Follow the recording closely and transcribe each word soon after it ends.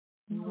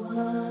Reporting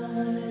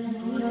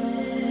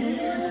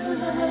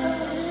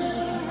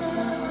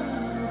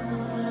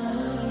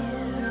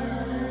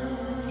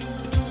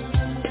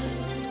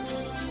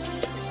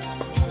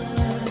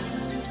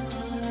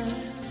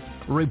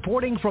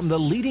from the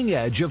leading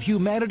edge of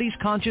humanity's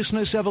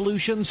consciousness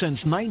evolution since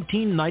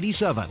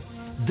 1997,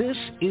 this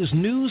is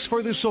News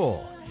for the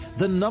Soul,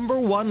 the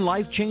 #1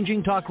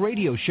 life-changing talk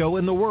radio show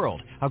in the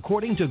world,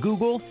 according to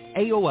Google,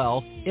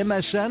 AOL,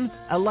 MSN,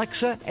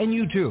 Alexa, and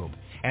YouTube,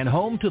 and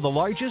home to the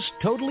largest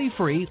totally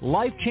free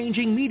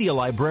life-changing media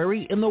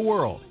library in the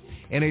world.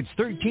 In its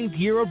 13th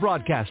year of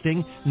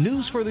broadcasting,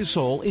 News for the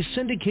Soul is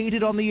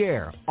syndicated on the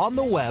air, on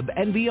the web,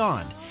 and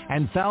beyond,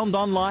 and found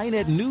online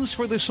at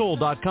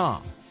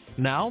newsforthesoul.com.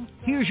 Now,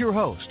 here's your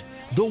host,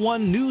 the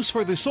one News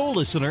for the Soul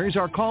listeners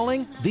are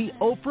calling the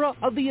Oprah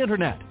of the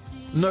Internet,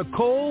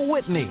 Nicole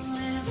Whitney.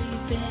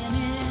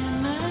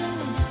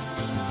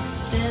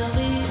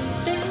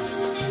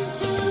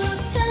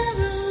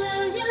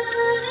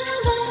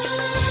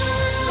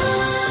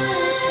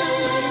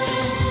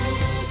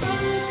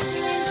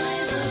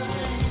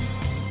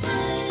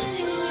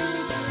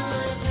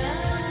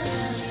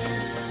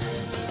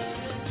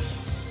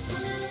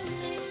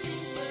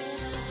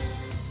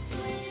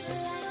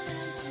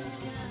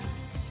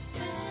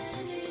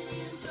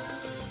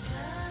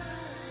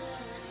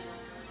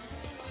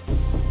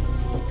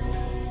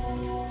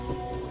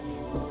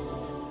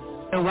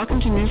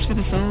 Welcome to News for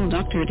the Soul,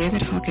 Dr.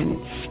 David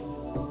Hawkins.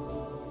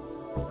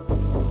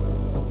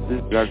 This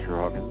is Dr.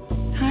 Hawkins.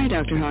 Hi,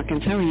 Dr.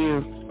 Hawkins. How are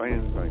you?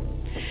 Fine.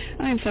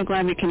 I'm so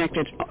glad we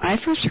connected. I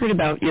first heard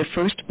about your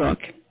first book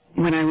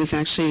when I was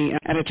actually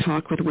at a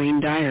talk with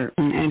Wayne Dyer,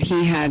 and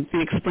he had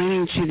been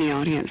explaining to the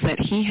audience that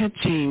he had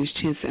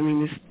changed this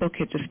book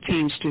had just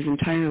changed his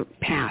entire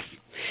path.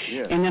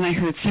 Yeah. And then I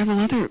heard several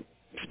other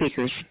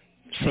speakers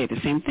say the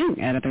same thing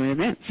at other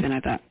events, and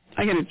I thought,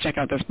 I got to check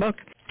out this book.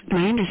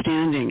 My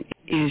understanding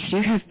is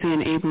you have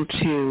been able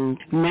to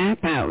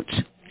map out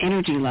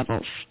energy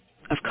levels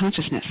of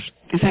consciousness.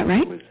 Is that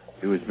right?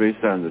 It was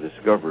based on the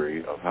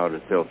discovery of how to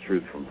tell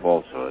truth from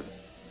falsehood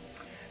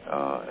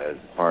as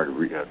part of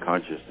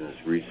consciousness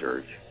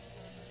research.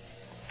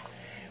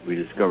 We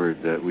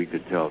discovered that we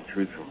could tell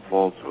truth from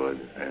falsehood,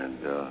 and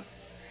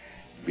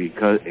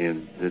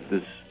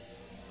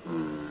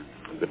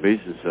the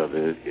basis of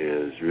it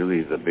is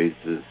really the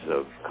basis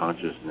of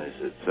consciousness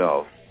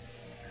itself.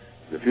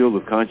 The field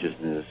of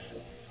consciousness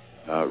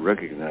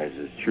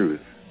recognizes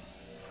truth.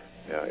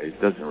 It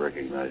doesn't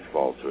recognize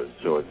falsehood.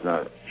 So it's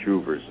not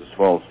true versus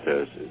false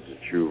test. It's a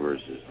true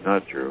versus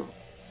not true.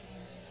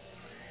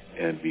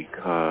 And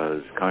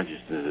because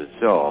consciousness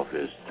itself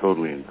is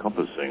totally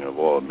encompassing of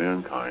all of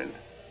mankind,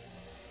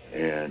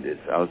 and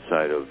it's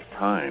outside of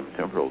time,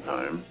 temporal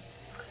time,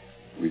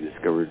 we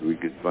discovered we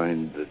could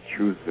find the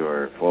truth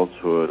or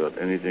falsehood of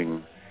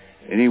anything,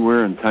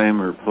 anywhere in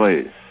time or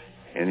place.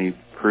 Any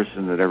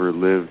person that ever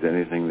lived,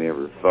 anything they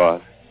ever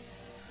thought,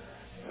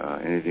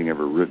 anything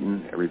ever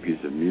written, every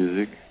piece of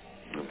music.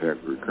 In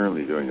fact, we're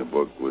currently doing a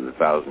book with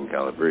 1,000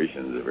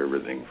 calibrations of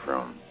everything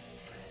from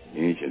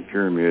the ancient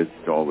pyramids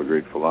to all the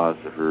great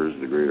philosophers,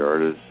 the great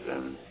artists,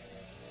 and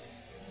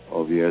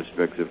all the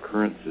aspects of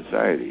current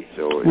society.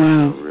 So it's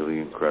a really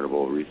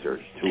incredible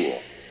research tool.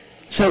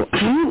 So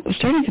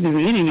starting from the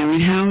beginning,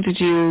 how did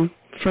you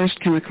first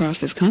come across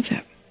this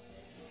concept?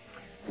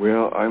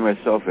 Well, I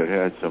myself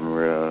had some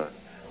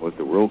what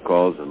the world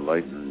calls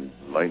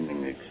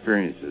enlightening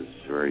experiences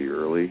very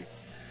early,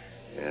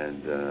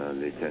 and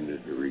they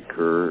tended to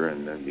recur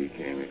and then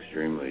became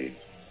extremely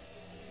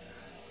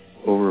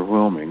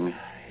overwhelming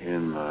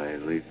in my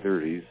late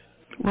 30s.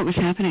 What was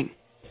happening?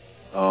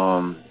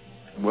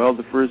 Well,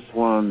 the first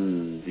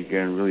one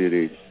began really at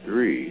age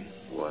 3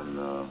 when,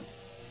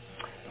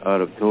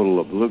 out of total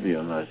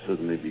oblivion, I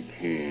suddenly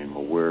became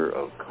aware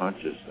of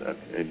consciousness.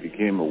 I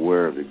became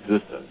aware of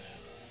existence.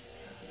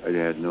 I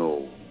had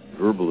no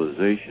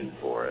verbalization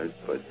for it,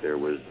 but there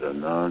was a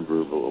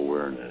non-verbal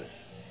awareness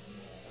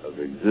of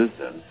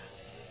existence,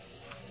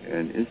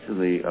 and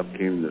instantly up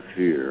came the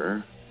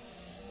fear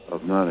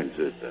of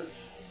non-existence.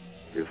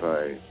 If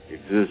I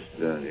exist,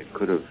 then it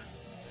could have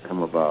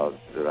come about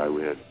that I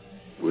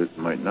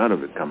might not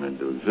have come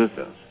into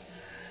existence.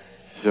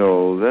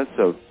 So that's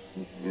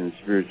in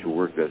spiritual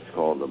work that's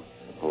called the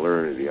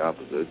polarity of the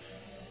opposites.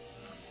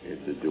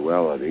 It's a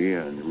duality,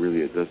 and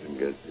really it doesn't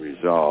get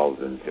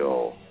resolved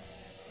until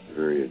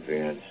very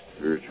advanced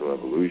spiritual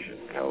evolution,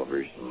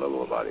 calibration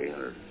level about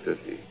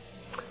 850.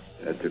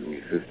 That took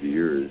me 50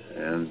 years.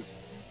 And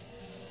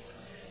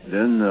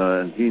then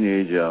in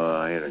teenage,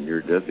 I had a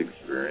near-death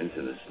experience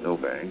in a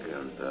snowbank,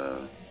 and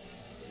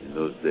in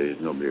those days,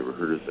 nobody ever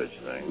heard of such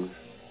things.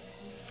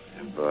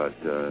 But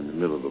in the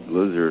middle of a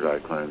blizzard, I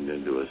climbed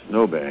into a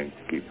snowbank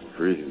to keep from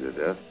freezing to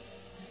death.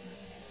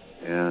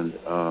 And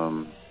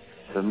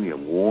suddenly a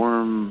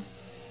warm,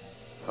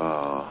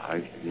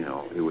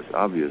 it was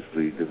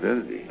obviously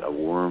divinity. A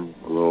warm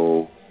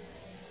glow,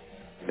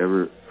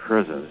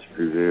 ever-presence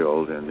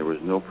prevailed, and there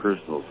was no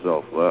personal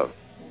self left.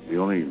 The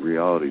only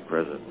reality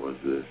present was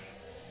this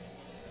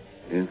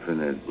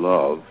infinite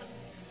love,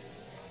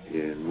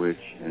 in which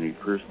any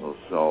personal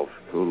self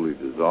totally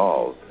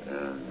dissolved.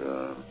 And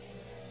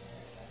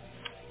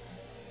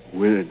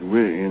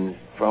in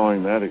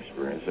following that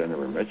experience, I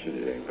never mentioned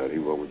it to anybody.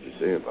 What would you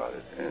say about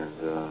it?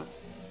 And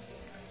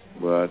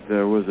but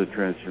there was a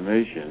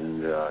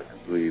transformation. I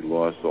completely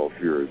lost all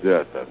fear of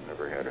death. I've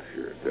never had a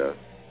fear of death.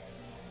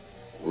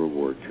 World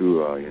War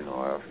II, I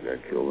often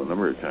got killed a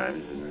number of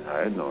times, and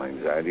I had no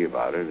anxiety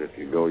about it. If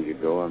you go, you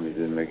go. I mean, it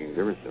didn't make any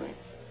difference to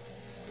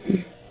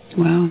me.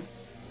 Wow.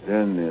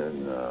 Then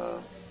in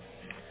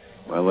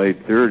my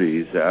late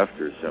 30s,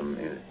 after some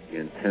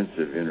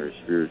intensive inner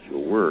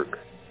spiritual work,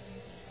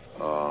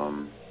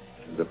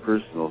 the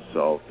personal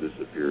self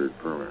disappeared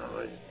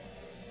permanently,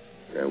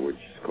 which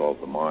is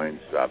called the mind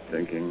stopped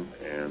thinking,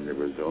 and there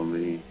was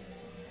only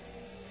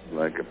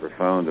like a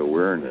profound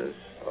awareness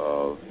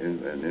of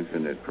an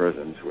infinite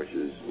presence, which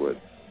is what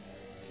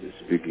is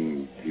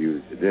speaking to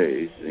you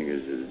today, seeing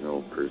as there's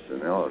no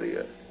personality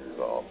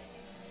involved.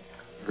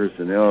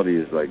 Personality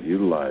is like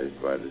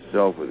utilized by the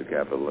self with a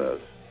capital S.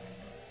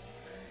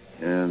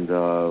 And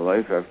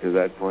life after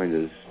that point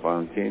is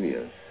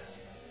spontaneous.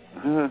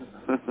 So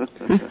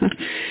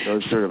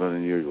it's sort of an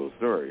unusual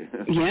story.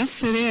 Yes,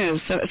 it is.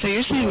 So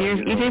you're saying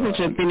you've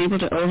been able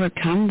to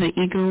overcome the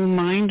ego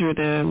mind or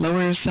the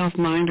lower self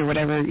mind or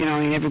whatever,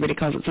 everybody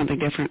calls it something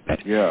different.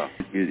 But yeah,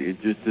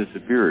 it just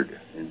disappeared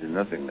into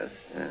nothingness.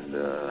 And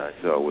I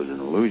saw it was an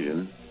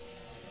illusion.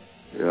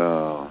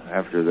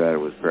 After that, it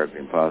was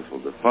practically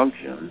impossible to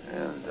function,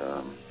 and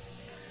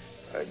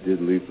I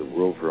did leave the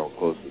world for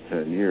close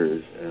to 10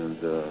 years, and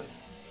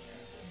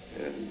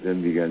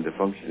then began to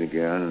function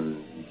again,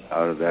 and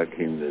out of that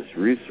came this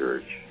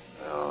research.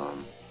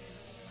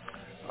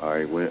 I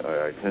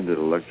attended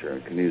a lecture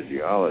on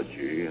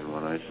kinesiology, and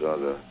when I saw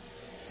the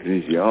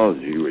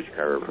kinesiology, which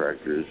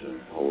chiropractors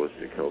and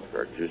holistic health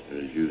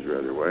practitioners use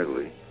rather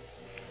widely,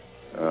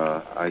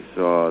 I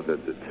saw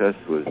that the test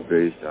was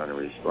based on a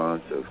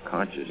response of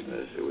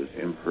consciousness. It was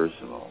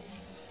impersonal.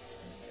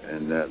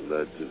 And that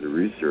led to the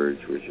research,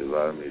 which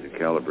allowed me to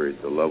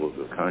calibrate the levels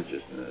of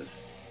consciousness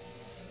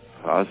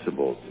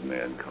possible to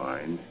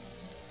mankind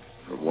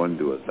from 1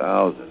 to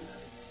 1,000.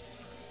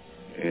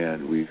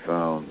 And we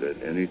found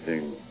that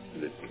anything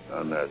that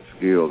on that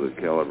scale that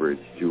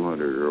calibrates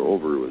 200 or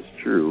over was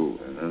true,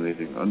 and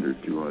anything under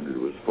 200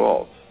 was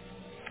false.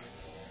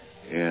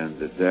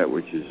 And that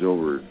which is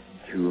over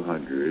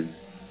 200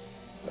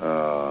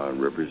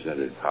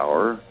 represented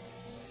power,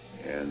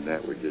 and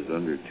that which is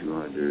under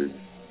 200,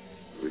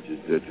 which is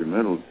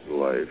detrimental to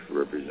life,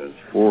 represents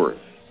force.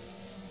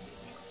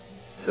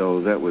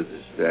 So that was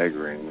a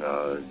staggering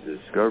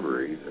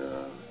discovery.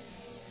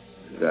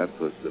 That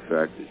plus the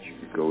fact that you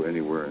could go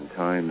anywhere in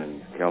time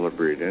and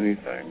calibrate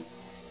anything.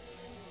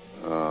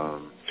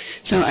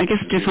 So I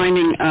guess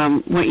defining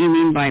what you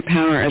mean by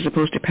power as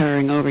opposed to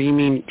powering over, you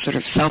mean sort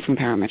of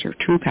self-empowerment or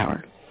true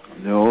power?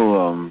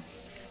 No,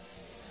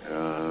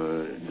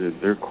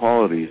 their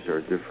qualities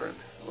are different.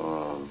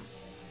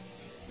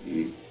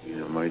 You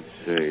might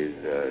say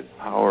that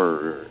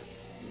power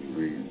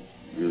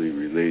really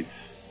relates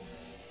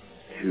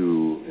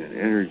to an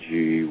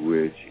energy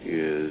which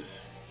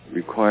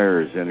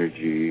requires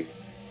energy.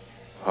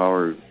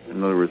 Power,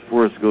 in other words,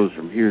 force goes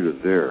from here to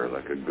there,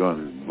 like a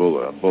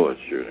bullet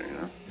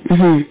shooting.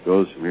 Mm-hmm.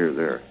 Goes from here to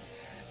there.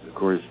 Of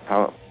course,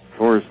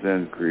 force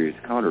then creates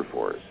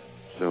counterforce,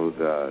 so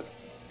that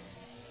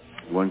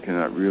one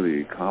cannot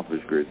really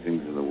accomplish great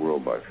things in the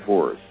world by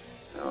force.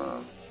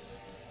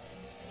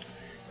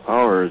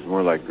 Power is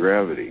more like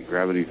gravity.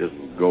 Gravity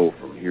doesn't go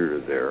from here to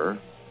there.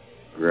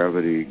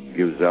 Gravity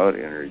gives out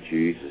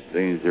energy,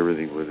 sustains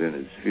everything within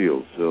its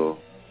field. So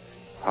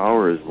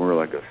power is more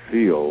like a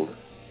field,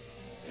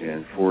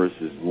 and force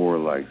is more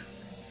like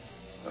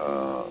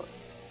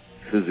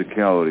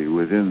physicality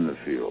within the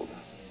field.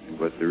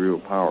 But the real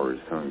power is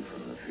coming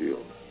from the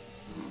field.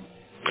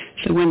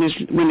 So when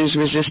there's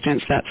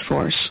resistance, that's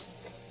force.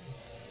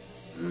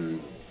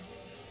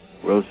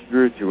 Well,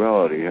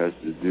 spirituality has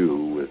to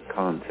do with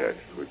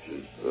context, which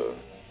is the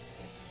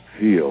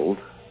field,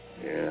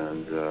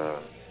 and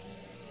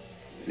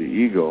the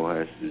ego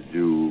has to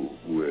do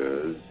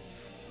with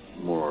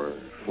more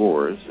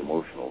force,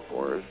 emotional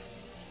force,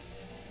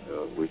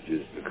 which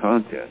is the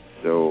content.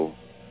 So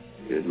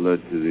it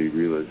led to the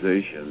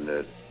realization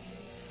that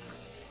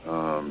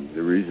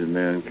the reason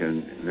man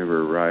can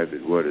never arrive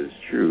at what is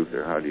truth,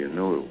 or how do you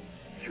know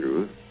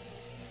truth,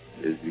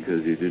 is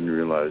because he didn't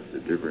realize the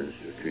difference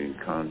between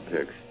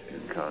context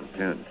and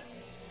content.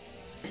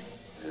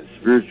 And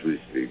spiritually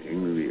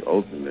speaking, the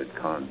ultimate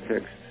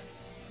context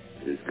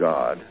is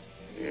God,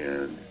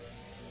 and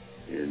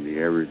in the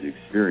average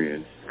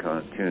experience,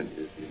 content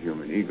is the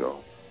human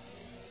ego.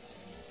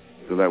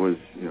 So that was,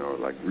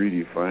 like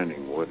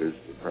redefining what is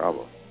the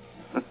problem.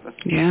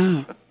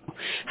 Yeah.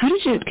 How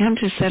did you come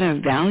to set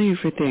a value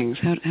for things?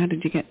 How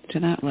did you get to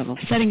that level?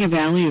 Setting a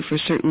value for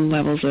certain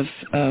levels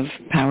of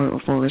power or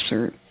force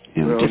or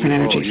different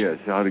energies. Oh, yes,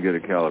 how to get a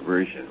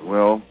calibration.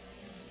 Well,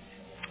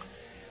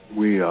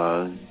 we,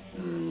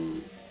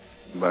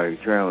 by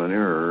trial and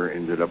error,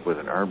 ended up with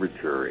an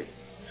arbitrary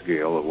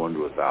scale of 1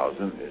 to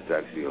 1,000. It's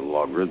actually a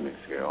logarithmic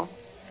scale.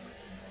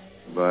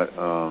 But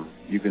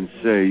you can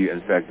say,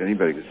 in fact,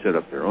 anybody can set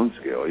up their own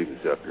scale. You can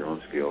set up your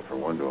own scale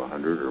from 1 to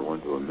 100 or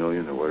 1 to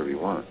 1,000,000 or whatever you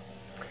want.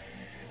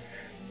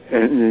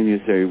 And then you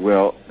say,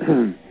 well,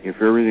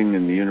 if everything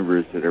in the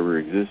universe that ever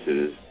existed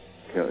is,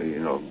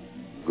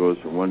 goes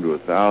from 1 to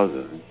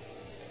 1,000,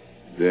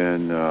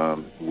 then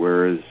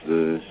where is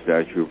the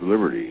Statue of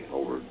Liberty?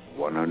 Over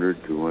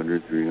 100,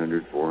 200,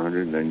 300,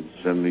 400, and then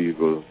suddenly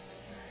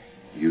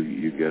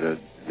you get a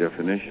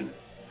definition.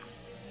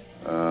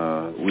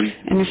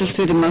 And this is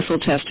through the muscle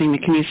testing, the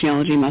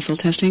kinesiology muscle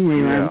testing, where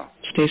your arm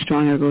stays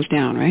strong or goes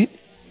down, right?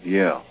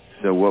 Yeah.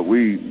 So what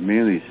we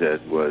mainly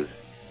said was,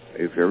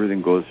 if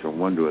everything goes from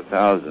 1 to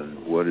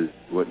 1,000,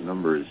 what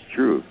number is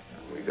truth?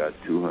 We got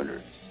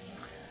 200.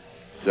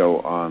 So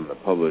on the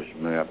published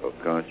map of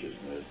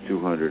consciousness,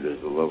 200 is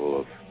the level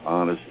of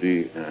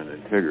honesty and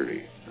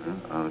integrity.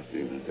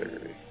 Honesty and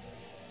integrity.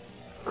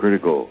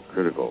 Critical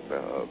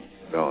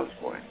balance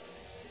point.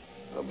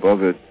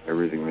 Above it,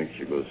 everything makes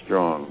you go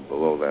strong.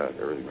 Below that,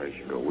 everything makes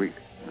you go weak.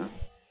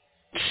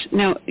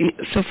 Now,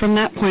 so from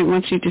that point,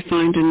 once you've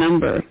defined a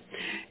number,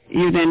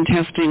 you're then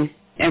testing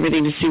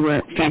everything to see where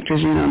it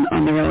factors in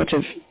on the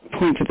relative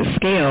points of the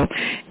scale,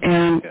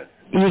 and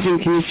using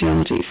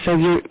kinesiology.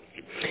 So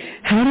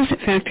how does it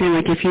factor in,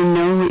 like if you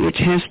know what you're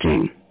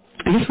testing?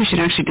 I guess we should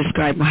actually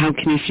describe how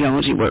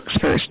kinesiology works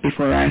first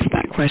before I ask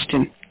that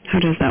question. How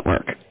does that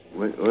work?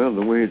 Well,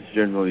 the way it's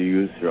generally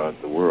used throughout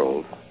the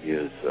world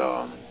is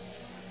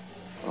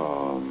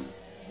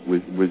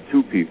with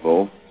two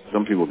people.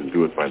 Some people can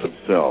do it by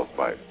themselves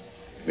by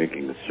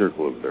making a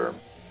circle of their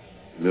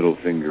middle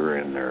finger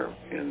and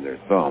their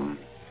thumb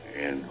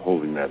and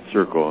holding that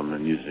circle, and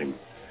then using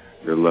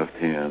their left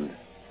hand,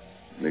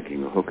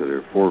 making a hook of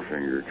their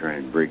forefinger,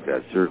 trying to break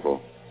that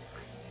circle.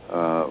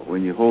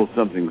 When you hold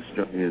something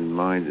in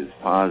mind as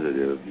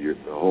positive, the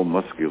whole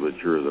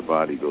musculature of the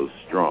body goes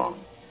strong.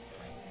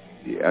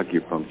 The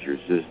acupuncture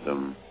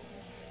system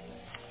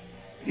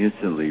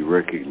instantly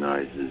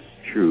recognizes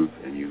truth,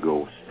 and you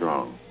go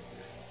strong.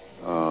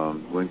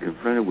 When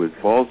confronted with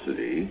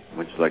falsity,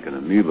 much like an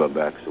amoeba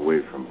backs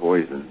away from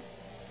poison,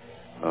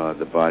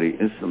 the body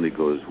instantly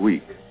goes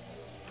weak.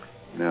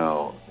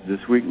 Now, this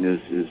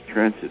weakness is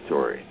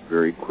transitory,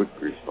 very quick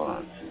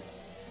response,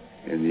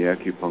 and the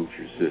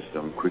acupuncture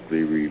system quickly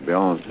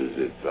rebalances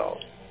itself.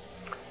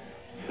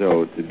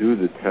 So to do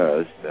the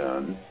test,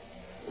 then,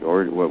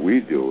 or what we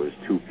do is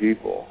two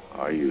people.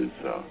 I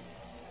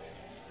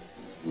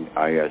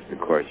ask the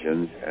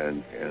questions,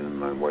 and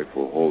my wife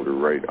will hold her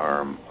right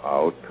arm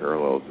out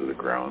parallel to the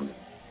ground,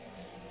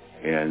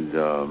 and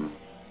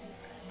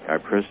I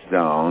press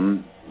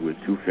down with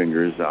two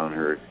fingers on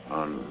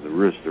the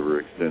wrist of her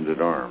extended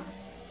arm,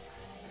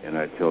 and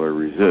I tell her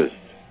resist.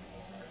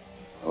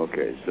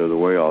 Okay, so the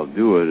way I'll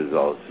do it is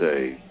I'll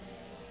say,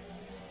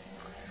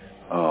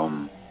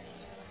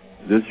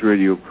 this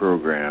radio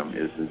program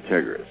is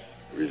integrous,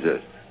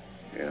 resist.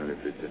 And if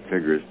it's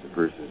integrous, the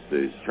person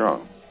stays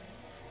strong.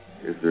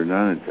 If they're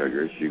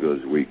non-integrous, she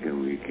goes weak,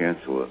 and we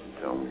cancel it and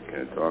tell them we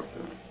can't talk to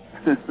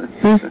them.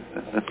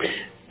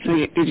 So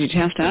did you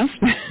test us?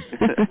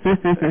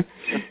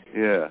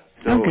 Yeah.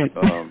 So okay.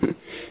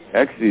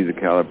 Actually, the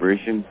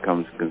calibration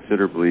comes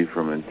considerably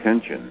from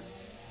intention.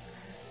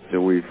 So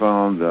we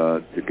found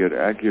to get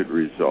accurate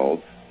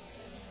results,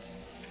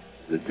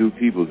 the two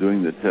people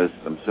doing the test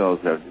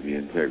themselves have to be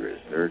integrous.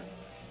 Their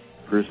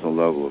personal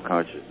level of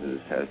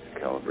consciousness has to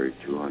calibrate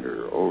 200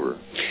 or over.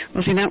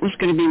 Well, see, that was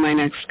going to be my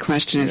next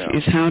question,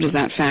 is how does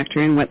that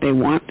factor in what they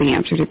want the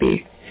answer to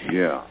be?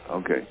 Yeah,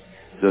 okay.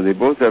 So they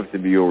both have to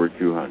be over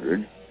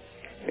 200.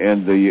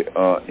 And the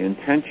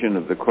intention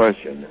of the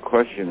question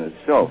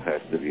itself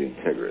has to be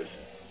integrous.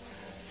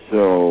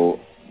 So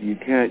you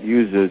can't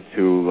use it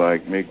to,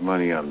 like, make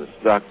money on the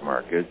stock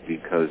market,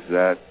 because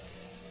that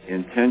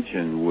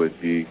intention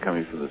would be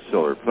coming from the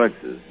solar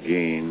plexus,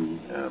 gain,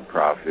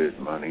 profit,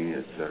 money,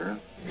 etc.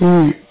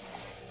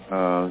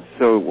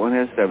 So one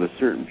has to have a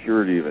certain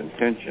purity of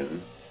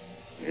intention.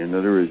 In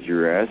other words,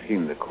 you're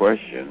asking the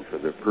question for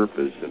the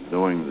purpose of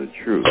knowing the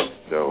truth.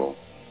 So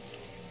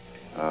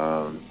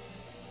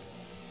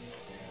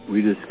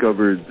we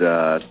discovered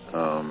that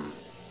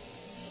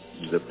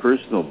the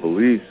personal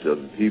beliefs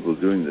of the people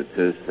doing the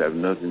test have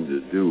nothing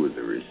to do with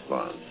the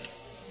response.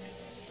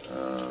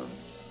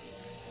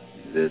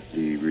 That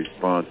the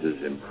response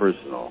is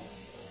impersonal.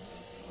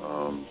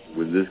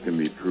 With this can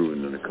be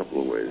proven in a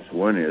couple of ways.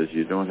 One is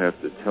you don't have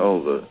to tell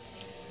the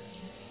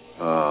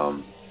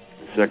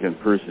second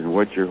person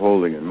what you're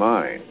holding in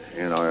mind,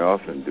 and I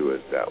often do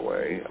it that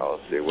way. I'll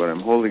say, what I'm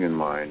holding in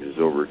mind is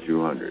over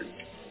 200,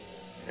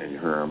 and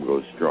her arm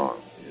goes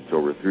strong. It's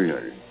over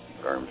 300,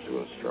 arm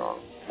goes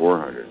strong.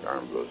 400,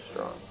 arm goes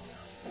strong.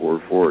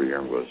 440,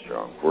 arm goes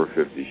strong.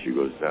 450, she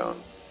goes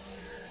down.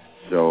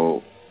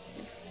 So,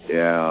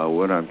 yeah,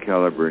 what I'm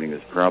calibrating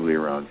is probably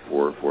around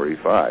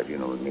 445,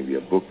 maybe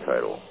a book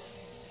title.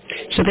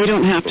 So they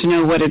don't have to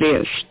know what it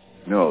is?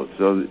 No,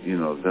 so,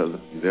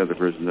 the other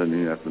person doesn't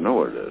even have to know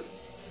what it is.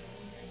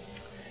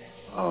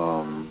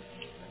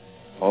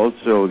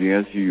 Also, the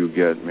answer you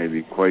get may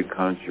be quite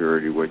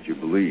contrary to what you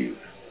believe.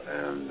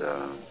 And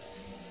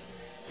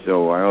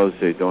so I always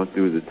say don't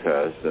do the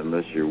test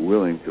unless you're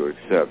willing to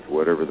accept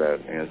whatever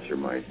that answer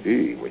might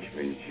be, which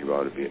means you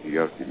have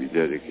to be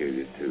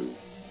dedicated to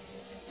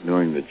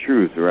knowing the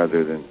truth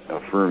rather than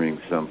affirming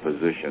some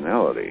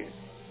positionality.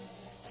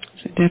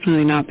 So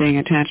definitely not being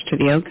attached to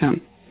the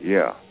outcome.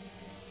 Yeah.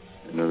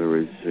 In other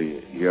words,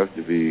 you have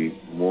to be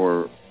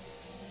more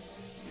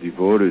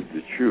devoted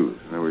to truth.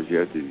 In other words, you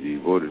have to be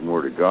devoted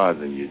more to God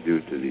than you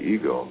do to the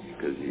ego,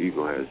 because the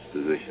ego has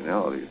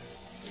positionalities.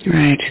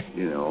 Right.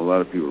 You know, a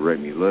lot of people write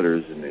me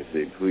letters and they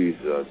say, please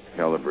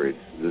calibrate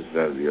this,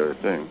 that, or the other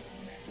thing.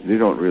 They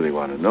don't really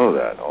want to know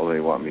that. All they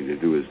want me to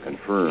do is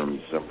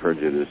confirm some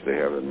prejudice they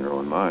have in their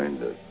own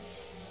mind that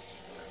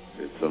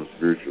some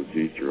spiritual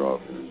teacher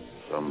off in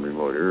some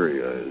remote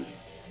area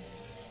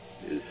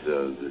is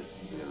the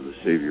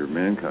savior of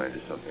mankind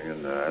or something,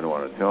 and I don't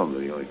want to tell them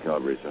that he only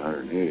calibrates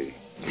 180.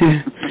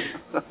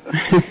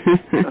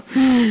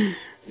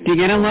 Do you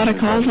get a lot of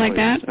calls like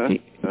that?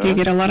 Do you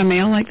get a lot of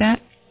mail like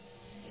that?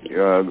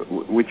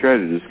 We try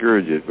to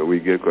discourage it, but we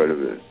get quite a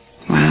bit.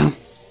 Wow.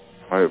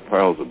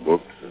 Piles of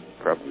books and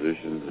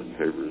propositions and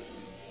papers,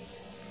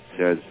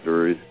 sad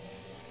stories.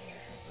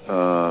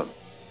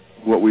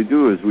 What we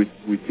do is we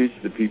teach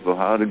the people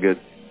how to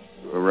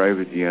arrive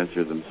at the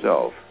answer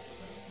themselves.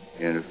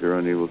 And if they're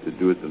unable to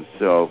do it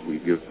themselves, we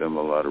give them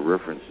a lot of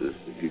references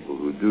to people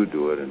who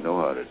do it and know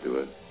how to do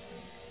it.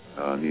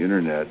 On the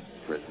internet,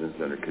 for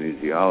instance, under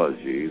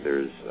kinesiology,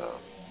 there's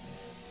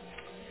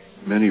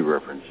many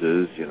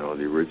references. You know,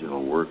 the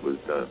original work was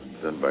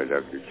done by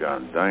Dr.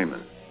 John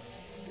Diamond,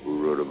 who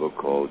wrote a book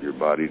called Your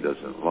Body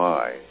Doesn't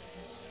Lie.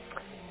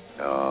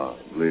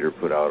 Later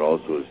put out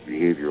also as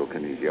Behavioral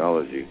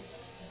Kinesiology.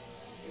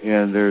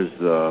 And there's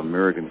the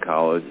American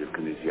College of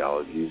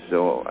Kinesiology.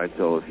 So I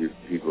tell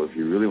people, if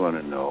you really want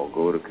to know,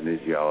 go to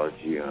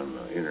kinesiology on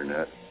the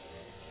internet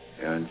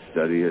and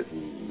study it,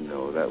 and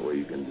that way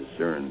you can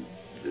discern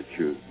the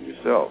truth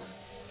yourself.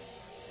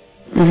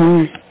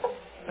 Mm-hmm.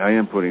 I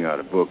am putting out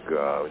a book,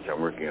 which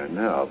I'm working on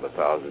now, of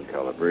 1,000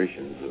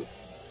 calibrations.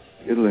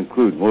 It'll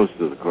include most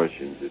of the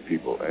questions that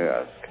people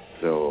ask.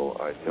 So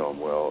I tell them,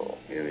 well,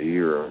 in a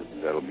year,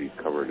 that'll be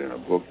covered in a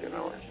book, or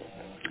something.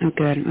 Oh,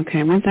 good.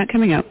 Okay. When's that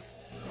coming out?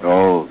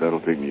 Oh,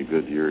 that'll take me a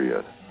good year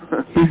yet.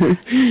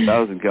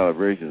 1,000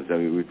 calibrations. I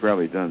mean, we've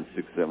probably done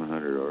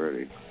 600-700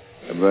 already.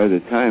 And by the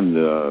time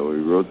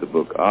we wrote the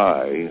book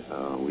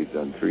we've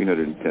done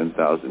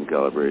 310,000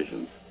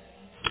 calibrations.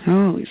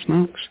 Holy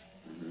smokes.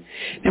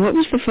 And what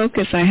was the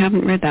focus? I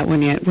haven't read that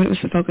one yet. What was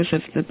the focus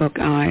of the book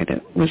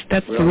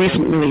That's the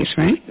recent release,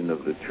 right?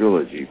 Of the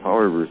trilogy,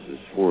 Power versus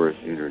Force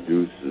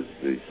introduces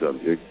the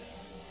subject,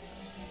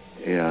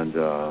 and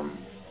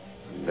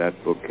that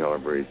book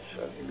calibrates,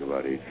 I think,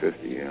 about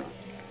 850. Yeah.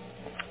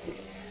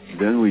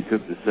 Then we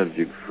took the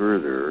subject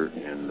further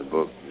in the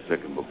book, the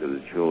second book of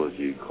the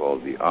trilogy,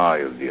 called The Eye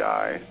of the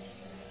Eye,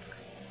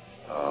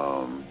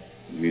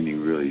 meaning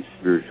really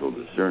spiritual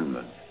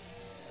discernment,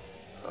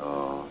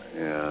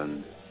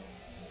 and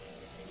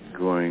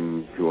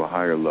going to a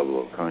higher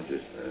level of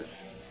consciousness,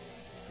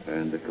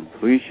 and the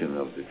completion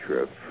of the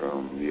trip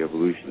from the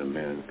evolution of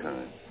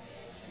mankind.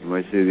 You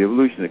might say the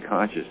evolution of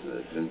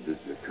consciousness since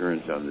its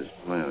occurrence on this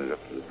planet up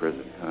to the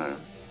present time,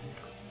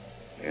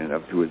 and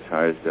up to its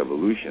highest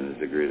evolution as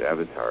the great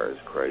avatars,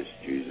 Christ,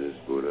 Jesus,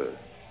 Buddha.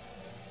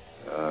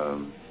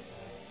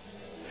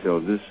 So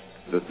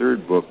the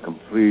third book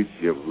completes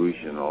the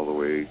evolution all the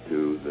way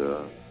to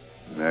the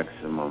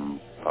maximum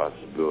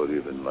possibility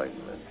of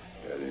enlightenment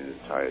in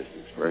its highest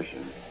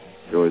expression.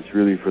 So it's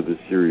really for the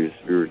serious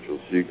spiritual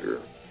seeker.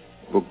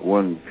 Book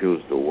 1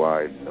 appeals to a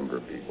wide number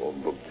of people.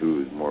 Book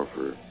 2 is more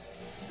for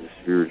the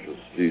spiritual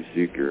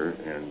seeker,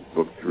 and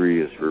Book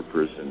 3 is for a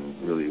person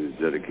really who's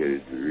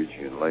dedicated to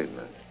reaching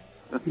enlightenment.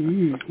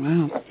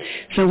 Wow.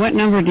 So what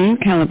number do you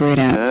calibrate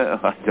at?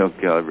 I don't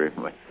calibrate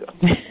myself.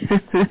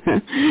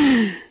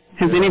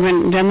 Has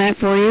anyone done that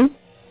for you?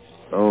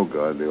 Oh,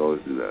 God, they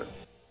always do that.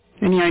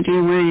 Any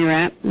idea where you're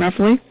at,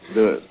 roughly?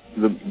 The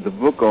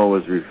book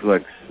always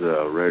reflects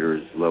the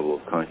writer's level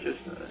of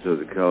consciousness. So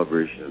the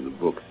calibration of the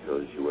book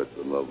tells you what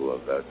the level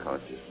of that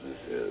consciousness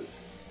is.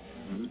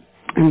 Mm-hmm.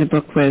 And the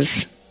book was?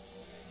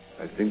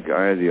 I think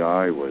Eye of the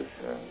Eye was,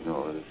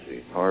 let's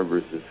see, Power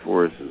versus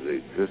Force was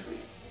 850.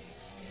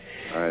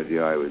 Eye of the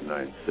Eye was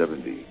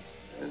 970.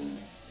 And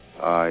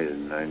I is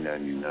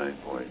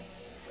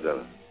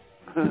 999.7.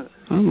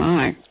 Oh,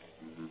 my.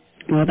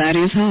 Well, that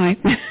is high.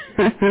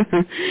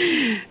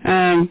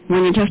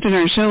 When you tested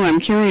our show, I'm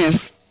curious.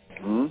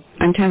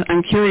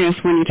 I'm curious,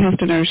 when you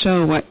tested our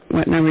show, what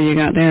number you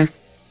got there?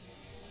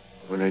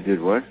 When I did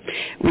what?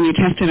 When you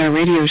tested our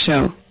radio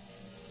show.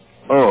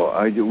 Oh,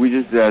 we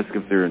just ask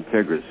if they're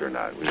integrous or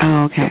not. We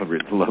okay.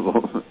 Calibrate the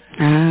level.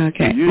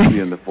 Okay. It's usually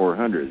in the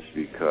 400s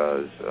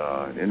because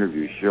an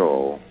interview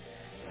show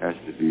has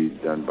to be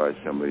done by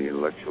somebody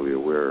intellectually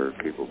aware,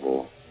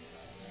 capable.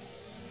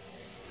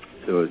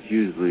 So it's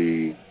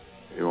usually,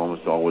 you're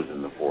almost always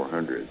in the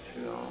 400s,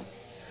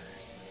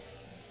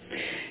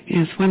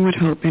 Yes, one would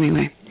hope,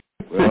 anyway.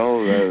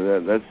 Well,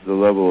 that's the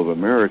level of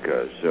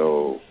America.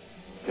 So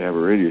to have a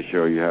radio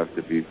show, you have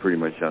to be pretty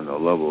much on the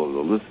level of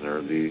the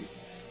listener. The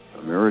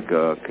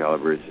America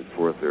calibrates at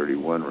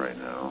 431 right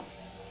now.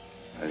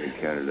 I think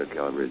Canada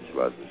calibrates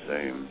about the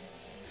same.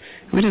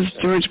 What does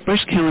George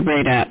Bush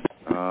calibrate at?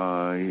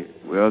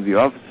 Well, the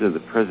Office of the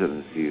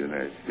Presidency of the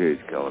United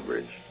States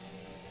calibrates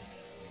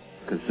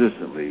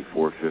consistently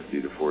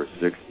 450 to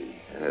 460.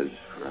 It has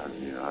for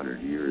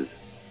 100 years.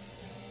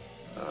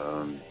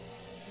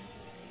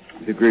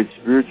 The great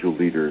spiritual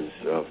leaders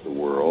of the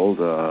world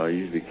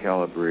usually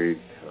calibrate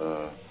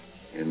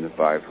in the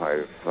high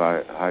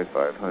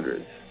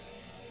 500s.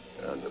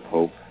 The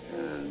Pope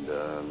and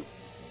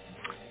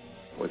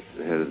what's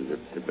the head of the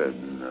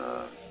Tibetan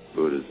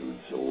Buddhism,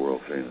 so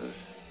world famous,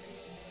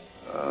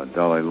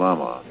 Dalai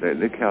Lama.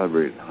 They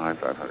calibrate in high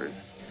 500s.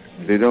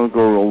 They don't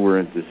go over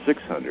into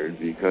 600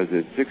 because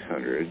at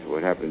 600,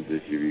 what happens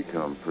is you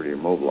become pretty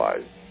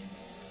immobilized.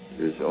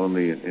 There's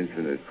only an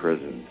infinite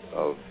presence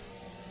of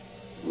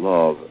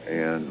love,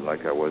 and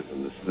like I was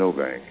in the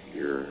snowbank,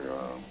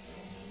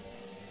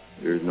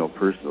 there's no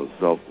personal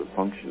self to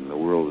function. The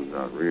world is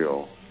not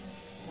real.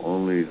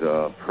 Only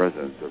the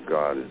presence of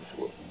God is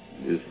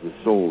the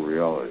sole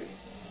reality,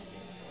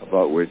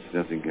 about which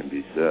nothing can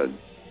be said.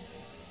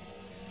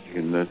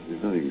 There's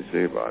nothing to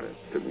say about it.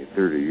 It took me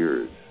 30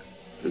 years.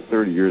 For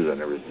 30 years I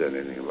never said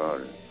anything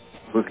about it.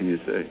 What can you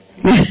say?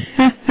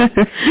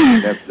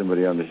 Tap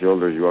somebody on the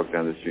shoulder as you walk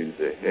down the street and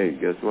say, hey,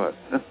 guess what?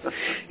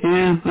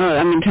 Yeah, well,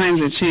 I mean, times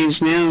have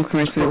changed now, of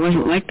course, but it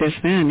wasn't like this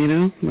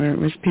then, where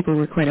people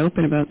were quite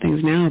open about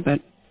things now,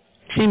 but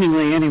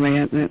seemingly anyway,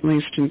 at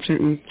least in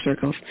certain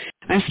circles.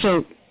 I'm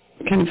still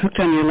kind of hooked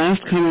on your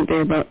last comment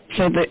there about,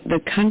 so the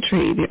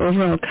country, the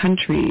overall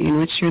country in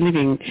which you're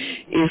living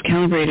is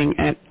calibrating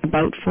at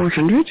about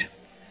 400?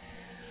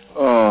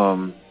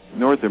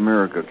 North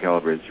America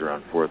calibrates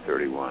around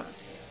 431,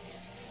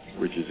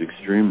 which is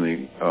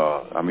extremely,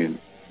 that's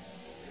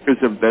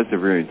a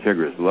very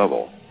integrous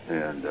level.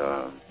 And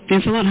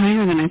it's a lot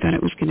higher than I thought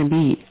it was going to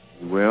be.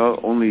 Well,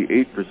 only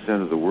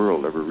 8% of the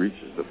world ever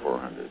reaches the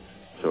 400s,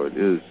 so it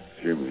is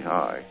extremely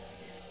high.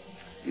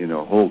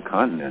 Whole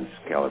continents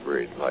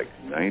calibrate like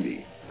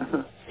 90.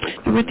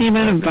 With the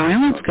amount of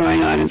violence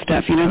going on and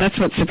stuff, that's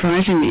what's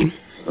surprising me.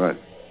 Right.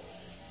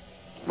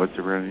 What's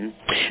surprising you?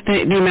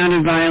 The amount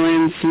of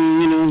violence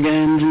and,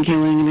 guns and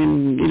killing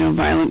and,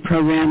 violent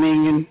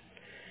programming, and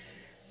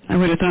I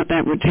would have thought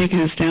that would take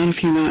us down a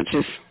few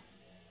notches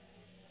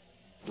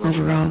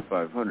overall.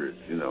 500s,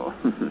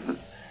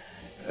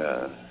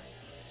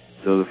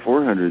 So the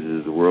 400s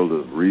is the world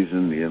of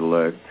reason, the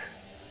intellect,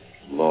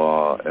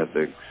 law,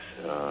 ethics,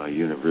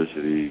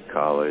 university,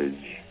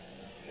 college,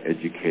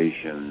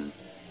 education,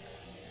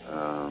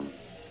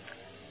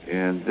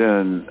 and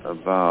then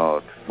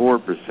about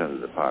 4%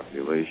 of the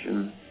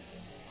population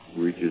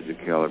reaches a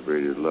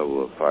calibrated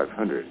level of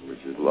 500,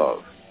 which is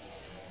love.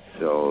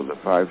 So the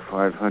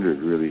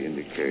 500 really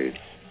indicates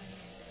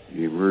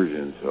the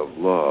emergence of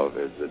love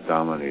as the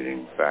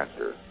dominating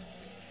factor.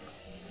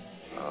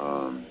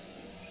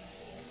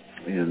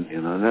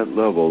 And on that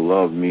level,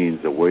 love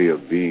means a way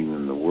of being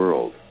in the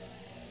world.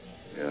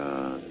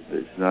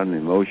 It's not an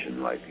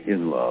emotion like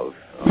in love.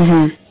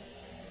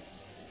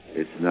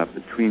 It's not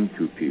between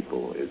two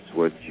people. It's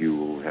what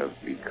you have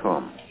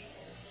become.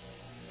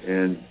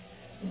 And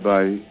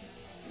by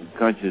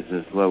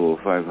consciousness level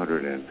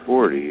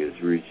 540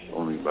 is reached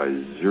only by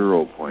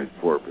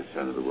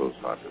 0.4% of the world's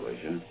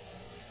population.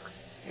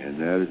 And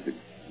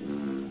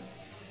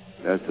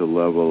that's a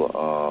level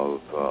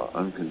of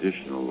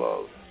unconditional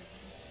love.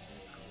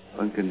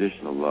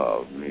 Unconditional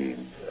love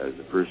means as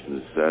a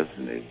person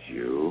assassinates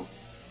you,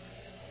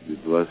 you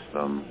bless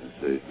them and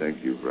say,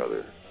 thank you,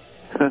 brother.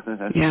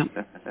 Yeah,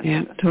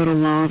 total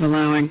law of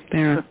allowing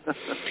there.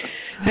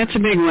 That's a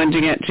big one to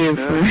get to.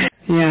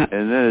 Yeah.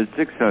 And then at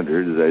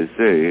 600, as I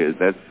say,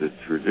 that's the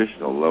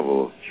traditional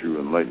level of true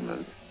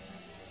enlightenment.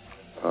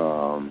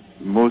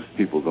 Most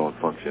people don't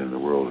function in the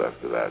world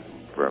after that.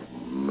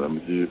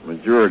 The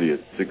majority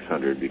at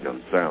 600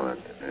 becomes silent,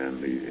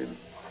 and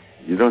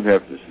you don't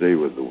have to stay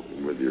with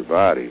your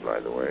body, by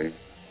the way.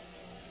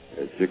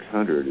 At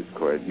 600, it's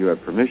quite, you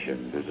have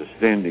permission. There's a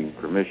standing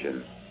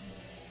permission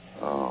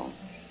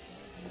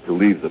to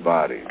leave the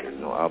body. There's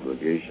no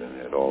obligation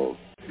at all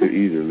to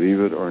either leave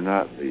it or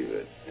not leave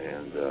it.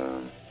 And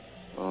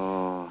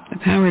the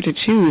power to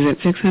choose at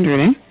 600,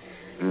 eh?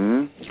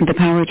 The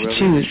power to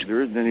choose.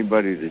 There isn't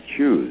anybody to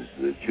choose.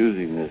 The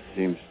choosingness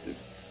seems to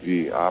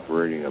be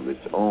operating of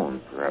its own,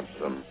 perhaps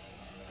some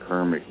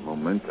karmic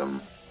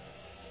momentum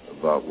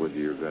about whether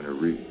you're going to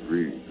read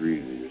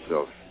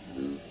yourself,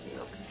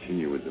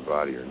 continue with the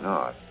body or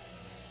not.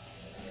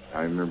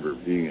 I remember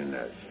being in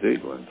that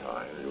state one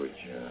time in which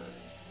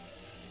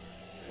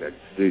that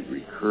state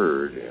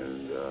recurred,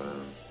 and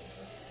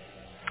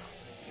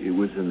it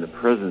was in the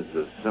presence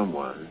of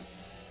someone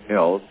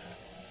else,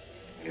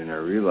 and I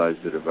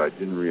realized that if I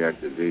didn't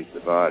reactivate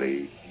the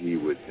body, he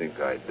would think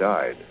I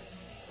died.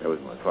 That was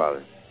my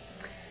father.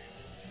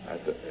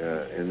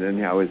 And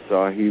then I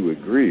saw he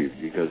would grieve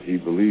because he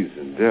believes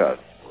in death.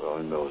 Well,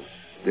 in those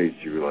states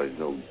you realize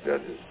no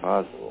death is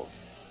possible.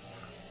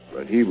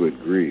 But he would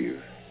grieve,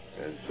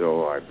 and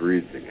so I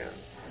breathed again.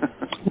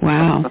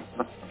 Wow.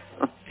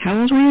 How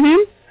old were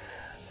you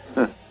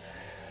then?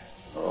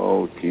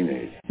 Oh,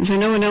 teenage. So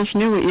no one else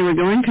knew what you were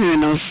going through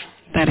in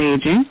that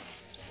age, eh?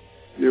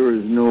 There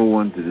was no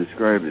one to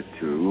describe it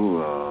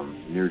to.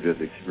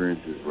 Near-death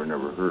experiences were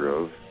never heard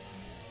of.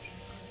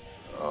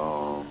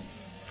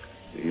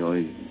 The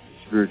only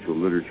spiritual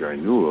literature I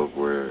knew of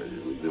where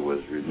it was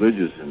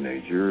religious in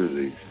nature,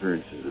 the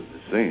experiences of the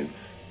saints.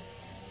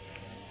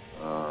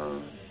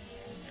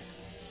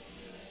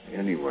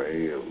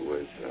 Anyway,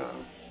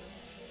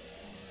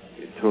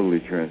 it totally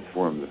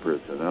transformed the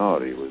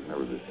personality. It was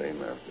never the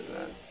same after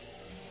that.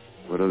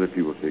 What other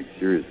people take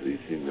seriously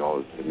seemed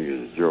always to me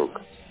as a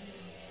joke.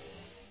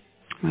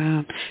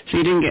 Wow. So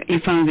you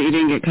found that you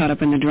didn't get caught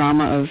up in the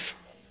drama of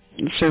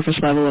the surface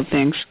level of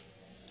things?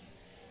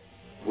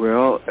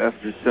 Well,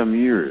 after some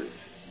years,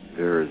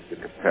 there is the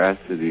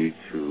capacity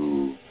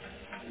to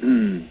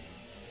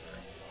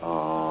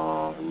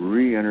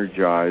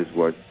re-energize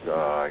what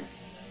I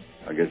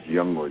guess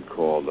Jung would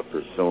call the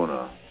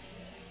persona.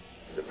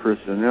 The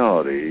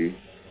personality,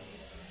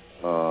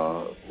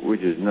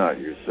 which is not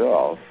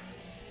yourself,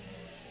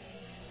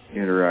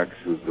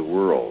 interacts with the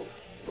world,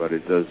 but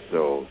it does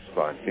so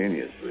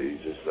spontaneously,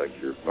 just like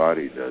your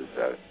body does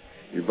that.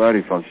 Your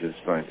body functions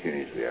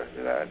spontaneously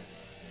after that,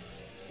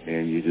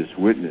 and you just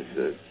witness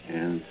it,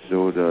 and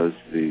so does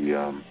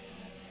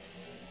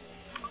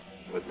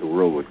what the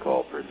world would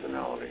call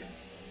personality.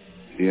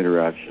 The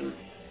interaction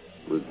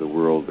with the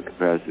world, the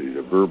capacity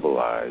to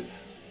verbalize.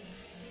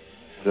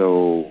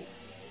 So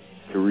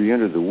to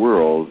re-enter the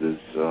world is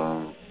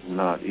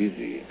not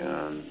easy,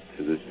 and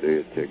to this day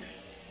it takes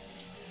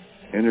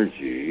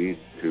energy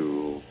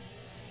to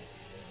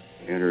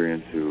enter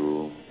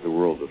into the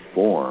world of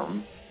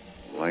form,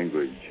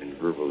 language and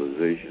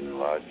verbalization and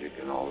logic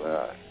and all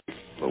that.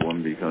 But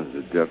one becomes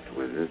adept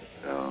with it.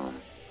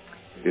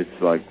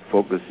 It's like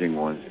focusing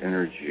one's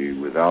energy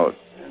without,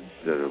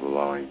 instead of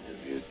allowing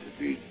it to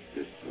be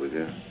just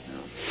within. You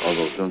know?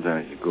 Although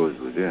sometimes it goes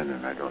within,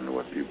 and I don't know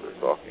what people are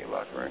talking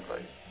about,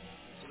 frankly.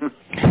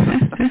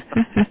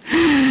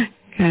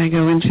 Kind of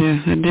go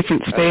into a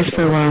different space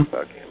for a while.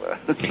 Talking about.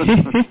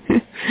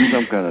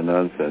 Some kind of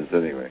nonsense,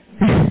 anyway.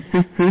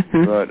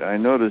 But I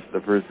noticed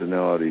the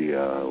personality,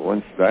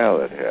 one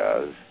style it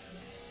has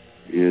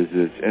is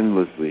it's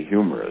endlessly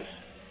humorous,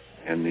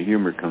 and the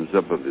humor comes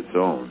up of its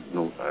own.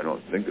 No, I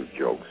don't think of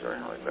jokes or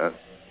anything like that.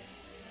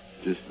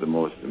 Just the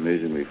most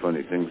amazingly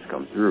funny things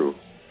come through,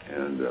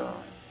 and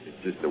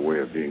it's just a way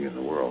of being in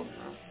the world. You know?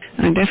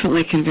 I'm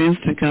definitely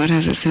convinced that God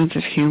has a sense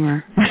of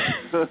humor.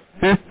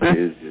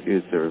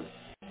 It's an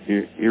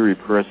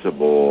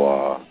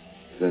irrepressible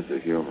sense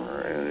of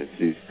humor, and it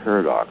sees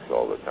paradox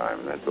all the time,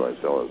 and that's why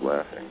it's always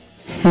laughing.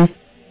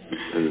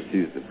 Because it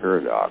sees the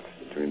paradox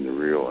between the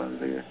real and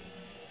the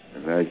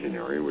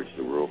imaginary, which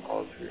the world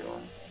calls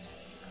real.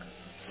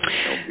 You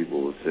know,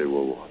 people will say,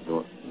 well,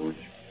 don't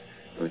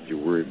you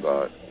worry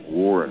about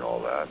war and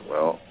all that?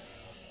 Well,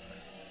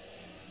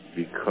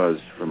 because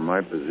from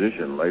my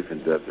position, life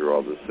and death are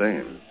all the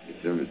same.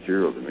 It's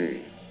immaterial to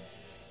me.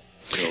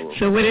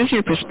 So what is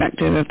your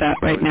perspective of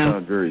that right now? It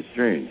sounds very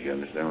strange. You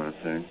understand what I'm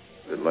saying?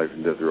 That life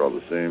and death are all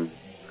the same.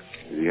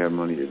 Whether you have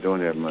money or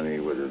don't have money,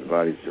 whether the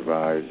body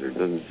survives or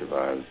doesn't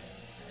survive,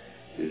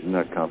 is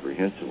not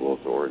comprehensible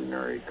to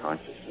ordinary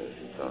consciousness.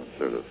 It sounds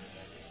sort of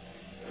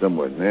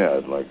somewhat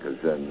mad, like a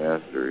Zen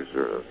master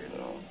sort of,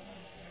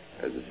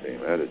 has the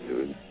same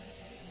attitude.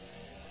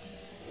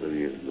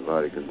 Whether the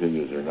body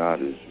continues or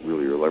not is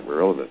really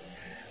irrelevant.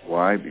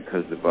 Why?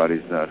 Because the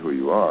body's not who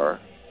you are,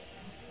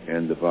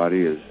 and the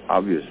body is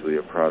obviously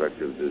a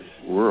product of this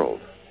world.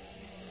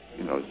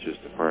 It's just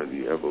a part of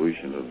the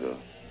evolution of the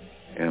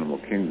animal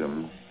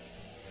kingdom,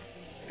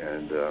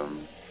 and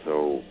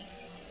so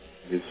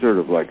it's sort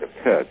of like a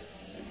pet.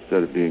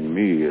 Instead of being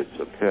me, it's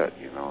a pet,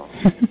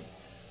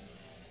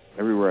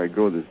 Everywhere I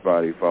go, this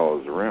body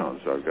follows around,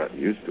 so I've gotten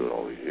used to it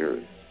all these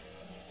years.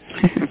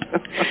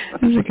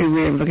 That's a good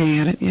way of looking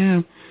at it,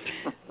 yeah.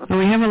 Well,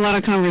 we have a lot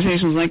of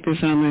conversations like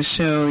this on this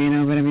show,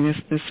 but I mean,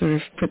 this sort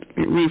of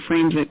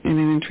reframes it in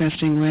an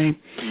interesting way.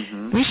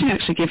 Mm-hmm. We should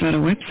actually give out a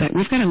website.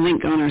 We've got a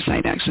link on our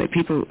site, actually.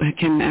 People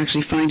can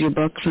actually find your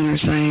books on our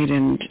site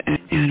and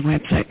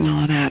website and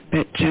all of that.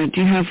 But do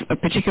you have a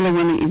particular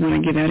one that you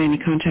want to give out, any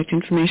contact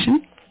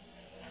information?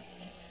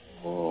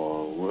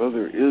 Well,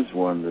 there is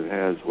one that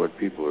has what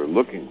people are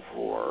looking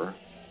for.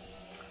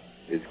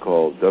 It's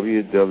called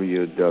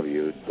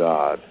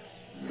www.veritas,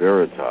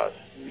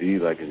 V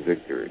like in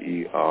Victor,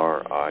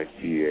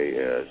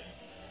 ERITAS,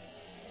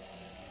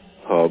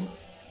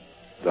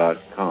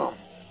 pub.com.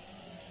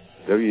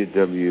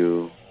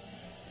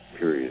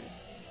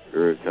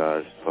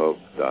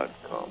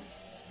 www.veritaspub.com.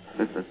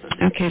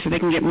 Okay, so they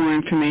can get more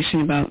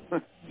information about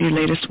your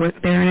latest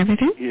work there and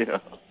everything? Yeah.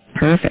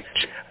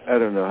 Perfect. I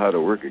don't know how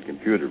to work a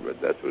computer, but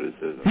that's what it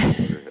says on the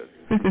computer.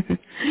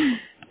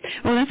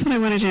 Well, that's what I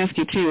wanted to ask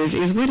you, too,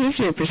 is what is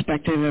your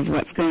perspective of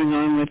what's going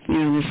on with,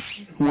 this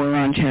war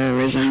on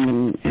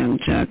terrorism and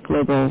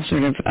global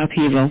sort of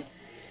upheaval.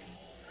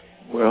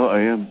 Well, I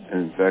am,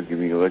 in fact,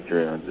 giving a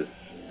lecture on this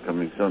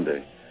coming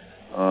Sunday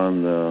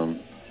on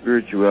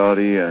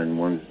spirituality and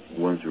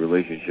one's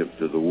relationship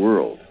to the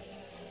world.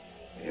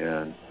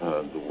 And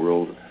the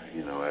world,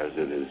 as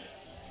it is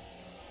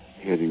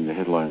hitting the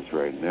headlines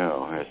right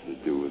now, has to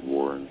do with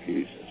war and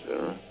peace,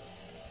 etc.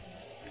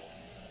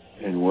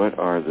 And what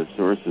are the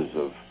sources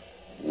of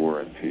war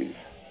and peace?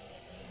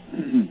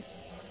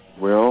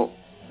 Well,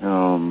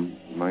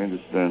 my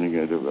understanding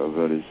of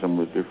it is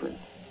somewhat different.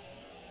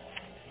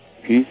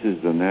 Peace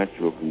is the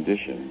natural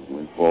condition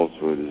when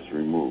falsehood is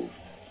removed.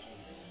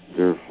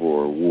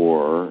 Therefore,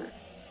 war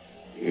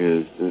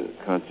is the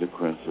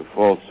consequence of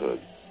falsehood.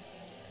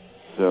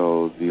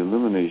 So the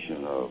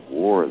elimination of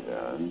war,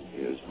 then,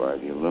 is by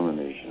the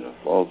elimination of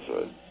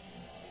falsehood.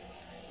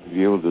 To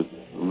be able to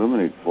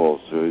eliminate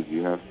falsehood,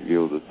 you have to be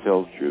able to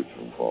tell truth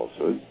from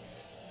falsehood,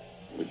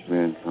 which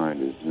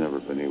mankind has never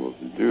been able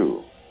to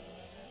do.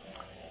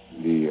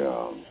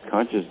 The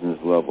consciousness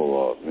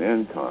level of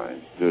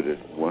mankind stood at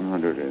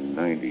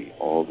 190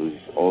 all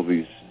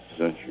these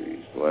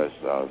centuries, the last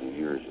 1,000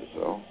 years or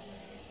so,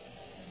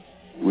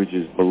 which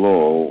is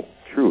below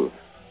truth,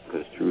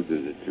 because truth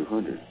is at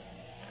 200.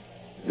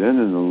 Then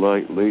in the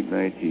late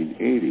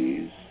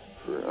 1980s,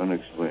 for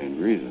unexplained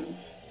reasons,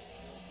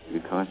 the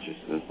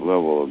consciousness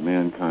level of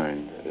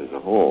mankind as a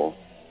whole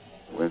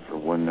went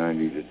from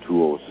 190 to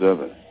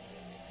 207.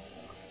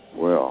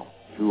 Well,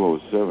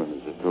 207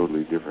 is a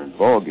totally different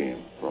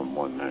ballgame from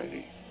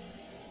 190.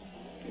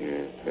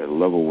 At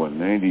level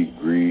 190,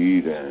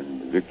 greed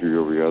and victory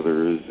over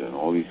others and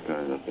all these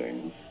kinds of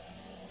things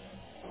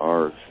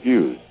are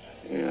excused.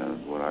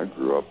 And when I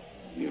grew up,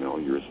 you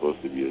were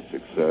supposed to be a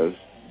success.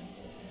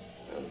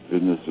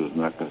 Business was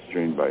not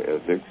constrained by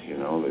ethics.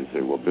 They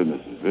say, well,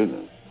 business is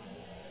business.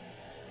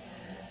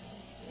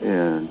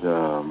 And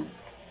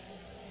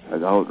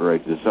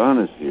outright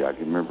dishonesty. I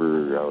can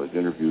remember I was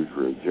interviewed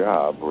for a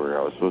job where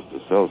I was supposed to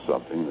sell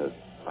something that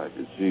I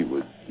could see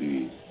would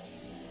be,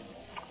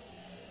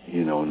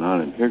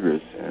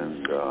 non-integrous,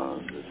 and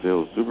the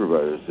sales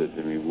supervisor said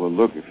to me, well,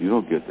 look, if you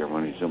don't get their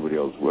money, somebody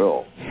else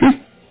will.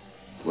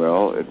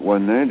 Well, at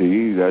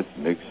 190, that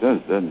makes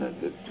sense, doesn't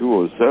it? At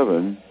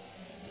 207,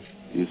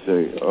 you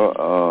say,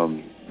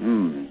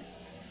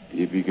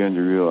 you begin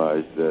to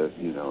realize that,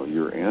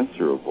 you're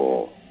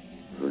answerable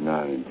for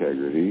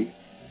non-integrity,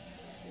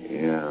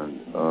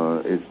 and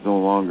it's no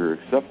longer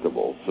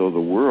acceptable. So the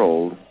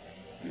world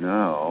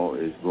now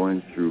is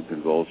going through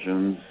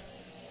convulsions,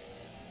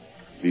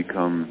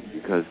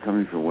 because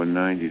coming from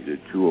 190 to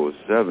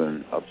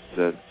 207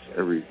 upsets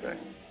everything.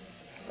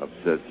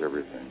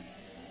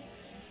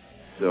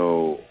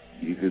 So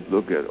you could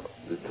look at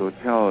the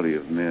totality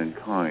of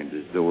mankind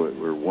as though it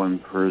were one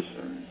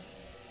person.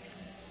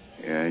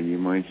 And you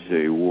might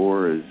say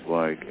war is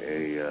like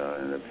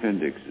an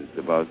appendix that's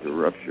about to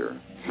rupture.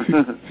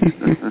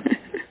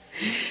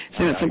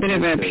 So it's a bit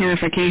of a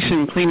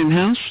purification, cleaning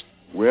house?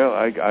 Well,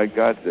 I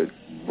got that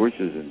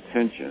Bush's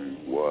intention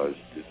was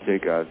to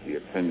take out the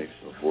appendix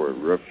before it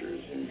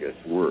ruptures and gets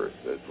worse.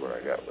 That's what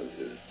I got was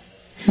his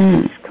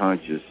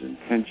conscious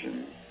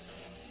intention,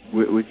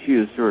 which he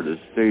has sort of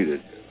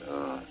stated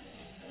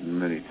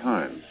many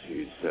times.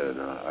 He said,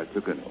 I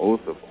took an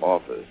oath of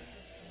office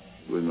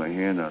with my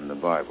hand on the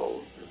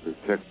Bible to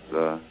protect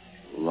the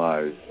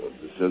lives of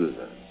the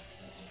citizens,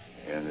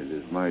 and it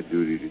is my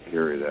duty to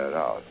carry that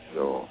out.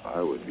 So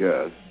I would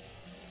guess,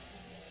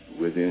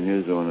 within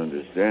his own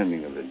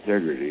understanding of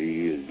integrity,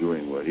 he is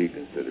doing what he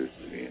considers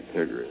to be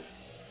integrous.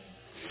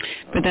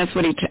 But that's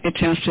what he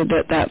attested,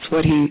 that's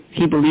what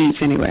he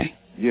believes anyway.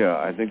 Yeah,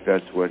 I think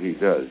that's what he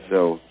does.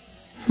 So,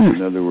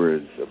 in other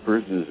words, a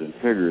person is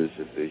integrous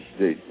if they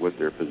state what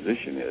their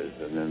position is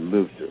and then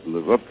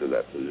live up to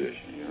that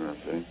position, you know what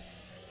I'm saying?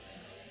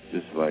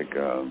 Just like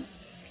the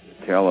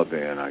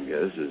Taliban, I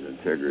guess, is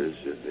integrous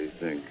if they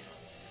think,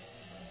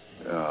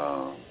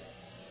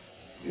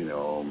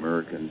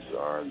 Americans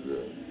are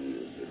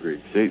the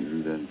great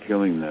Satan, then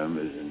killing them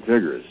is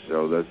integrous.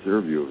 So that's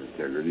their view of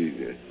integrity.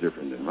 It's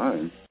different than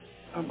mine.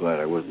 I'm glad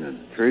I wasn't in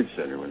the Trade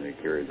Center when they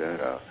carried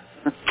that out.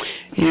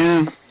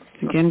 Yeah.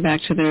 Again,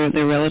 back to their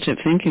relative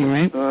thinking,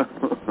 right?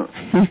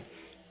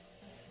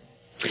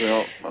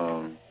 Well,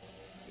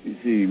 you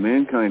see,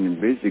 mankind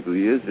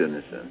basically is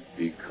innocent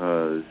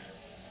because,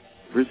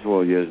 first of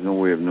all, he has no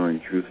way of knowing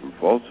truth from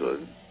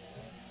falsehood.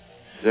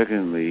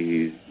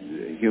 Secondly,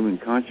 human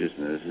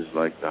consciousness is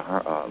like the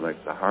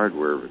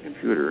hardware of a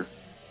computer,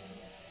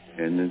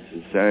 and then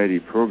society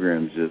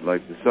programs it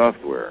like the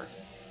software.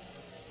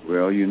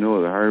 Well, the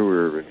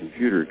hardware of a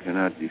computer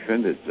cannot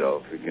defend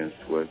itself against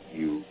what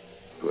you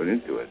put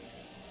into it.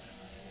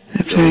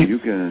 That's so right. You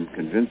can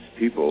convince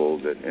people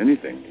that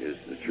anything is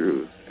the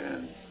truth,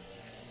 and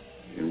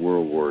in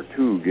World War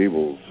II,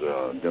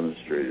 Goebbels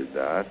demonstrated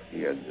that.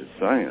 He had the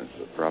science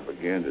of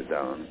propaganda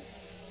down,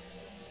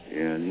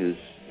 and his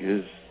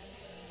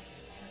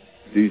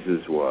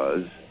thesis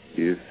was,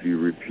 if you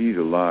repeat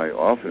a lie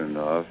often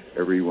enough,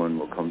 everyone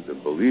will come to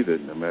believe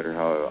it, no matter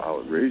how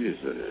outrageous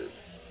it is.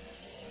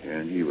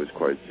 And he was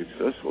quite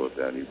successful at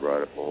that. He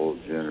brought up a whole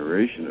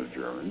generation of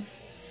Germans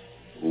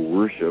who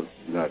worshiped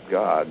not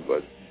God,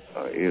 but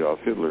Adolf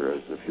Hitler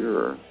as the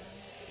Führer,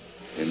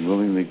 and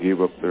willingly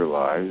gave up their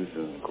lives.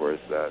 And, of course,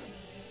 that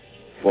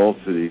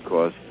falsity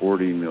caused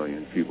 40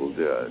 million people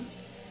dead.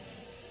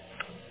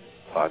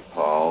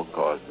 Paul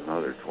caused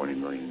another 20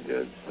 million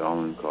dead.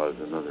 Stalin caused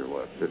another,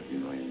 50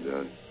 million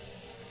dead.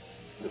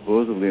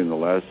 Supposedly in the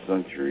last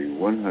century,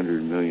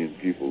 100 million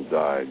people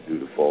died due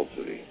to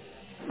falsity.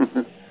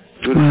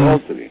 Due to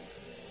falsity.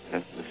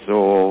 That's the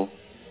sole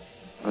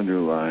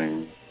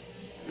underlying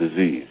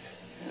disease.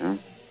 Yeah?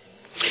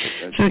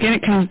 So again,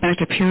 it comes back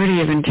to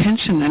purity of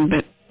intention then,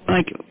 but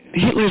like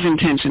Hitler's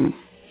intention,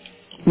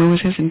 what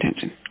was his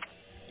intention?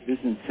 His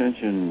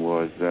intention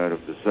was that of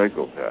the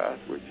psychopath,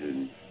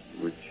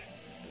 which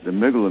the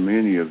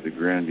megalomania of the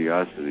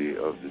grandiosity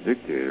of the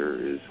dictator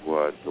is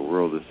what the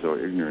world is so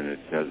ignorant it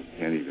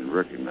can't even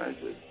recognize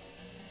it.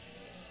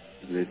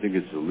 They think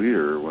it's a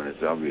leader when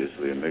it's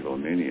obviously a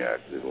megalomaniac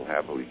that will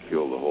happily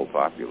kill the whole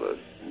populace.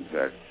 In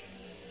fact,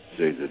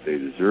 say that they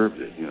deserved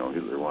it.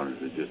 Hitler wanted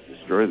to just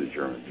destroy the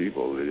German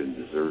people. They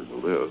didn't deserve to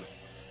live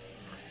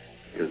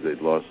because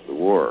they'd lost the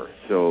war.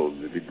 So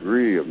the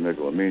degree of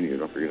megalomania,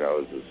 don't forget I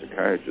was a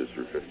psychiatrist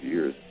for 50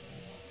 years,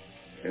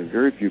 and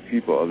very few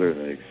people other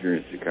than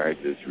experienced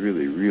psychiatrists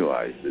really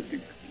realize that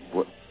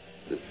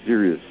the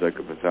serious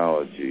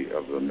psychopathology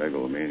of a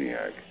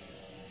megalomaniac,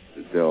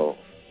 that they'll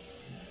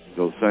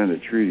sign a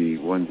treaty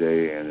one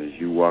day, and as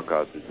you walk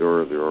out the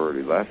door, they're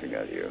already laughing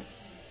at you.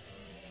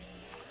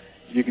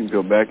 You can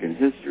go back in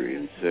history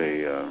and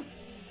say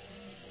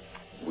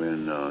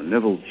when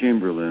Neville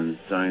Chamberlain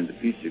signed the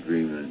peace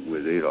agreement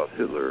with Adolf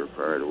Hitler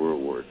prior to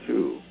World War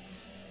II,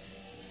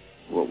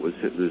 what was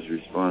Hitler's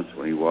response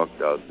when he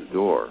walked out the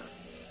door?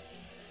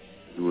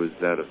 It was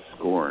that of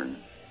scorn.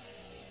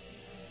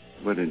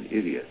 What an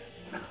idiot.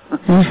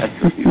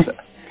 That's what he said.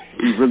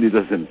 He really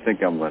doesn't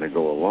think I'm going to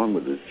go along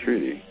with this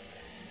treaty.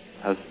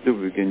 How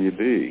stupid can you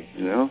be,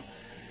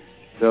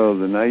 So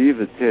the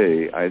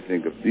naivete, I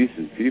think, of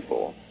decent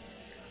people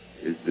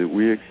is that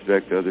we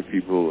expect other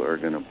people are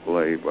going to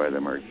play by the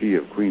Marquis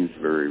of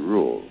Queensberry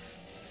rules.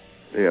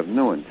 They have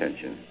no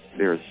intention.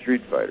 They are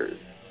street fighters.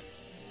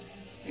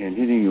 And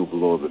hitting you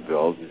below the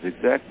belt is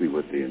exactly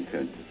what they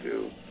intend to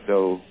do.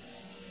 So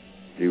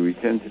we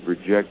tend to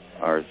project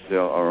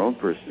our own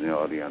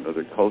personality on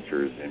other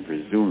cultures and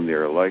presume they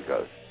are like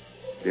us.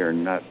 They are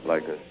not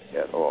like us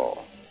at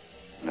all.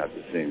 Not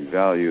the same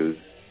values.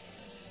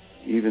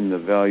 Even the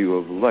value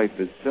of life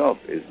itself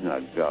is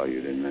not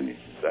valued in many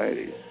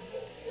societies.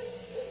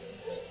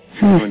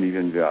 You don't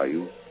even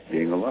value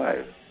being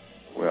alive.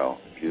 Well,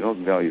 if you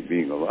don't value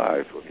being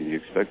alive, what can you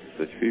expect of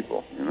such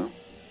people,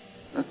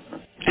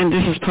 And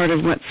this is part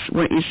of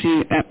what you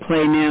see at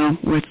play now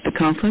with the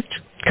conflict,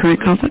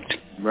 current conflict?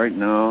 Right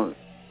now,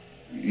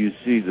 you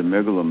see the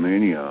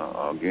megalomania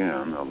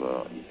again.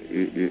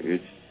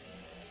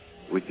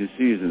 What you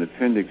see is an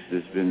appendix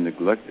that's been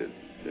neglected,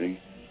 see?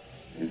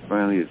 And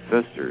finally it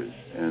festers,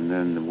 and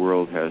then the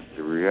world has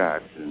to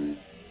react, and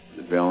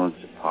the balance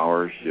of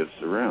power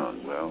shifts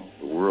around. Well,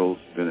 the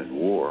world's been at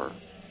war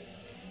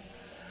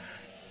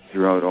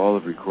throughout all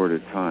of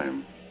recorded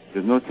time.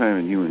 There's no time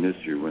in human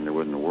history when there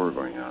wasn't a war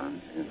going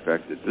on. In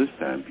fact, at this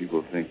time,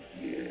 people think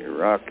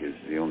Iraq is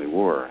the only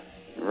war.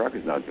 Iraq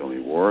is not the only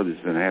war. There's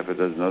been half a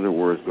dozen other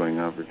wars going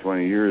on for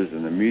 20 years,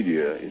 and the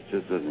media, it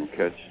just doesn't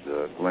catch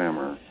the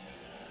glamour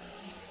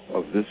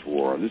of this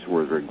war. This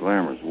war is very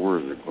glamorous.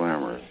 Wars are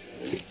glamorous.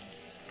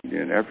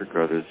 In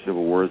Africa, there's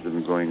civil wars that have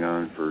been going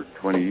on for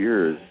 20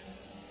 years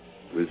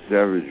with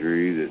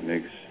savagery that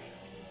makes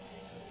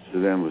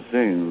Saddam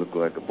Hussein look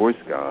like a Boy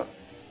Scout.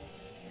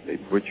 They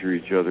butcher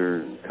each other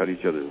and cut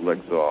each other's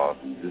legs off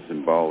and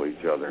disembowel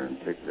each other and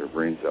take their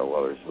brains out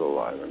while they're still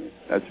alive. I mean,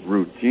 that's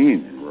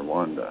routine in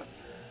Rwanda,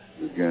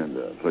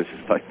 Uganda, places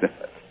like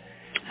that.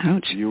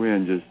 Ouch. The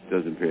UN just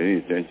doesn't pay any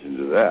attention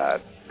to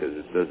that because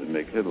it doesn't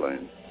make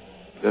headlines.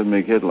 It doesn't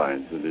make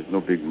headlines, and there's no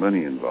big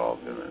money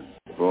involved in it.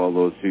 If all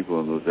those people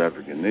in those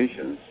African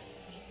nations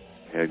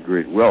had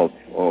great wealth,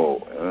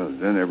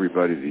 then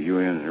everybody, the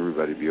UN and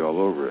everybody, be all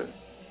over it.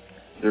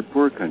 They're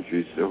poor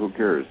countries, so who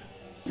cares?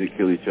 They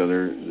kill each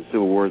other. The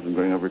civil war has been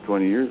going on for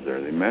 20 years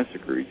there. They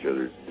massacre each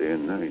other day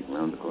and night,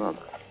 round the clock.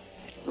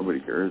 Nobody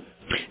cares.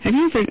 Have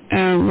you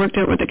ever worked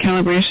out what the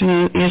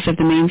calibration is of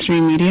the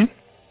mainstream media?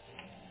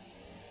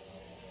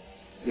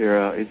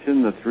 Yeah, it's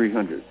in the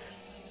 300s.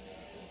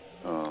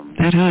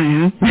 That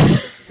high,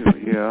 huh?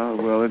 Yeah,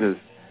 well, it is.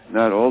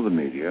 Not all the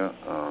media,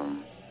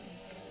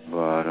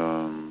 but...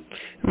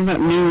 What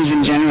about news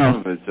in general?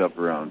 Some of it's up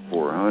around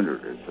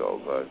 400 or so,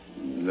 but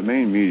the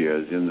main media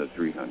is in the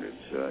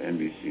 300s.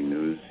 NBC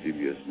News,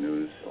 CBS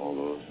News, all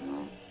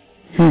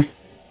those,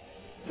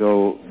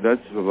 So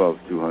that's above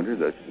 200.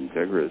 That's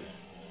Integris.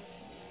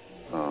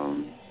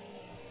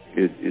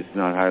 It's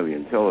not highly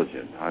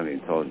intelligent. Highly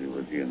intelligent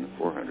would be in the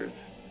 400s.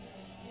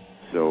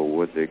 So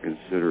what they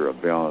consider a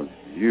balanced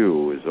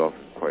view is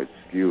often quite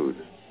skewed.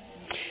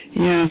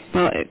 Yeah,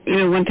 well,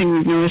 one thing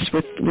we've noticed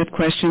with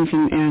questions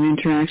and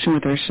interaction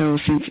with our show,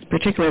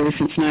 particularly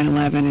since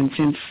 9/11 and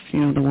since,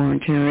 the war on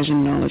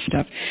terrorism and all this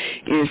stuff,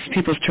 is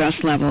people's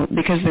trust level,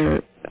 because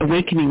they're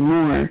awakening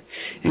more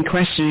and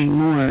questioning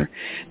more,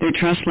 their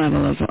trust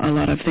level of a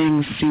lot of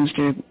things seems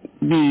to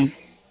be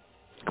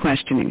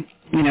questioning,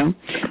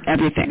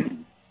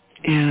 everything.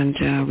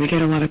 And we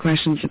get a lot of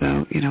questions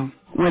about,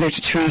 whether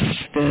to trust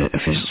the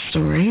official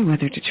story,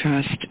 whether to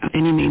trust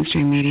any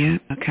mainstream media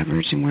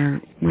coverage, and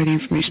where the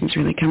information is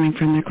really coming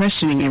from. They're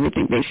questioning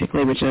everything,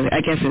 basically, which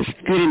I guess is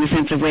good in the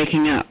sense of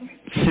waking up.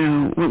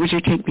 So what would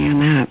your take be on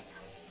that?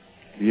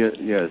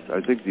 Yes,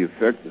 I think the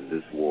effect of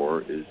this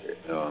war is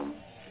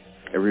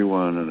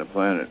everyone on the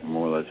planet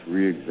more or less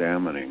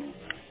re-examining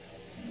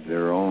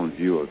their own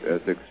view of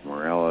ethics,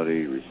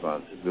 morality,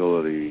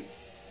 responsibility.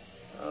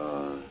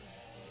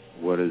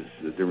 What is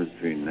the difference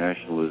between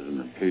nationalism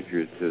and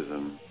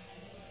patriotism?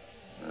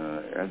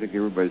 I think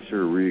everybody's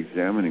sort of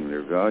re-examining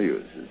their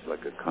values. It's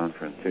like a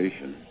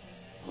confrontation,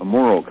 a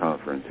moral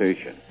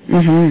confrontation.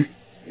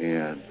 Mm-hmm.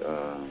 And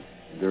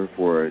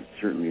therefore, it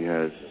certainly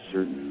has a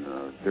certain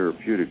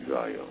therapeutic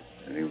value.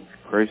 And in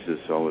crisis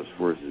always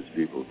forces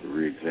people to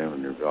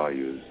re-examine their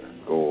values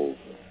and goals,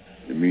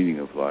 the meaning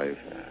of life,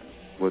 and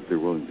what they're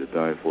willing to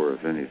die for,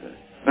 if anything.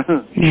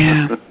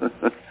 Yeah.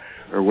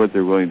 Or what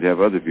they're willing to have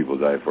other people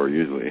die for,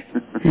 usually.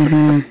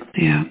 Mm-hmm.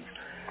 Yeah.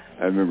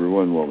 I remember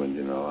one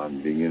woman,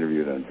 I'm being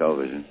interviewed on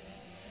television,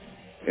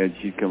 and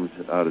she comes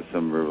out of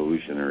some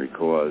revolutionary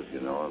cause,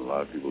 and a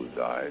lot of people have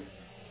died.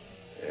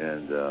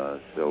 And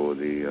so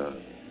the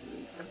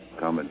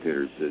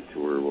commentator said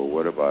to her, well,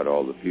 what about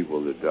all the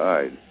people that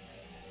died?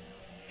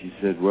 She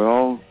said,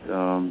 well,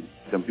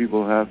 some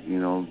people have,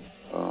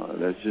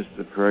 that's just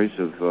the price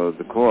of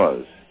the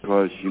cause.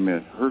 Because she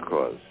meant her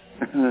cause.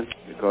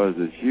 The cause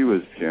that she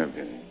was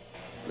championing.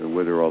 And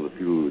whether all the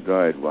people who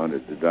died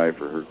wanted to die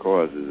for her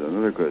cause is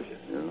another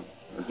question,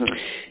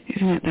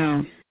 Isn't it,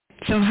 though?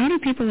 So how do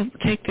people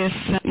take this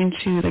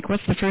into,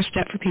 what's the first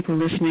step for people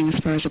listening as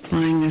far as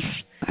applying this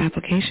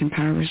application,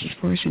 power versus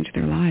force, into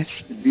their lives?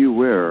 Be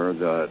aware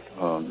that,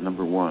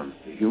 number one,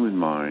 the human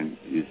mind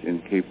is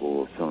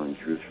incapable of telling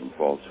truth from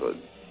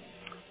falsehood.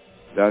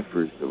 That,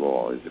 first of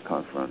all, is a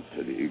confront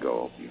to the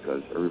ego,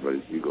 because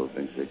everybody's ego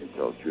thinks they can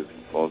tell truth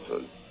from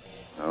falsehood.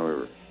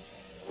 However,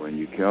 when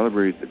you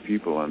calibrate the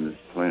people on this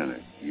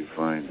planet, you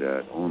find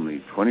that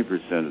only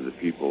 20% of the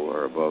people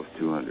are above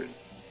 200.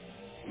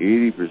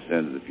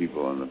 80% of the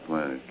people on the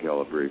planet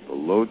calibrate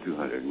below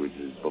 200, which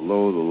is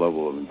below the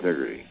level of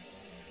integrity,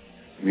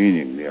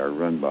 meaning they are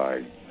run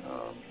by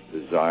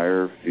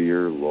desire,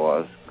 fear,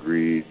 loss,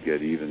 greed,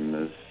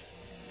 get-evenness,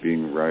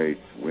 being right,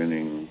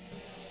 winning.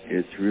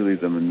 It's really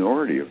the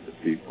minority of the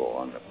people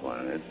on the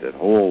planet that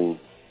hold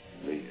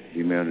the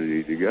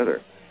humanity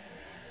together.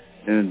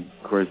 And,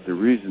 of course, the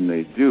reason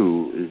they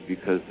do is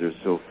because they're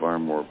so far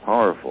more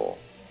powerful.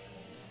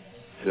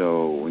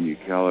 So when you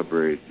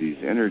calibrate these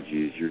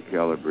energies, you're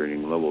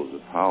calibrating levels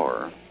of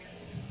power.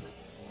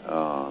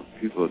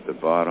 People at the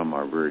bottom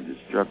are very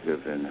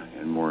destructive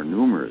and more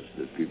numerous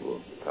than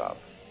people at the top.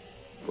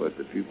 But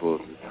the people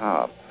at the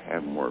top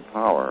have more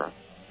power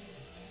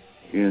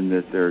in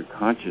that their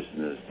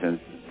consciousness tends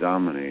to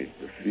dominate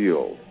the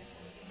field.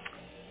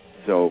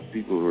 So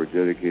people who are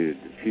dedicated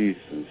to peace,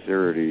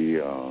 sincerity,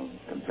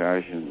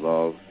 compassion,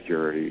 love,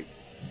 charity,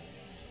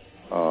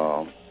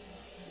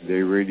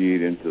 they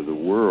radiate into the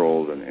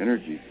world an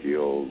energy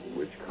field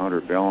which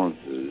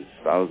counterbalances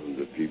thousands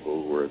of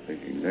people who are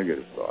thinking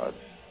negative thoughts.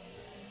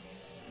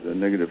 The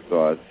negative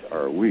thoughts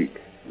are weak.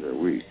 They're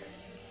weak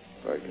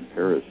by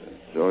comparison.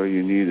 So all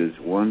you need is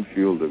one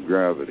field of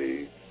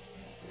gravity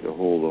to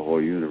hold the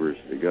whole universe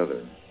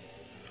together.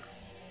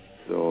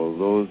 So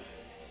those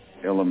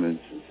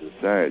elements in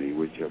society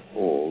which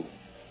uphold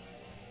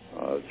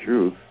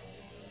truth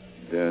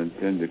then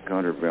tend to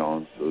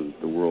counterbalance so that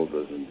the world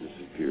doesn't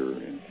disappear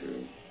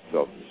into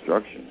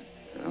self-destruction.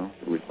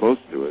 We're close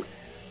to it.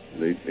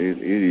 In the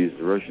 80s,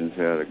 the Russians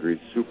had a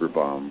great super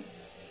bomb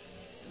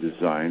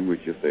design,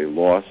 which if they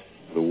lost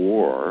the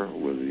war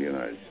with the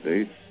United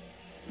States,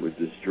 would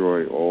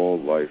destroy all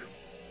life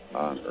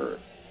on Earth.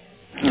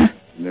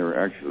 And they were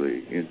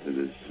actually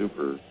into this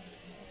super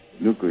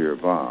nuclear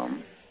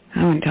bomb.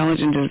 How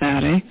intelligent is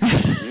that, eh?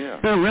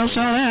 Yeah. We'll show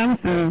them.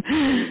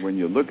 When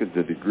you look at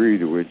the degree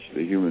to which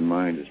the human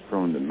mind is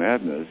prone to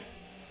madness,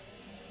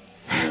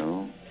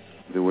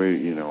 the way,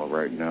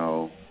 right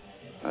now,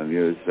 on the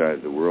other side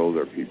of the world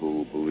are people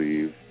who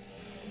believe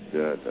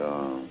that,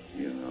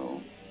 the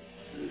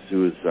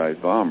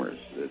suicide bombers,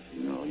 that,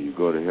 you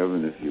go to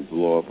heaven if you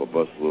blow up a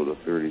busload of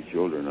 30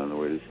 children on the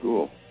way to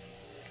school.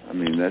 I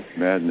mean, that's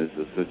madness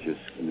of such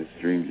an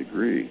extreme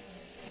degree.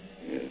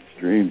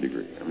 Extreme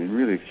degree. I mean,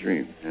 really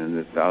extreme. And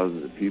that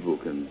thousands of people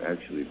can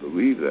actually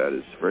believe that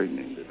is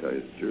frightening, to tell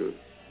you the truth.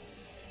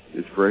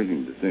 It's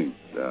frightening to think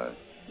that.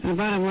 The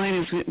bottom line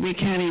is we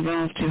can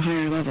evolve to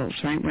higher levels,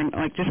 right?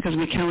 Just because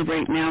we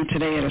calibrate now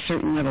today at a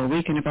certain level,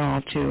 we can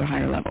evolve to a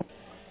higher level.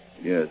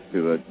 Yes,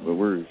 but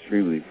we're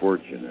extremely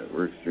fortunate.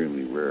 We're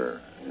extremely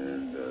rare.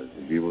 And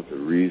to be able to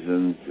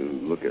reason, to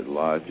look at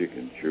logic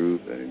and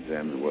truth and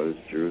examine what is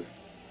truth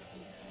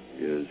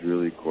is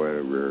really quite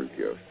a rare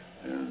gift.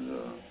 And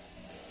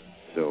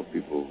so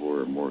people who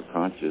are more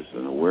conscious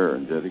and aware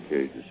and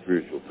dedicated to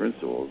spiritual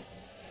principles,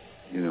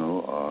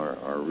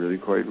 are really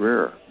quite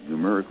rare,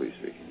 numerically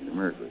speaking.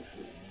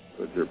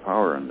 But their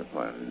power on the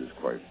planet is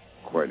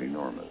quite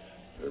enormous.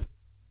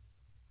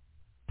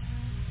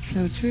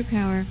 So true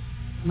power,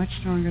 much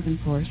stronger than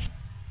force,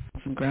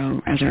 and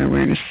grow as our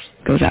awareness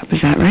goes up.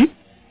 Is that right?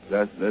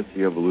 That's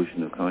the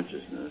evolution of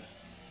consciousness.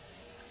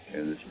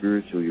 And the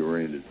spiritually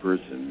oriented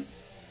person,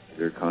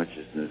 their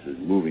consciousness is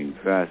moving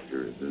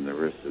faster than the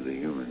rest of the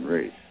human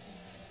race.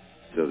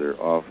 So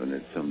they're often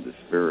at some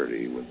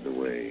disparity with the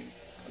way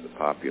the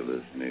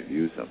populace may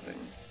view something,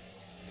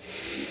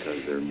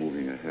 because they're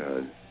moving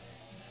ahead.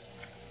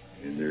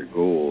 And their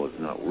goal is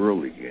not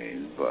worldly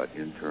gain, but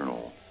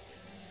internal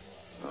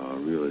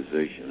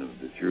realization of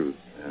the truth.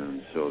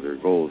 And so their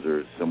goals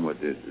are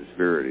somewhat at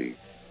disparity.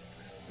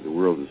 The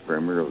world is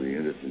primarily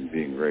interested in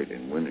being right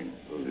and winning.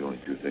 Those are the only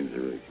two things they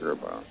really care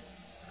about.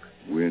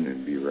 Win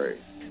and be right.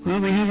 Well,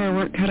 we have our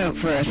work cut out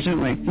for us,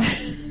 don't we?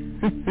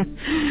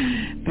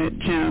 But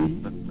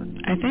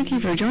I thank you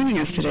for joining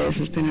us today. This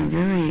has been a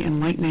very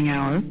enlightening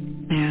hour,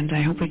 and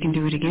I hope we can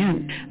do it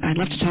again. I'd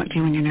love to talk to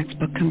you when your next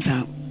book comes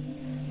out.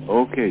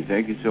 Okay,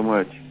 thank you so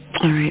much.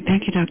 All right,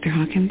 thank you, Dr.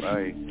 Hawkins.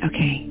 Bye.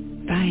 Okay,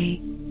 bye.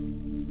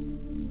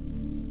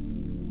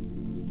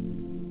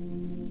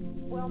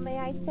 Well, may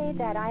I say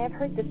that I have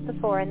heard this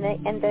before, and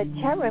the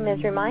chat room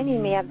is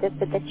reminding me of this,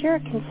 but that you're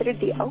considered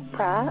the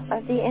Oprah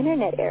of the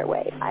Internet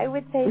airwaves. I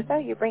would say so.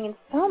 You're bringing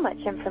so much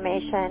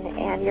information,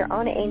 and your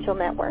own angel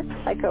network,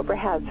 like Oprah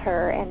has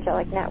her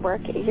angelic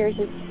network. Yours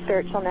is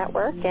spiritual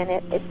network, and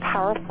it's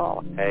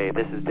powerful. Hey,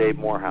 this is Dave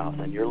Morehouse,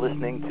 and you're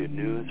listening to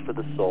News for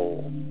the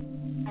Soul.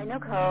 Hi,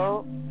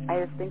 Nicole. I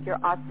just think you're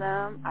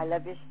awesome. I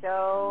love your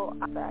show.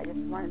 I just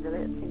wanted to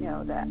let you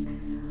know that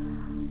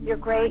you're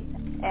great,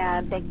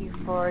 and thank you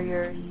for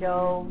your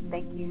show.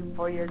 Thank you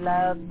for your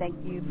love. Thank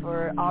you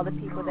for all the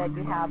people that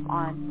you have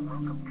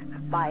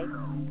on. Bye.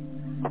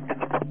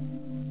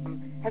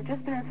 I've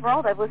just been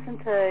enthralled. I've listened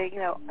to,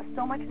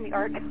 so much in the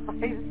archives.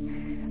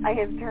 I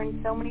have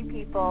turned so many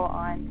people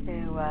on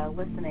to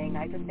listening.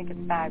 I just think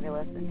it's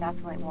fabulous, and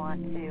definitely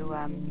want to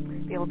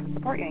be able to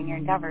support you in your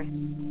endeavors.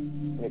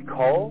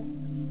 Nicole,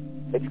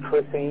 it's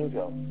Chris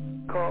Angel.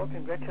 Nicole,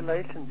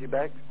 congratulations, you're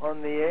back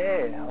on the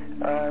air.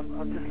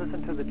 I've just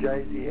listened to the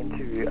Jay-Z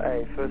interview.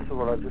 First of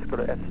all, I've just got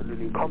to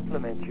absolutely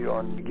compliment you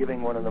on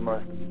giving one of the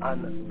most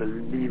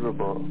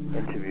unbelievable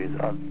interviews.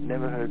 I've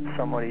never heard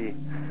somebody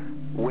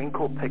wink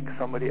or pick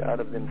somebody out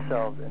of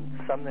themselves and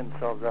sum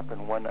themselves up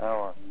in 1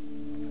 hour.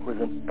 It was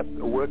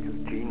a work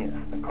of genius,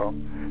 Nicole.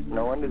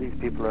 No wonder these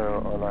people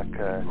are like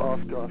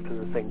after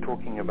the thing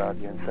talking about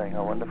you and saying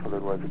how wonderful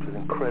it was. It was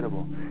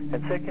incredible.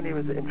 And secondly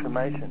was the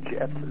information. She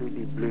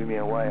absolutely blew me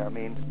away. I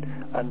mean,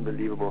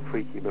 unbelievable,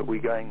 freaky. But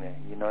we're going there.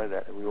 You know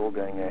that. We're all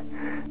going there.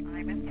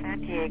 I'm in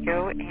San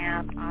Diego,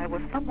 and I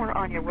was somewhere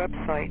on your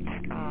website.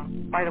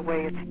 By the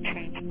way, it's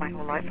changed my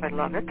whole life. I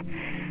love it.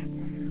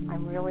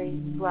 I'm really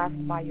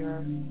blessed by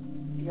your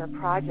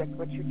project.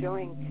 What you're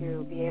doing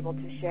to be able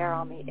to share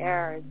on the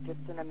air is just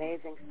an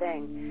amazing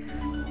thing.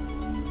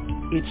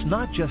 It's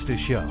not just a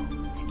show.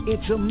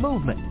 It's a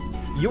movement.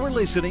 You're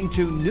listening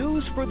to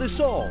News for the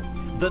Soul,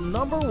 the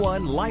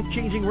 #1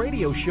 life-changing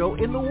radio show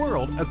in the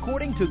world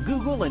according to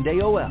Google and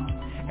AOL,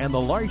 and the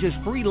largest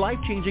free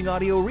life-changing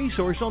audio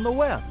resource on the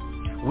web.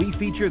 We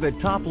feature the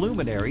top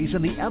luminaries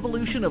in the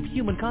evolution of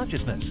human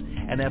consciousness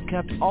and have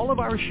kept all of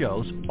our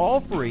shows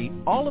all free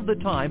all of the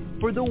time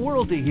for the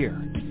world to hear.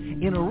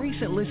 In a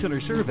recent listener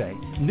survey,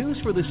 News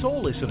for the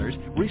Soul listeners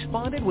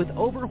responded with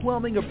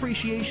overwhelming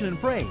appreciation and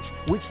praise,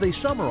 which they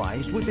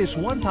summarized with this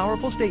one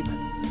powerful statement.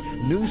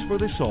 News for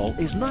the Soul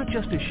is not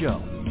just a show,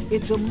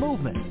 it's a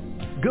movement.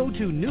 Go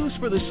to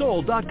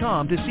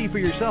newsforthesoul.com to see for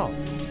yourself.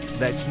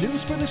 That's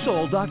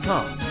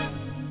newsforthesoul.com.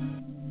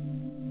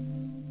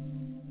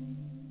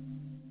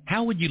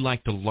 How would you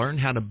like to learn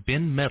how to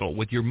bend metal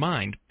with your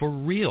mind for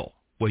real?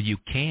 Well, you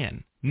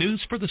can.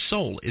 News for the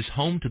Soul is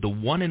home to the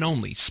one and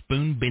only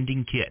Spoon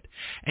Bending Kit,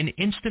 an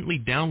instantly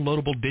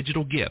downloadable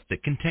digital gift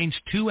that contains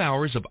 2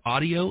 hours of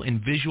audio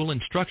and visual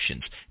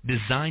instructions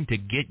designed to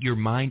get your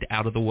mind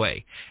out of the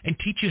way and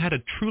teach you how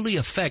to truly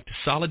affect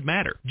solid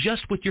matter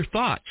just with your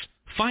thoughts.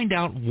 Find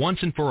out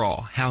once and for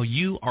all how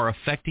you are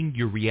affecting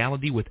your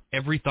reality with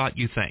every thought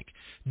you think.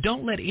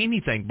 Don't let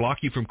anything block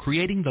you from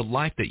creating the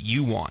life that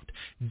you want.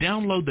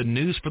 Download the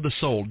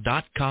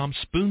newsforthesoul.com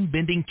Spoon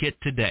Bending Kit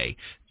today.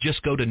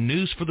 Just go to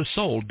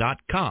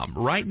newsforthesoul.com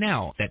right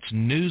now. That's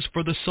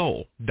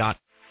newsforthesoul.com.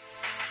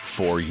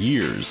 For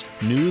years,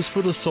 News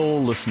for the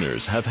Soul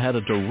listeners have had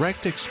a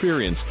direct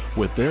experience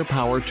with their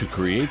power to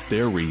create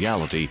their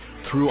reality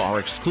through our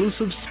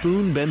exclusive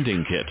Spoon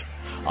Bending Kit,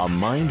 a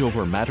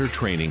mind-over-matter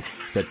training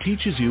that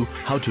teaches you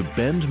how to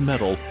bend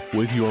metal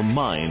with your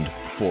mind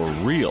for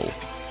real.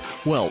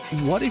 Well,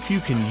 what if you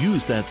can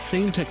use that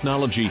same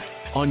technology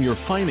on your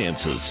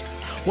finances?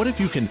 What if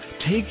you can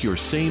take your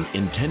same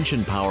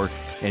intention power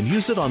and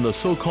use it on the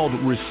so-called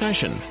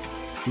recession?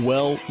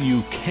 Well,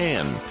 you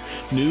can.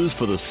 News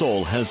for the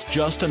Soul has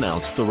just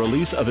announced the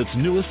release of its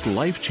newest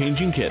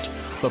life-changing kit,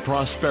 the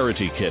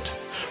Prosperity Kit.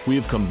 We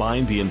have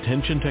combined the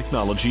intention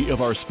technology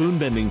of our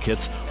spoon-bending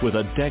kits with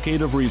a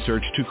decade of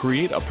research to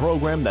create a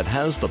program that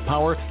has the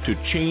power to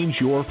change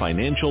your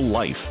financial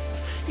life.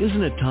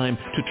 Isn't it time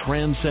to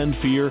transcend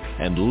fear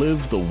and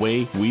live the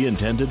way we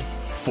intended?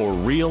 For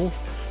real?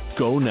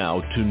 Go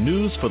now to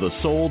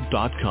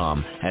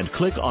newsforthesoul.com and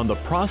click on the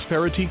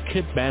Prosperity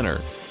Kit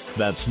banner.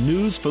 That's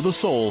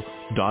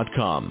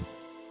newsforthesoul.com.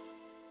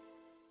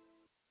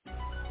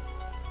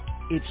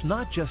 It's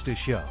not just a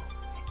show.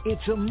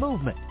 It's a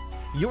movement.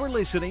 You're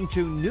listening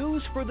to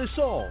News for the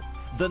Soul,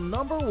 the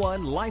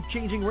 #1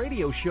 life-changing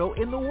radio show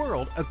in the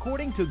world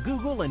according to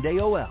Google and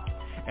AOL,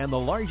 and the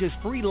largest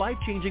free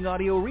life-changing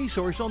audio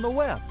resource on the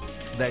web.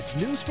 That's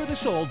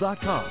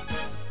newsforthesoul.com.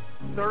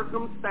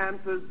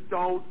 Circumstances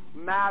don't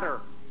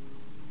matter.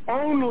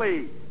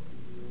 Only.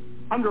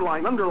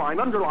 Underline, underline,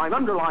 underline,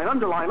 underline,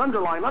 underline,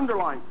 underline,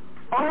 underline.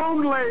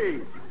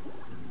 Only.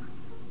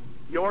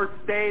 Your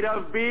state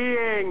of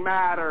being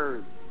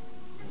matters.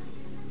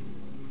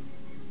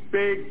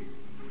 Big,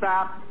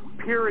 fat,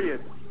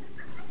 period.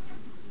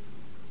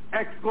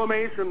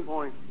 Exclamation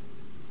point.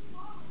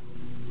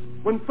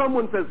 When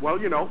someone says, well,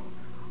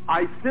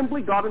 I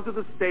simply got into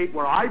the state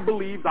where I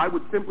believed I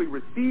would simply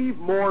receive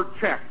more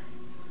checks,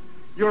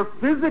 your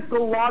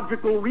physical,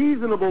 logical,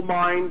 reasonable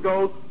mind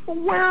goes,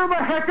 where the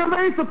heck are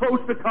they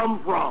supposed to come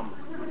from?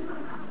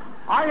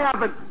 I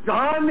haven't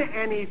done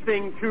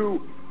anything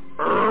to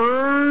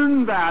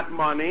earn that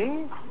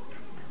money.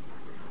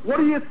 What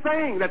are you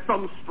saying? That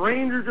some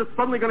stranger just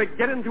suddenly going to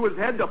get into his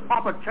head to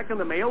pop a check in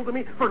the mail to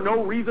me for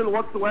no reason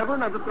whatsoever,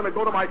 and I'm just going to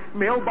go to my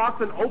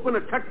mailbox and open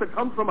a check that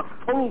comes from a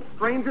total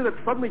stranger that's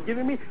suddenly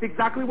giving me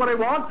exactly what I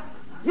want?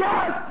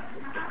 Yes!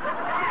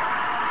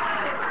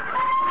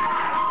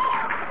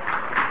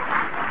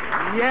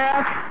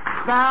 Yes,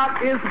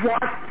 that is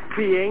what's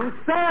being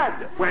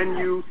said. When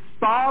you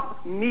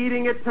stop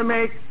needing it to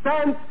make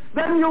sense,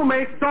 then you'll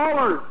make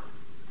dollars.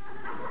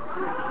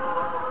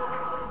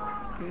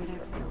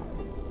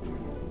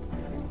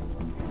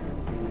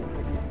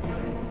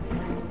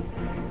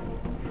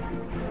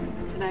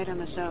 Tonight on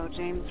the show,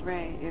 James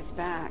Ray is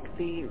back.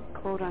 The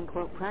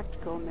quote-unquote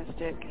practical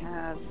mystic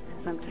has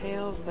some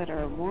tales that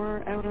are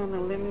more out on the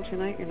limb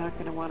tonight. You're not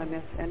going to want to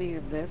miss any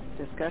of this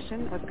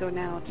discussion. Let's go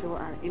now to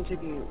our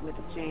interview with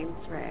James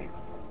Ray.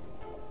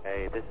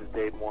 Hey, this is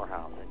Dave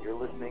Morehouse, and you're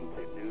listening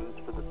to News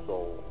for the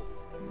Soul.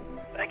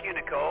 Thank you,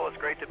 Nicole. It's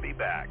great to be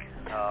back.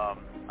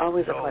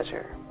 Always a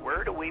pleasure.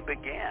 Where do we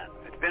begin?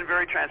 It's been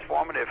very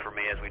transformative for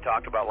me, as we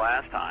talked about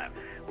last time.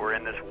 We're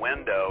in this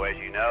window, as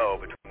you know,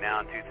 between now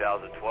and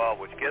 2012,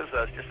 which gives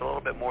us just a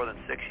little bit more than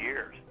 6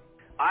 years.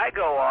 I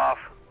go off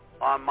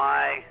on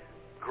my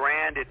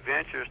grand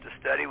adventures to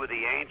study with the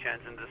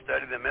ancients and to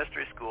study the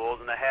mystery schools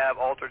and to have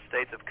altered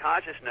states of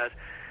consciousness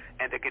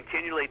and to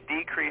continually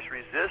decrease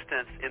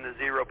resistance in the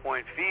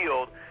zero-point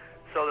field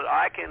so that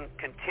I can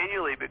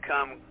continually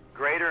become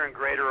greater and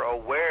greater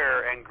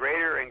aware and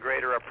greater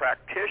a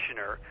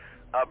practitioner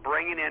of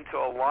bringing into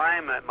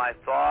alignment my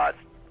thoughts,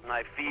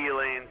 my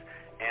feelings,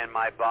 and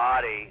my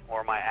body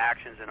or my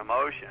actions and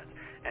emotions.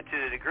 And to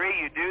the degree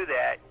you do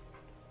that,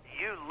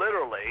 you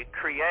literally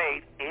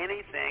create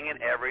anything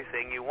and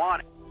everything you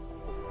want.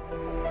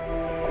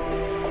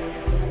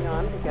 Hang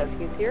on, because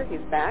he's here,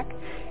 he's back,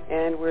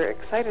 and we're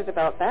excited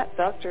about that.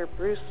 Dr.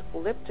 Bruce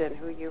Lipton,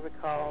 who you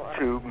recall...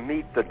 to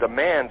meet the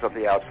demands of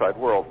the outside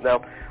world.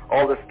 Now,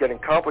 all this is getting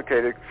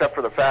complicated except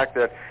for the fact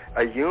that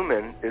a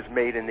human is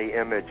made in the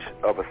image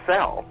of a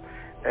cell.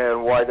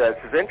 And why that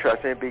is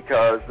interesting,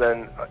 because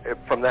then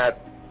from that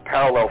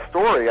parallel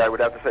story, I would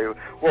have to say,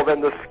 well,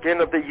 then the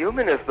skin of the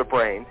human is the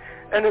brain.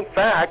 And in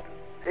fact,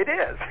 it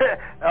is.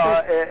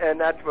 And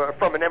that's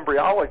from an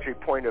embryology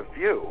point of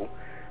view,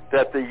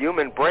 that the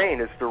human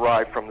brain is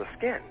derived from the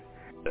skin.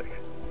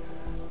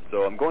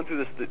 So I'm going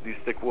through these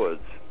thick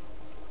woods,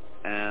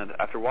 and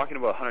after walking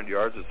about 100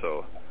 yards or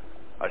so,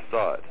 I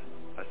saw it.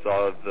 I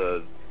saw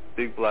the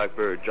big black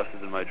bird just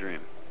as in my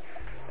dream.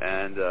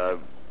 And,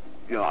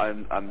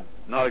 I'm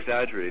not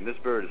exaggerating. This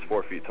bird is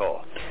 4 feet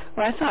tall.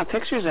 Well, I saw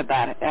pictures of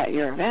that at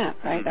your event,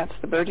 right? Mm-hmm. That's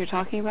the bird you're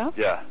talking about?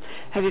 Yeah.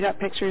 Have you got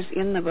pictures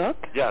in the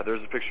book? Yeah,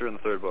 there's a picture in the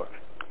third book.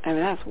 I mean,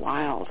 that's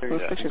wild.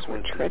 Those pictures were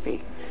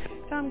trippy.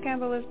 Tom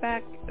Campbell is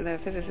back, the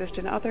physicist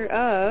and author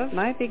of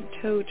My Big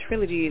Toe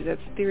Trilogies.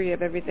 That's Theory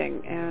of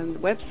Everything. And the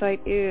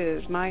website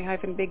is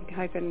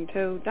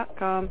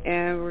my-big-toe.com.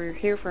 And we're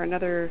here for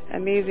another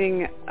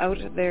amazing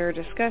out-there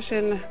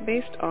discussion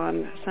based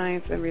on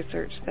science and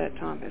research that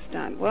Tom has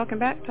done. Welcome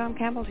back, Tom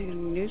Campbell, to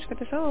News for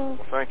the Soul.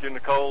 Thank you,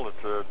 Nicole.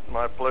 It's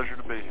my pleasure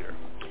to be here.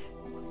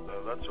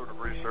 That sort of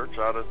research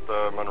out at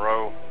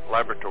Monroe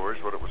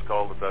Laboratories, what it was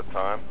called at that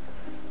time,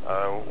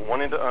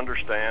 wanting to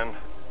understand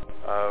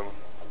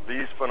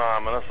these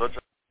phenomena such as...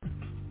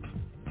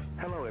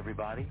 Hello,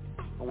 everybody.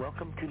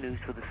 Welcome to News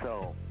for the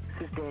Soul.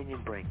 This is Daniel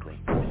Brinkley.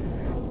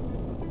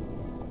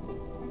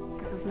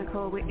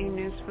 Nicole Whitney,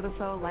 News for the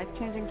Soul,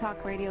 life-changing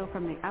talk radio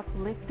from the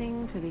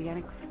uplifting to the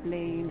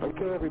unexplained.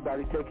 Okay,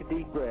 everybody, take a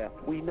deep breath.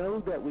 We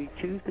know that we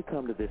choose to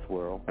come to this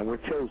world, and we're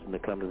chosen to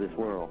come to this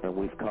world, and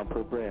we've come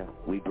for breath.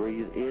 We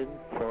breathe in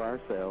for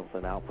ourselves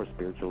and out for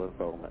spiritual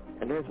unfoldment.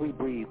 And as we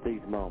breathe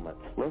these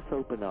moments, let's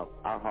open up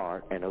our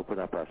heart and open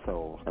up our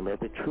souls, and let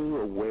the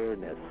true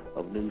awareness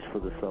of News for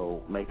the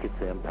Soul make its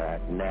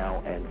impact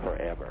now and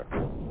forever.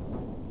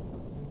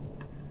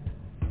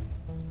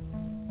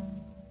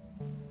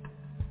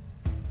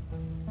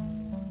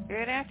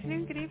 Good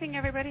afternoon, good evening,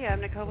 everybody.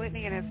 I'm Nicole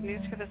Whitney, and it's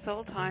News for the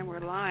Soul time.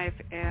 We're live,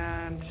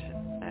 and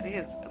that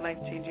is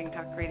life-changing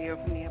talk radio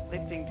from the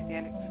uplifting to the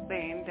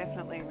unexplained.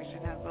 Definitely, we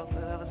should have both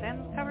of those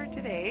ends covered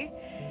today,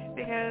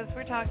 because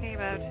we're talking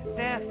about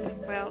death,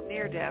 well,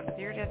 near-death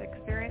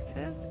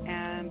experiences.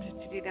 And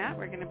to do that,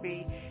 we're going to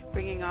be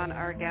bringing on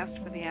our guest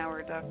for the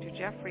hour, Dr.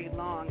 Jeffrey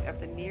Long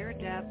of the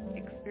Near-Death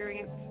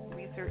Experience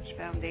Research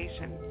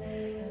Foundation.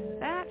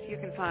 That you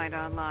can find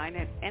online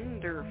at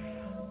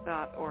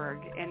NDERF.org,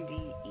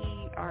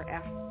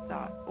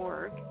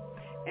 NDERF.org.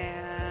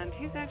 And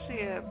he's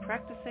actually a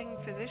practicing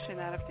physician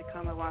out of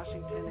Tacoma,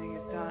 Washington, and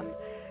he's done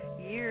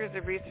years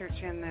of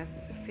research in this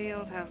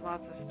field, has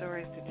lots of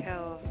stories to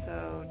tell.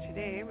 So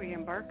today we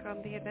embark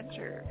on the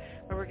adventure.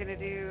 What we're going to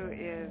do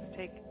is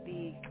take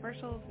the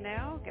commercials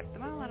now, get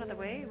them all out of the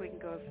way. We can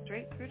go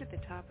straight through to the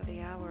top of the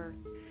hour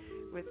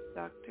with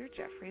Dr.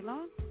 Jeffrey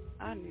Long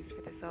on News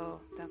for the Soul.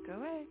 Don't go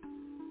away.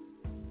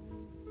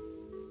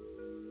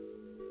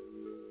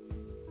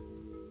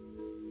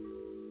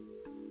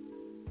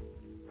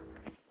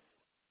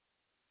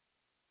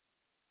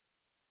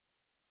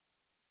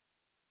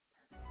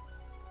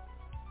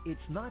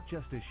 It's not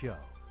just a show.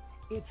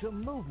 It's a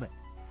movement.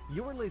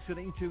 You're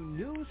listening to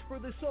News for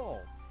the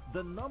Soul,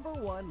 the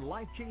 #1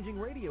 life-changing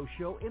radio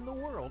show in the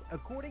world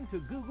according to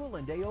Google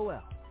and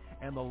AOL,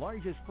 and the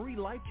largest free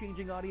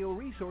life-changing audio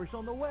resource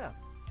on the web.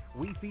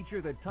 We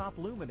feature the top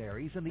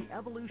luminaries in the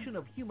evolution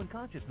of human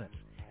consciousness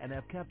and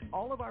have kept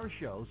all of our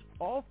shows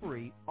all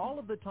free all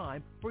of the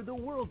time for the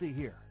world to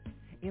hear.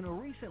 In a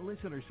recent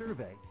listener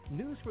survey,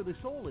 News for the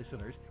Soul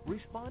listeners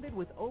responded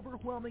with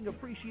overwhelming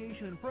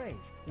appreciation and praise,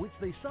 which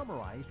they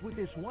summarized with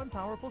this one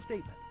powerful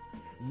statement.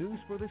 News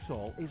for the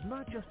Soul is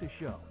not just a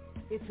show,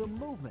 it's a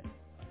movement.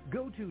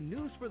 Go to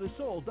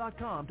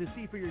newsforthesoul.com to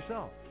see for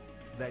yourself.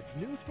 That's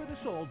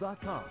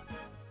newsforthesoul.com.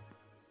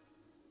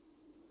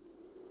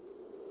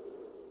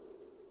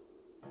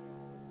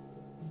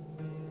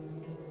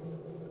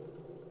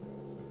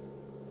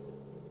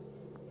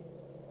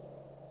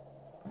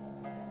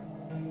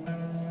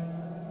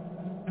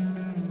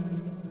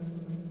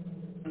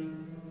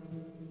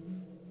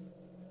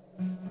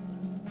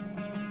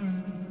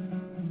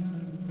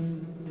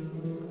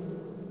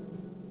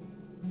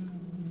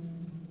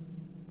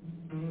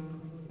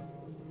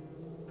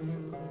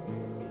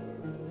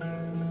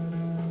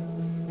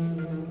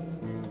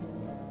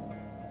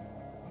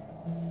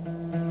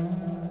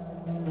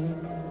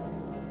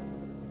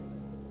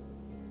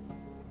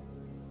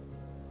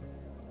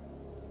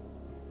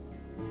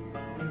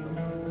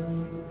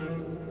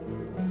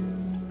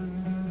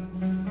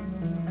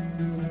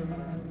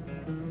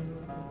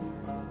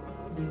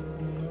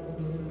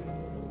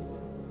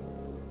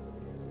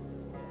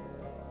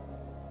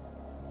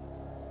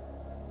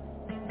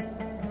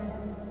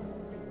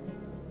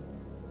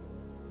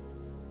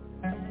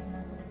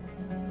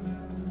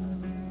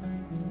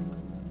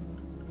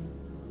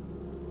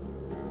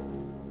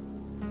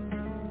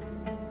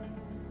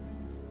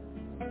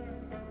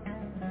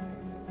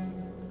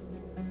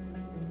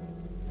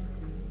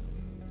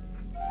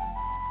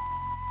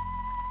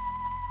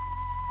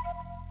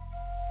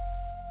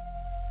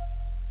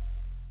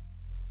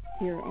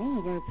 Hear all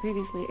of our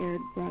previously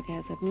aired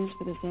broadcasts of News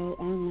for the Soul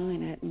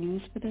online at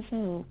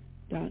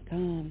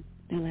newsforthesoul.com.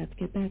 Now let's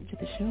get back to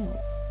the show.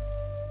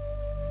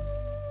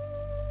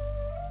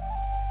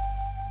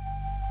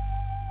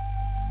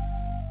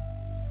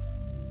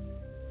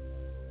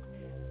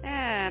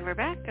 And we're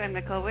back. I'm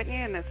Nicole Whitney,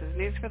 and this is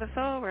News for the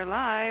Soul. We're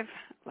live.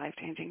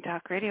 Life-changing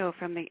talk radio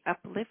from the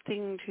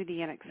uplifting to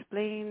the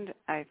unexplained.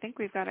 I think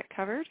we've got it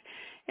covered.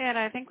 And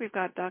I think we've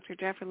got Dr.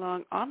 Jeffrey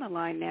Long on the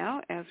line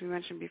now. As we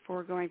mentioned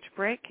before going to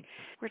break,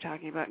 we're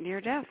talking about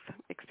near-death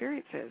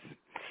experiences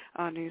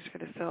on News for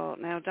the Soul.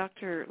 Now,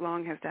 Dr.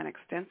 Long has done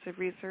extensive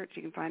research.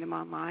 You can find him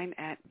online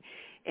at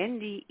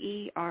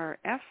nderf.org.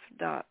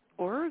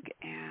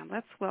 And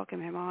let's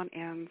welcome him on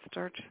and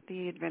start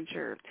the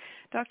adventure.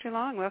 Dr.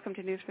 Long, welcome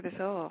to News for the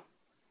Soul.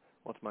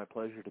 Well, it's my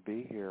pleasure to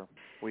be here.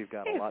 We've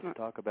got a lot to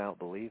talk about,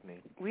 believe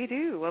me. We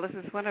do. Well, this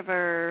is one of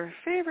our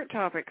favorite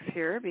topics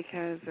here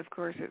because, of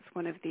course, it's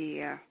one of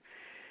the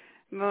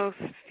most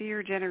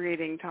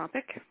fear-generating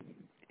topic,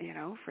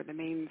 for the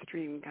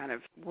mainstream kind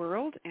of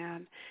world.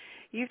 And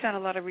you've done a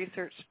lot of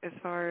research as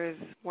far as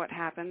what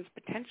happens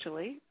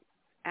potentially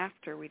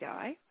after we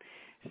die.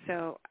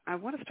 So I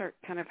want to start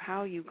kind of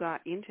how you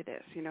got into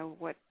this,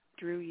 what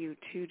drew you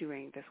to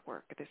doing this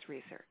work, this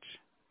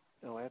research.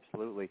 Oh,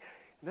 absolutely.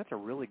 And that's a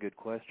really good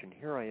question.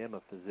 Here I am,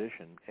 a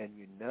physician, and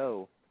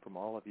from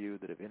all of you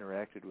that have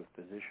interacted with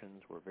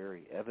physicians. We're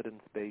very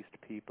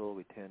evidence-based people.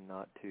 We tend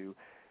not to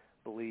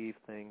believe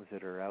things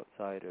that are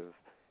outside of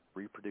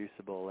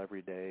reproducible,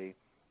 everyday,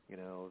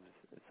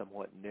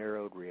 somewhat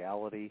narrowed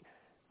reality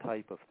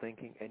type of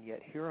thinking. And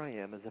yet here I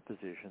am as a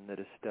physician that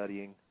is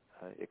studying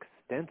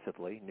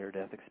extensively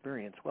near-death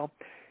experience. Well,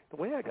 the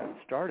way I got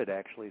started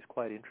actually is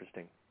quite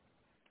interesting.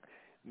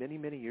 Many,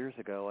 many years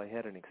ago, I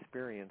had an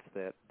experience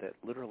that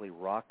literally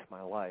rocked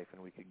my life,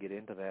 and we could get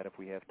into that if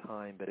we have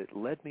time, but it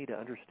led me to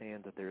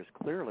understand that there's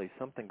clearly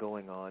something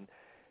going on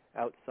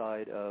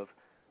outside of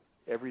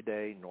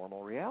everyday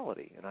normal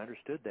reality, and I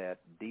understood that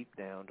deep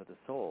down to the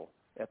soul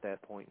at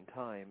that point in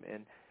time.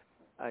 And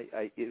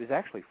it was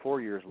actually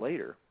 4 years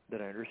later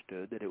that I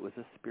understood that it was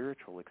a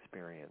spiritual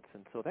experience.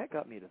 And so that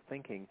got me to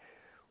thinking,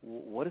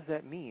 what does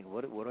that mean?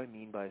 What do I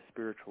mean by a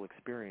spiritual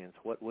experience?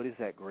 What is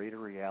that greater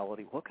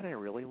reality? What can I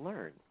really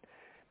learn?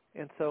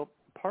 And so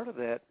part of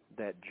that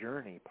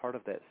journey, part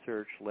of that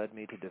search led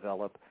me to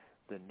develop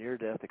the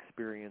Near-Death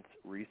Experience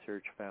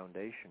Research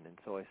Foundation. And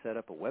so I set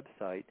up a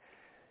website.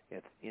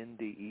 It's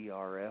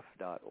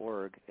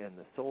nderf.org, and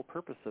the sole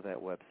purpose of that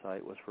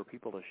website was for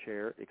people to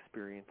share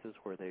experiences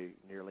where they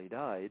nearly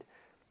died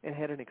and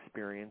had an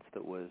experience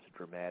that was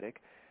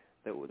dramatic,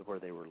 where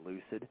they were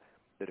lucid,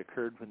 that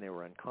occurred when they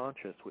were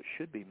unconscious, which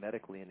should be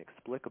medically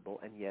inexplicable,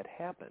 and yet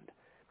happened.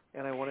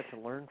 And I wanted to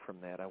learn from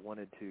that. I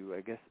wanted to,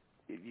 I guess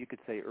you could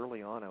say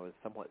early on I was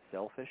somewhat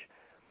selfish.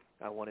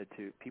 I wanted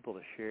people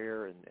to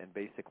share and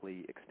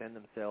basically extend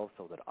themselves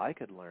so that I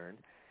could learn,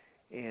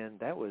 and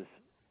that was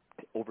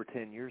over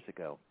 10 years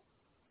ago.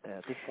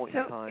 At this point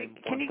in time...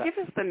 Can you give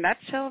us the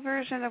nutshell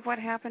version of what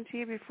happened to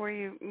you before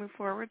you move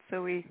forward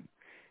so we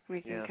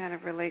can kind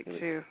of relate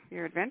to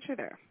your adventure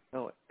there?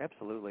 Oh,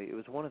 absolutely. It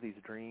was one of these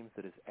dreams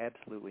that is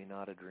absolutely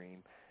not a dream.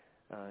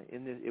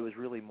 It was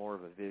really more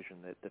of a vision.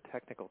 That the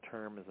technical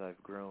term, as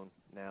I've grown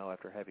now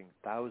after having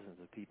thousands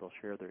of people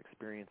share their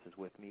experiences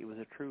with me, it was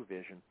a true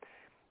vision.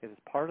 As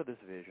part of this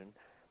vision,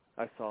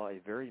 I saw a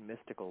very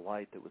mystical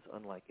light that was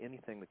unlike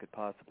anything that could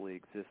possibly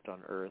exist on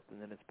Earth. And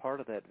then as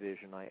part of that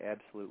vision, I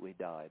absolutely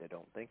died. I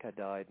don't think I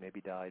died, maybe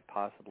died,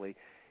 possibly.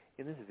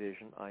 In this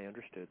vision, I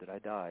understood that I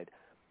died.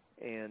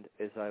 And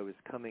as I was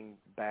coming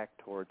back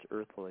towards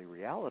earthly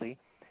reality,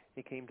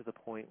 it came to the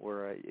point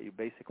where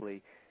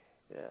basically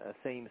a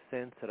same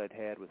sense that I'd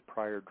had with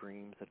prior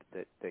dreams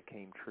that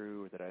came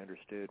true, that I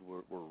understood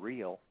were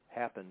real,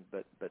 happened,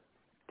 but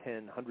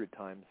 10, 100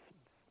 times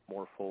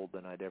more fold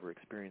than I'd ever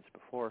experienced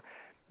before.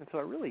 And so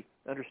I really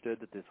understood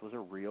that this was a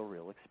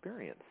real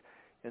experience.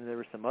 And there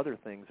were some other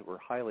things that were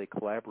highly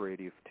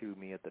collaborative to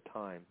me at the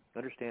time.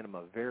 Understand, I'm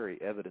a very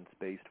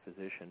evidence-based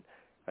physician.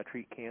 I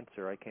treat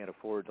cancer. I can't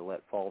afford to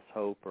let false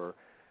hope or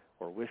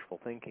wishful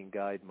thinking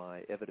guide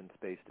my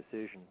evidence-based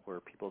decision where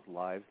people's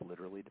lives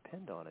literally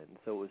depend on it. And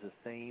so it was the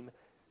same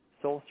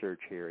soul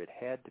search here. It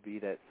had to be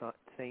that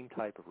same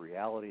type of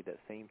reality, that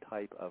same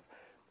type of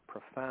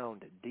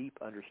profound, deep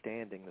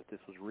understanding that this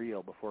was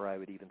real before I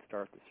would even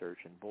start the search.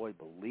 And boy,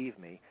 believe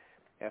me,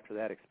 after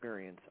that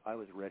experience, I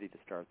was ready to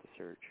start the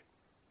search.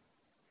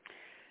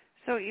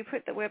 So you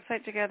put the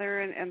website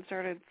together and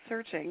started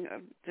searching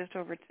just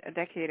over a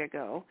decade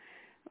ago.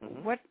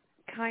 Mm-hmm. What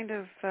kind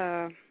of,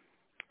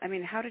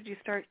 how did you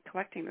start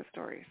collecting the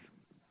stories?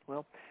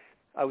 Well,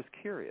 I was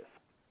curious.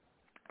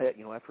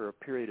 After a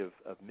period of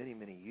many,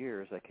 many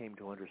years, I came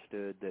to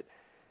understand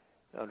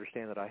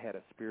that I had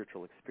a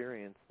spiritual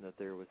experience and that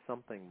there was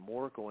something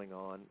more going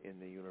on in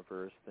the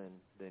universe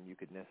than you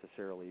could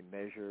necessarily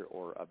measure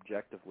or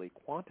objectively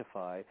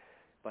quantify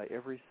by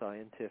every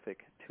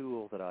scientific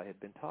tool that I had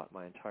been taught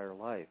my entire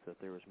life, that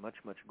there was much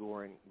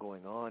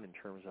going on in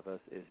terms of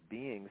us as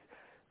beings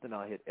than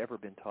I had ever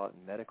been taught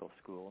in medical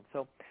school. And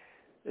so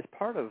as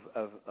part of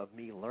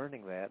me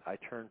learning that, I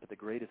turned to the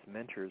greatest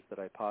mentors that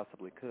I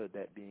possibly could,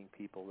 that being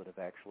people that have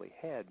actually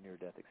had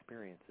near-death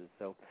experiences.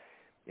 So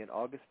in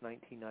August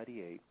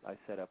 1998, I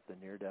set up the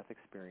Near-Death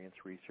Experience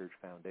Research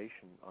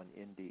Foundation on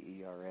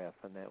NDERF,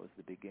 and that was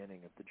the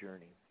beginning of the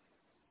journey.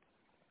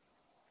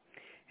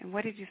 And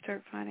what did you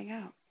start finding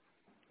out?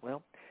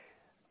 Well,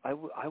 I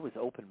was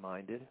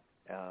open-minded.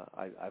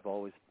 I've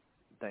always,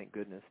 thank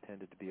goodness,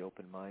 tended to be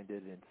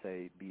open-minded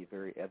and be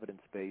very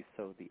evidence-based.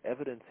 So the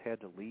evidence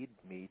had to lead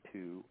me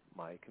to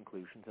my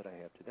conclusions that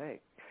I have today.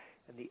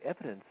 And the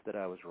evidence that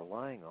I was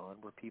relying on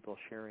were people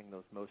sharing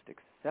those most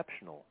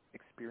exceptional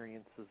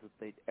experiences that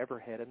they'd ever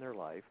had in their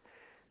life,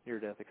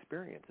 near-death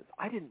experiences.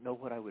 I didn't know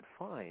what I would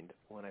find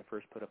when I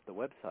first put up the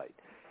website.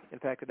 In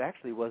fact, it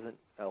actually wasn't,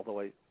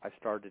 although I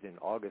started in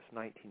August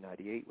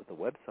 1998 with the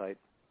website,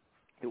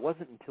 it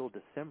wasn't until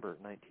December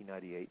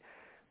 1998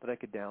 that I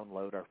could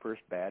download our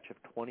first batch of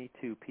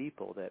 22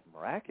 people that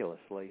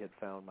miraculously had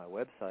found my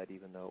website,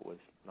 even though it was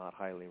not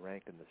highly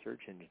ranked in the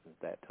search engines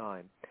at that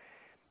time.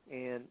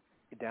 And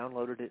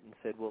downloaded it and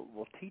said, well,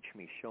 teach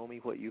me, show me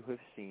what you have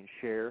seen,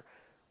 share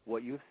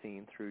what you have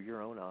seen through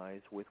your own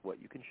eyes with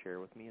what you can share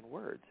with me in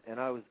words. And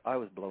I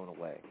was blown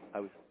away. I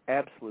was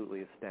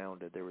absolutely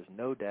astounded. There was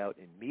no doubt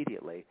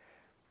immediately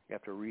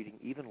after reading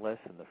even less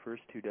than the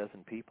first 2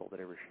 dozen people that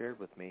ever shared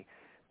with me,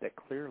 that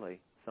clearly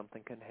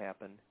something can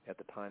happen at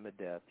the time of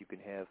death. You can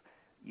have,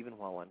 even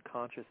while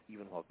unconscious,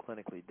 even while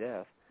clinically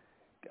deaf,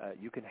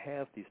 you can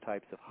have these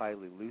types of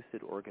highly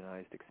lucid,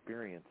 organized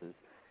experiences.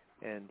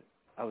 And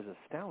I was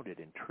astounded,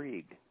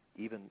 intrigued.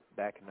 Even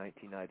back in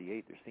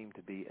 1998, there seemed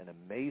to be an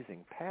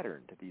amazing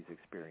pattern to these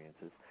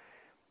experiences.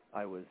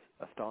 I was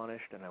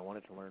astonished, and I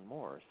wanted to learn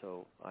more.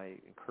 So I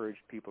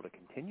encouraged people to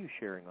continue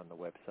sharing on the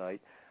website.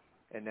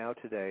 And now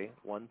today,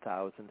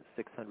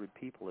 1,600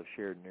 people have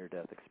shared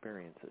near-death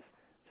experiences.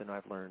 So now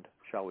I've learned,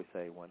 shall we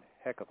say, one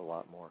heck of a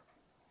lot more.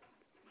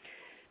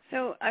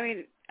 So, I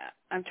mean,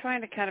 I'm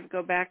trying to kind of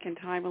go back in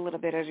time a little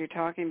bit as you're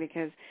talking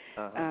because,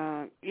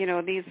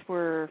 these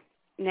were,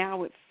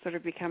 now it's sort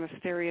of become a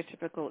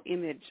stereotypical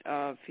image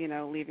of,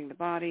 leaving the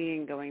body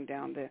and going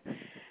down the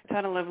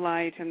tunnel of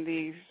light and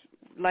the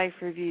life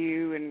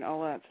review and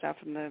all that stuff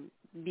and the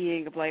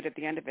being of light at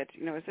the end of it.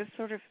 Is this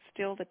sort of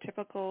still the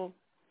typical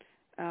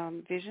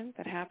vision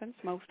that happens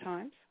most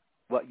times?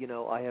 Well,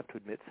 I have to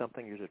admit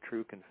something. Here's a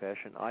true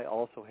confession. I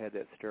also had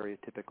that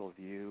stereotypical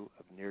view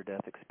of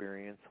near-death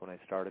experience when I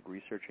started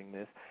researching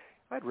this.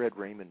 I'd read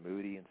Raymond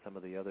Moody and some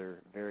of the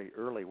other very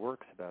early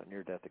works about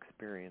near-death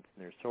experience,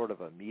 and there's sort of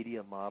a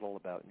media model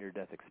about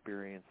near-death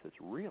experience that's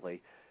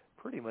really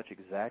pretty much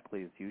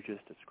exactly as you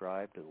just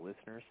described to the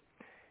listeners.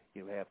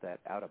 You have that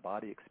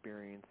out-of-body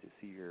experience. You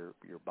see your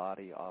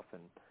body often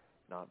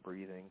not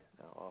breathing,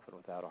 often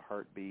without a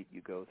heartbeat.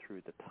 You go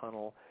through the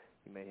tunnel.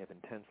 You may have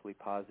intensely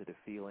positive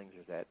feelings.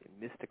 There's that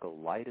mystical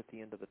light at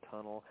the end of the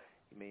tunnel.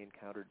 You may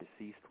encounter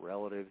deceased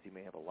relatives. You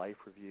may have a life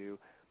review.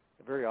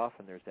 Very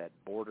often there's that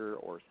border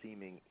or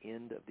seeming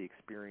end of the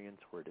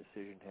experience where a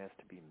decision has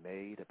to be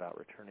made about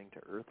returning to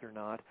Earth or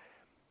not.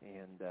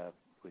 And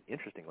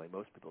interestingly,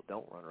 most people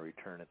don't want to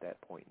return at that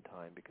point in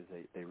time because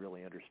they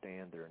really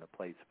understand they're in a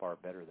place far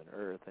better than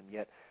Earth. And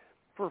yet,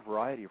 for a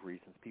variety of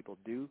reasons, people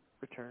do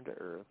return to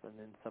Earth, and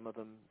then some of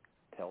them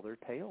tell their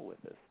tale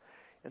with us.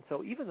 And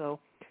so even though,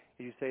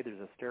 as you say, there's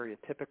a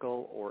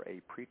stereotypical or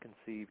a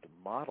preconceived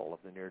model of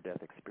the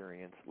near-death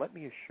experience, let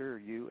me assure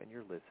you and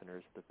your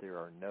listeners that there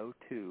are no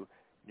two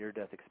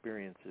near-death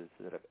experiences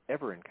that I've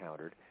ever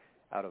encountered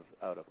out of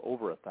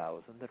over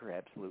 1,000 that are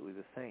absolutely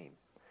the same.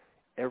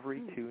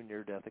 Every two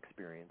near-death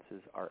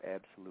experiences are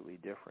absolutely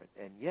different.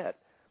 And yet,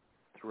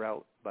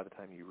 throughout, by the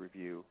time you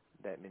review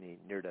that many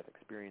near-death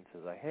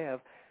experiences I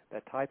have,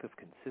 that type of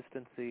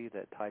consistency,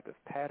 that type of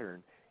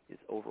pattern is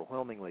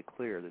overwhelmingly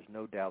clear. There's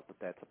no doubt that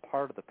that's a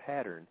part of the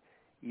pattern,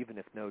 even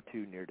if no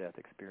two near-death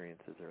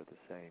experiences are the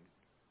same.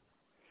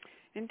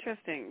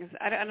 Interesting.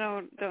 I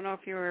don't know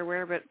if you were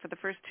aware, but for the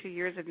first 2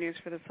 years of News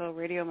for the Soul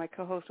Radio, my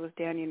co-host was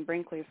Dannion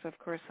Brinkley, so of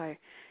course I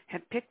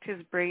had picked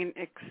his brain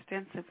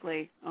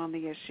extensively on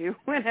the issue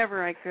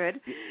whenever I could.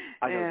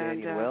 I know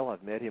Dannion well.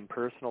 I've met him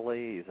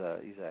personally. He's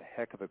a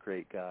heck of a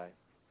great guy.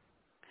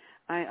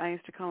 I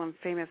used to call him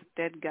famous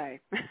dead guy.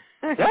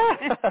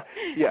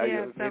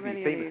 yeah, so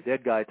maybe famous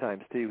dead guy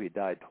times two. He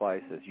died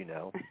twice, as you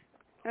know.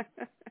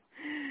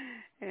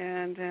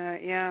 And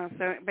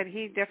but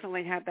he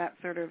definitely had that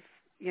sort of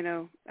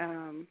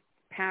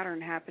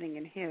pattern happening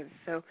in his.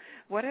 So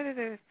what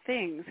other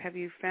things have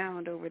you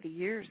found over the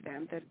years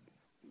then that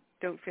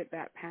don't fit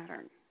that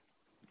pattern?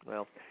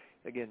 Well,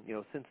 again,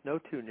 since no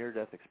two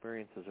near-death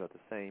experiences are the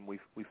same, we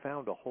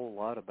found a whole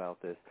lot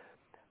about this.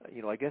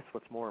 I guess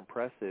what's more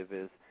impressive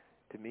is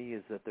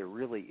that there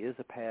really is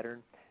a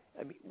pattern.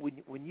 I mean,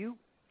 when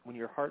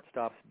your heart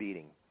stops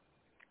beating,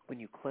 when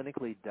you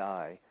clinically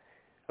die,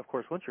 of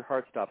course, once your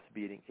heart stops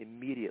beating,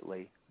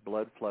 immediately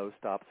blood flow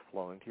stops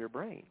flowing to your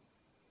brain.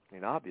 I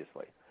mean,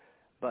 obviously.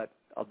 But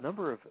a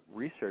number of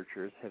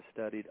researchers have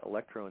studied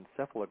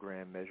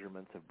electroencephalogram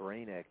measurements of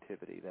brain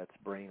activity, that's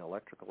brain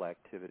electrical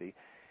activity,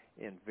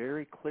 and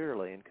very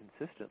clearly and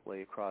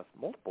consistently across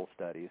multiple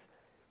studies,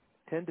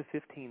 10 to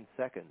 15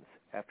 seconds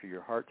after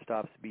your heart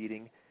stops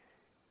beating,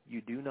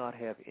 you do not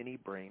have any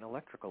brain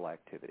electrical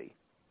activity.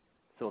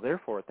 So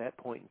therefore, at that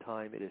point in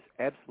time, it is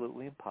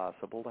absolutely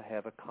impossible to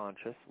have a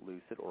conscious,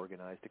 lucid,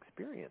 organized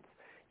experience.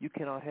 You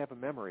cannot have a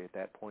memory at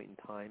that point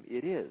in time.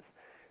 It is.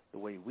 The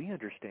way we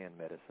understand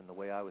medicine, the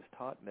way I was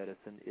taught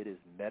medicine, it is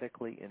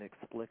medically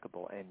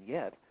inexplicable, and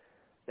yet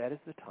that is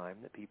the time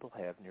that people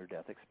have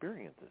near-death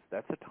experiences.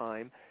 That's the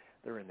time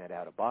they're in that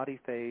out-of-body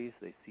phase.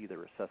 They see the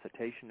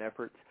resuscitation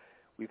efforts.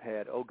 We've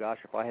had,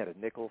 if I had a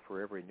nickel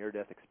for every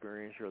near-death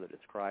experiencer that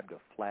described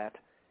a flat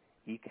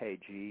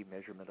EKG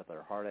measurement of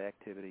their heart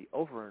activity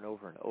over and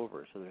over and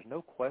over. So there's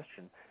no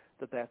question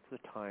that that's the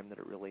time that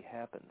it really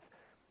happens.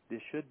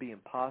 This should be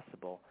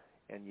impossible,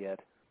 and yet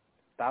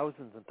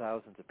thousands and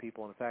thousands of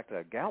people, in fact,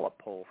 a Gallup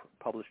poll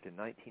published in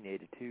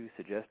 1982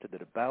 suggested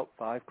that about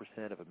 5%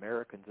 of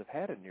Americans have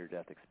had a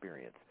near-death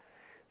experience.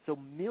 So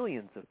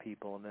millions of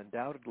people, and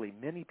undoubtedly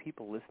many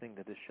people listening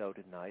to this show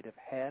tonight, have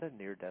had a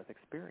near-death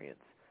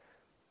experience.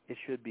 It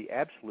should be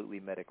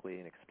absolutely medically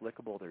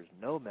inexplicable. There's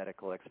no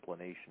medical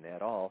explanation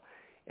at all,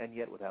 and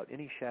yet without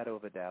any shadow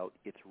of a doubt,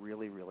 it's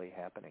really, really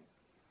happening.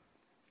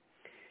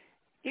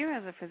 You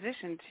as a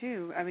physician,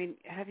 too, I mean,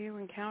 have you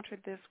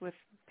encountered this with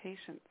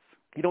patients?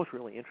 You know what's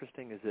really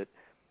interesting is that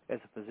as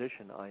a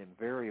physician, I am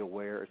very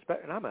aware,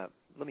 and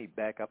let me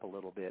back up a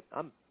little bit.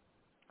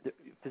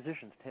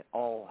 Physicians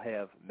all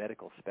have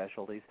medical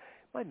specialties.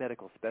 My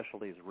medical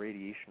specialty is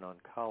radiation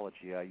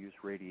oncology. I use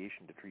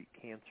radiation to treat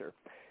cancer.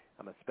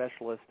 I'm a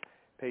specialist.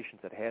 Patients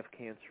that have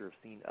cancer have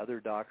seen other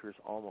doctors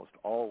almost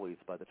always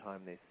by the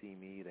time they see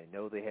me. They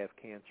know they have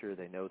cancer.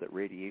 They know that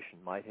radiation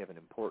might have an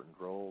important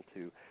role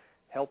to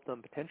help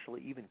them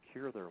potentially even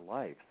cure their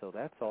life. So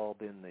that's all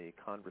been the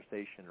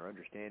conversation or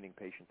understanding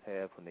patients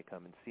have when they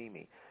come and see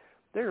me.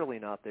 They're really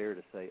not there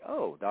to say,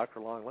 oh,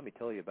 Dr. Long, let me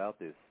tell you about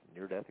this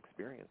near-death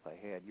experience I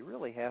had. You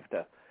really have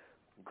to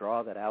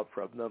draw that out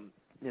from them.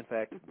 In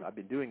fact, I've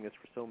been doing this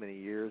for so many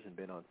years and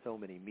been on so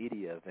many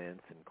media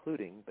events,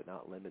 including, but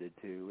not limited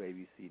to,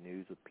 ABC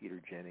News with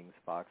Peter Jennings,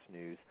 Fox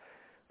News,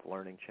 the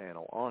Learning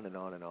Channel, on and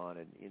on and on,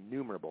 and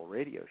innumerable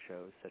radio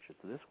shows such as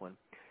this one.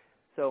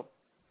 So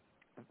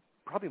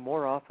probably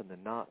more often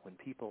than not, when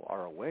people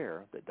are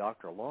aware that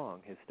Dr.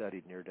 Long has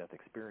studied near-death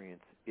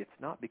experience, it's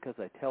not because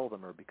I tell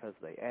them or because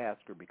they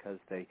ask or because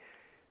they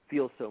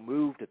feel so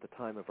moved at the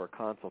time of our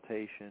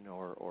consultation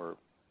or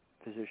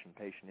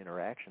physician-patient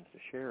interactions to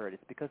share it.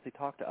 It's because they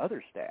talk to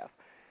other staff,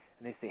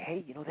 and they say,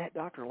 hey, you know, that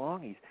Dr.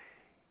 Long,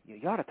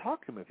 you ought to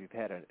talk to him if you've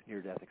had a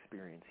near-death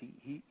experience.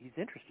 He's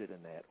interested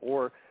in that.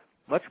 Or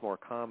much more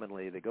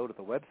commonly, they go to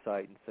the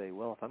website and say,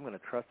 well, if I'm going to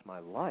trust my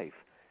life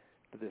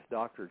to this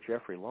Dr.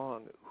 Jeffrey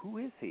Long, who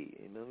is he?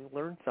 And we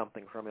learn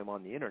something from him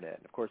on the Internet.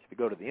 And, of course, if you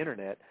go to the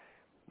Internet,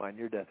 my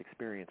near-death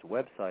experience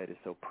website is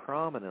so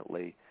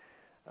prominently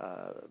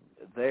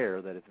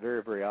there that it's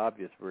very, very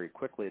obvious very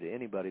quickly to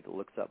anybody that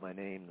looks up my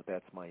name that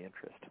that's my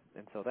interest.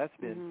 And so that's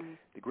been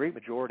the great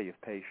majority of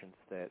patients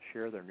that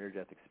share their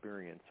near-death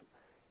experience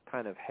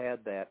kind of had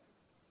that,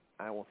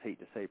 I almost hate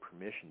to say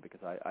permission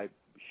because I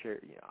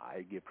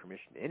give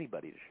permission to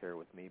anybody to share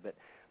with me, but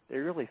they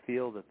really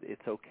feel that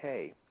it's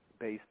okay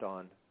based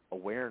on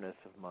awareness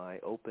of my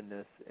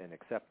openness and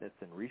acceptance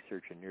and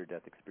research and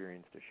near-death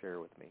experience to share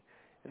with me.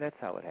 And that's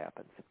how it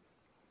happens.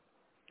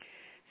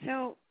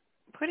 So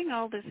putting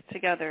all this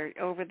together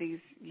over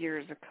these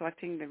years of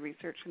collecting the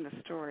research and the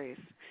stories,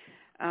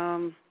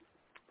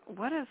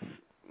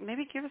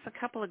 maybe give us a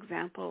couple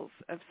examples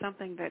of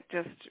something that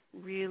just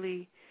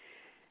really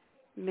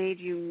made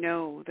you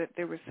know that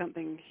there was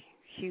something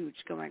huge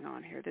going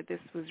on here, that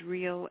this was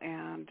real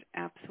and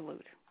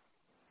absolute.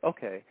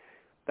 Okay.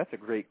 That's a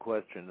great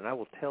question, and I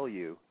will tell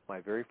you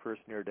my very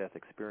first near-death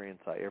experience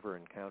I ever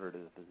encountered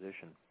as a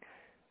physician.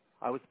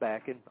 I was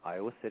back in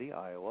Iowa City,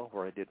 Iowa,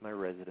 where I did my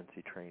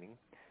residency training.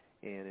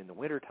 And in the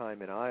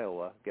wintertime in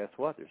Iowa, guess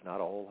what? There's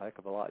not a whole heck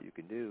of a lot you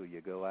can do.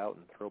 You go out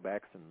and throw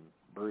back some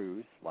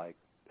brews like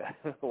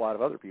a lot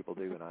of other people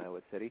do in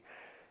Iowa City.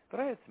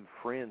 But I had some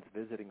friends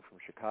visiting from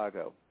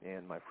Chicago,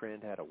 and my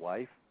friend had a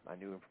wife. I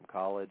knew him from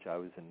college. I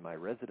was in my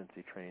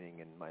residency training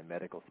in my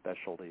medical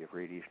specialty of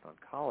radiation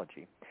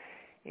oncology.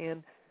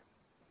 And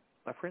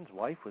my friend's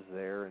wife was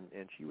there,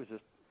 and she was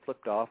just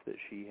flipped off that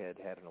she had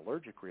had an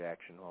allergic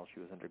reaction while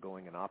she was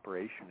undergoing an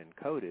operation and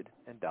coded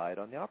and died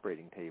on the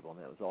operating table, and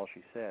that was all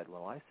she said.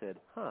 Well, I said,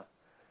 huh.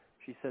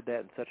 She said that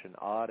in such an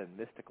odd and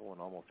mystical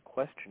and almost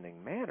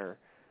questioning manner,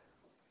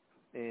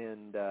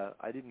 and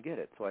I didn't get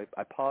it. So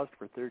I paused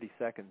for 30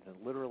 seconds, and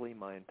literally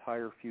my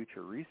entire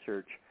future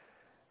research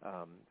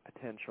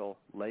potential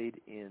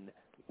laid in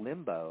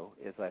limbo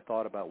as I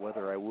thought about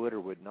whether I would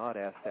or would not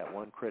ask that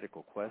one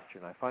critical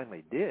question. I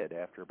finally did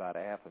after about a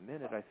half a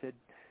minute. I said,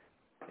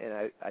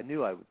 and I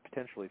knew I would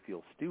potentially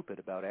feel stupid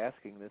about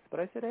asking this, but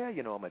I said, hey,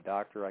 you know, I'm a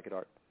doctor. I could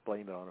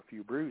blame it on a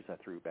few brews I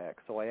threw back.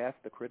 So I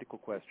asked the critical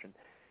question,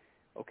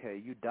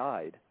 okay, you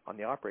died on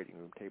the operating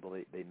room table.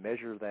 They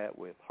measure that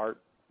with heart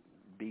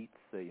beats,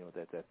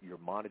 that you're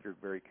monitored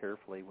very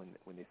carefully.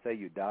 When they say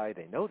you die,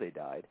 they know they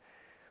died.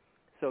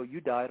 So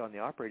you died on the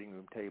operating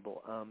room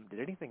table. Did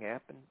anything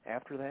happen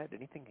after that? Did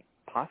anything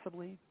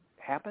possibly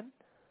happen?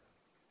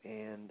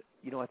 And,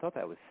 I thought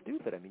that was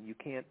stupid. I mean,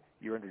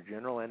 you're under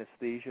general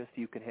anesthesia,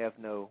 so you can have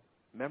no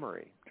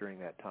memory during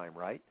that time,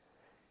 right?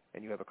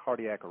 And you have a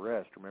cardiac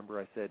arrest. Remember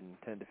I said in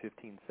 10 to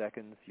 15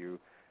 seconds your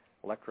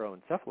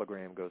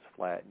electroencephalogram goes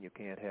flat and you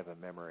can't have a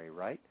memory,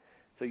 right?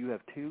 So you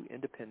have two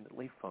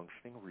independently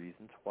functioning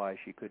reasons why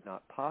she could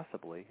not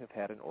possibly have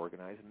had an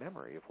organized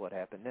memory of what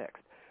happened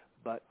next.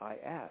 But I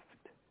asked,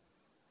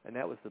 and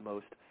that was the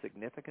most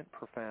significant,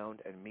 profound,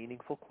 and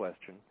meaningful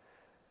question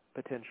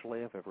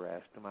potentially I've ever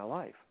asked in my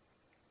life.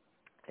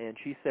 And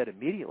she said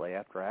immediately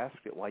after I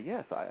asked it, well,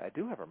 yes, I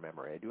do have a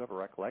memory. I do have a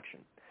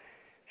recollection.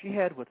 She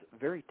had what's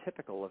very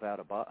typical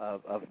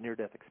of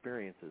near-death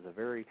experiences,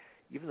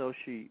 even though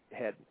she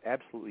had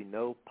absolutely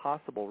no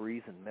possible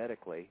reason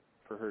medically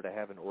for her to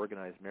have an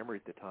organized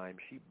memory at the time,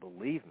 she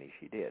believed me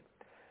she did.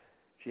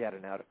 She had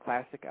a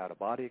classic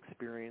out-of-body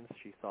experience.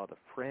 She saw the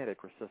frantic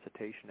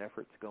resuscitation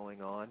efforts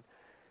going on.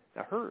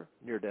 Now, her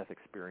near-death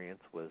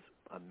experience was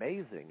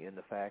amazing in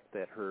the fact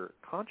that her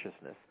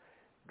consciousness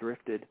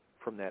drifted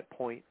from that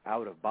point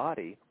out of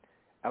body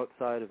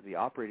outside of the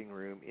operating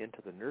room into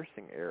the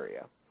nursing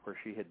area where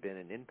she had been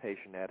an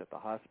inpatient at the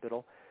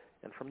hospital,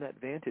 And from that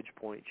vantage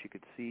point, she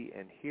could see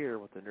and hear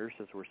what the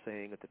nurses were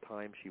saying at the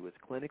time she was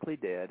clinically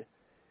dead,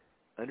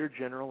 under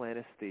general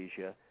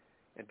anesthesia,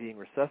 and being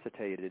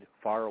resuscitated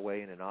far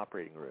away in an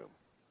operating room.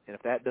 And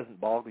if that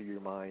doesn't boggle your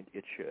mind,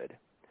 it should.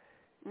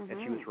 Mm-hmm.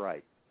 And she was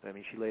right. I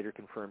mean, she later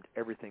confirmed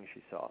everything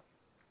she saw.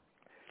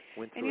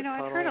 Went through and, a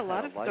tunnel, I've heard a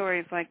lot of light.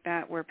 stories like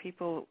that where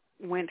people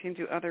went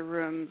into other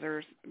rooms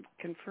or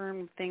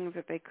confirmed things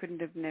that they couldn't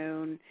have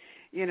known,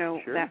 Sure.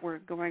 that were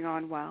going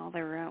on while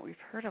they were out. We've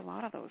heard a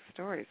lot of those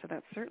stories, so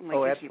that certainly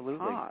gives absolutely. you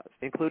pause.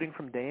 Including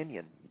from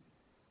Danyan.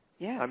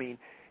 Yeah. I mean,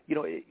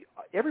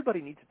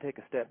 everybody needs to take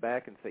a step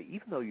back and say,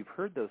 even though you've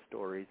heard those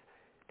stories,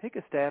 take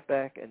a step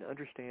back and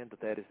understand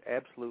that is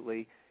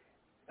absolutely,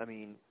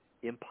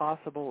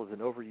 impossible is an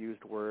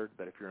overused word,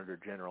 but if you're under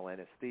general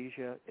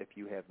anesthesia, if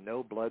you have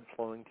no blood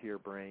flowing to your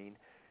brain,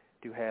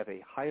 to have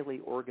a highly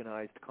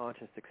organized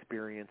conscious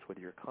experience where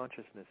your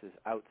consciousness is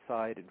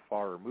outside and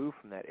far removed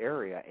from that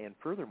area, and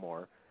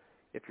furthermore,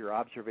 if your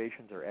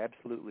observations are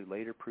absolutely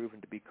later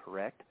proven to be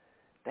correct,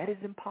 that is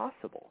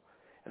impossible.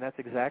 And that's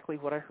exactly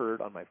what I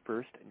heard on my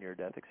first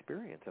near-death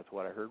experience. That's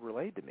what I heard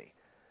relayed to me.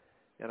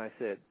 And I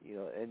said,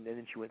 and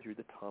then she went through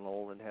the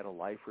tunnel and had a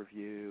life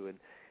review and,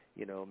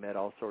 met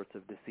all sorts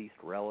of deceased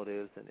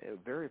relatives and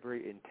very,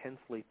 very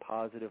intensely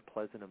positive,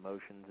 pleasant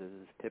emotions as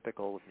is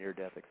typical of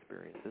near-death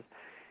experiences.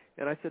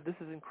 And I said, this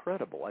is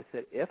incredible. I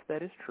said, if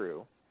that is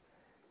true,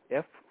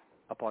 if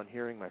upon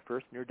hearing my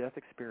first near-death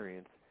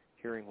experience,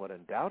 hearing what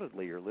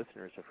undoubtedly your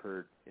listeners have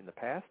heard in the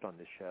past on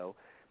this show,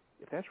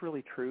 if that's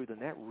really true, then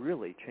that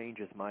really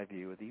changes my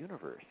view of the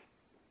universe.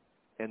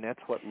 And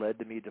that's what led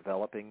to me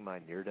developing my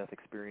near-death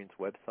experience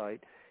website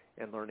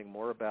and learning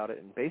more about it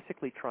and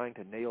basically trying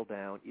to nail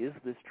down, is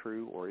this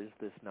true or is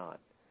this not?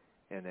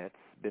 And that's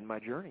been my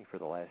journey for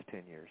the last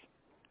 10 years.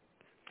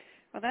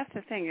 Well, that's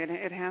the thing.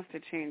 It has to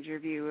change your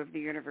view of the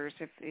universe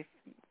if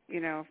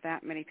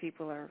that many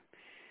people are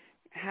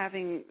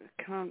having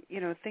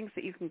things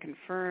that you can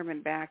confirm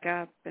and back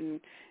up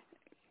and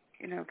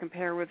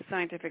compare with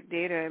scientific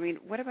data. I mean,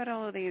 what about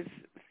all of these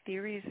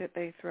theories that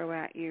they throw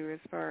at you as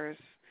far as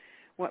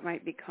what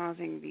might be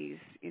causing these,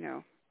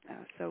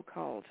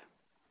 so-called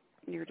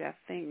near-death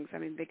things? I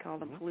mean, they call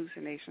them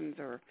hallucinations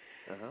or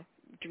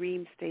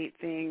dream state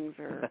things,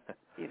 or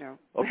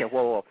Okay,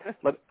 well,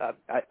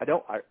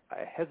 I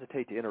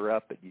hesitate to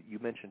interrupt, but you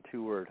mentioned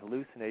two words: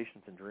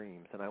 hallucinations and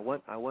dreams, and I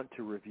want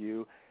to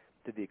review,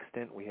 to the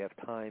extent we have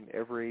time,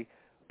 every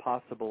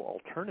possible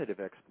alternative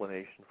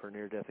explanation for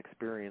near-death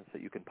experience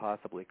that you can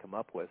possibly come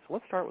up with. So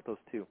let's start with those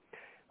two.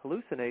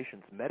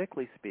 Hallucinations,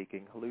 medically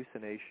speaking,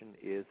 hallucination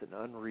is an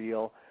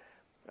unreal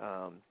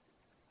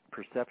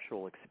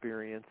perceptual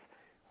experience,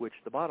 which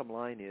the bottom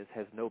line is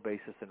has no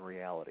basis in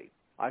reality.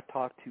 I've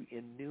talked to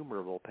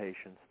innumerable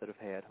patients that have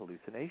had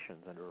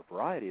hallucinations under a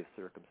variety of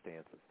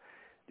circumstances,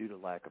 due to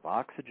lack of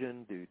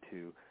oxygen, due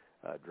to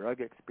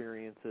drug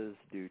experiences,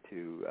 due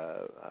to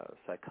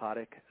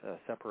psychotic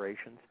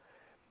separations.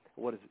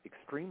 What is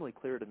extremely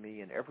clear to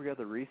me and every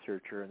other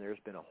researcher, and there's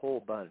been a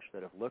whole bunch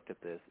that have looked at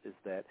this, is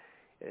that,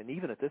 and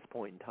even at this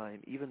point in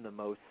time, even the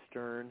most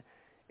stern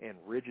and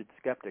rigid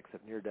skeptics of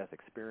near-death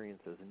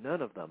experiences,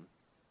 none of them,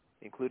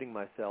 including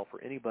myself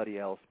or anybody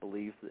else,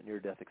 believes that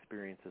near-death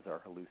experiences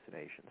are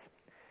hallucinations.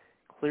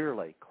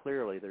 Clearly,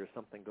 there's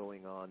something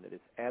going on that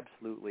is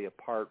absolutely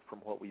apart from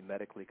what we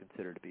medically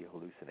consider to be a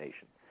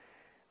hallucination.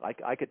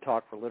 I could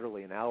talk for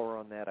literally an hour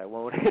on that. I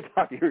won't. I could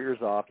talk your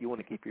ears off. You want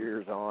to keep your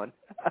ears on.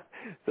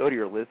 So do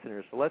your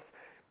listeners. So let's,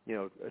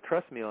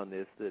 trust me on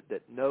this,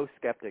 that no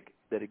skeptic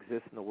that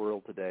exists in the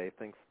world today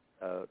thinks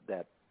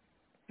that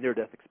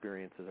near-death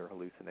experiences are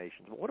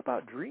hallucinations. But what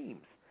about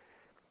dreams?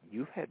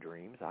 You've had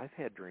dreams. I've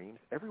had dreams.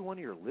 Every one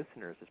of your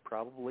listeners has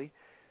probably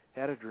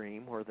had a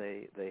dream where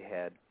they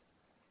had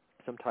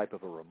some type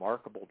of a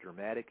remarkable,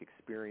 dramatic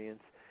experience.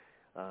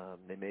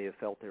 They may have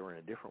felt they were in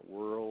a different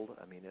world.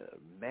 I mean,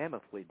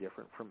 mammothly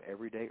different from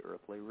everyday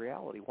earthly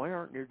reality. Why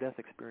aren't near-death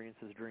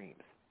experiences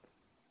dreams?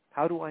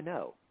 How do I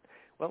know?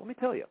 Well, let me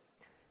tell you.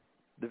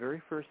 The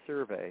very first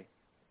survey,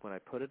 when I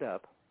put it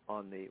up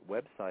on the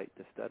website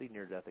to study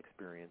near-death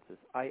experiences,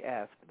 I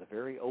asked the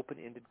very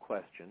open-ended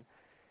question,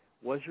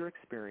 was your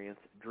experience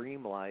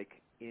dreamlike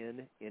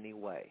in any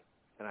way?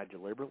 And I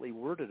deliberately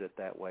worded it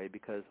that way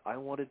because I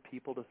wanted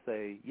people to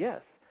say,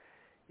 yes,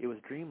 it was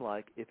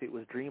dreamlike if it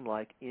was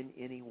dreamlike in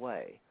any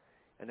way.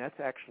 And that's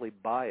actually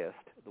biased,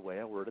 the way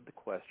I worded the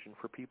question,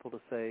 for people to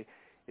say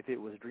if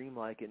it was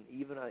dreamlike in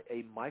even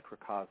a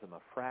microcosm, a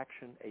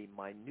fraction, a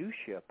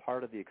minutia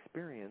part of the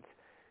experience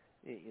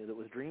that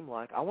was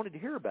dreamlike. I wanted to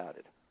hear about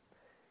it.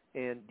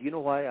 And do you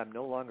know why I'm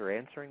no longer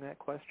answering that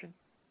question?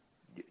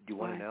 Do you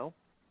want to know?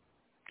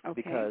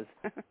 Okay. Because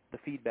the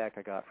feedback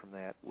I got from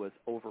that was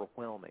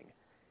overwhelming.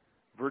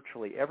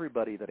 Virtually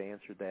everybody that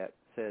answered that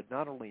said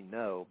not only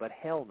no, but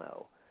hell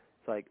no.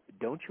 It's like,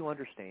 don't you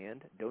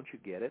understand? Don't you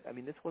get it? I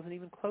mean, this wasn't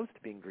even close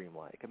to being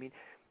dreamlike. I mean,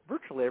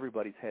 virtually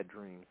everybody's had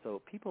dreams.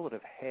 So people that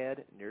have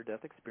had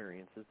near-death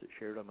experiences that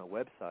shared on my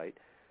website,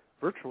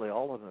 virtually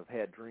all of them have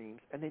had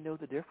dreams, and they know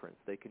the difference.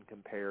 They can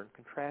compare and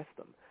contrast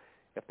them.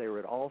 If they were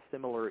at all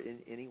similar in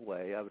any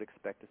way, I would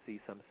expect to see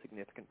some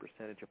significant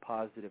percentage of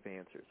positive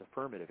answers,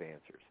 affirmative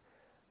answers.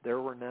 There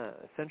were none,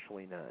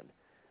 essentially none.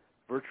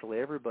 Virtually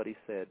everybody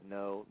said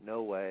no,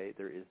 no way,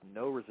 there is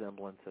no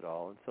resemblance at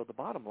all. And so the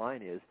bottom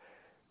line is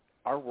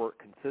our work,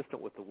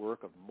 consistent with the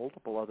work of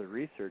multiple other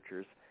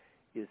researchers,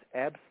 is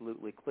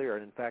absolutely clear.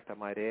 And in fact, I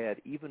might add,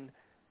 even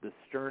the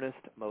sternest,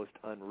 most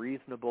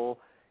unreasonable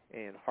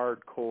and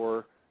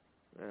hardcore,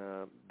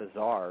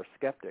 bizarre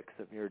skeptics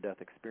of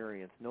near-death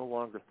experience no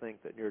longer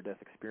think that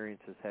near-death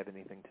experiences have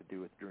anything to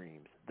do with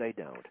dreams. They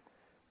don't.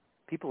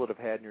 People that have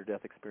had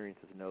near-death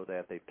experiences know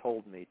that. They've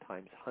told me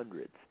times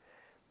hundreds.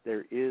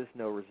 There is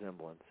no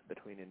resemblance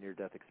between a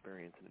near-death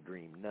experience and a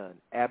dream. None.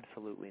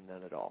 Absolutely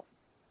none at all.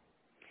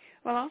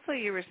 Well, also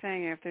you were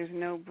saying if there's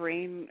no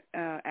brain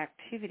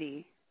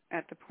activity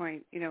at the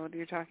point,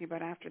 you're talking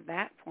about after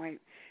that point,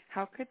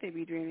 how could they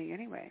be dreaming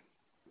anyway?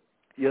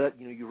 Yeah,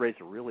 you raise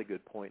a really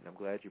good point, and I'm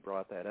glad you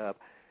brought that up.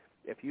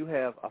 If you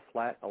have a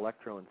flat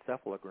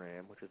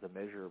electroencephalogram, which is a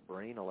measure of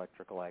brain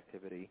electrical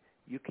activity,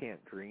 you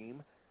can't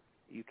dream,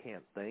 you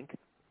can't think,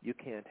 you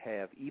can't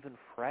have even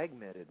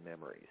fragmented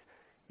memories.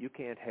 You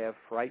can't have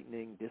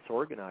frightening,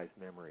 disorganized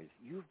memories.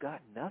 You've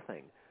got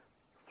nothing.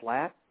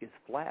 Flat is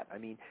flat. I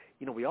mean,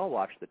 we all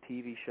watch the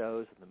TV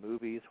shows and the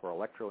movies where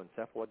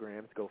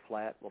electroencephalograms go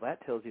flat. Well,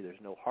 that tells you there's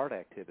no heart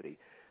activity.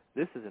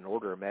 This is an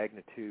order of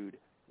magnitude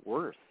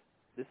worse.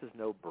 This is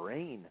no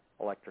brain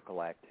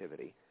electrical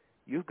activity.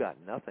 You've got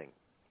nothing.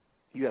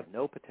 You have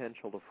no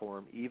potential to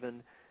form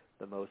even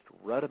the most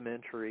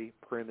rudimentary,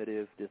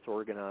 primitive,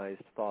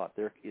 disorganized thought.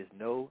 There is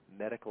no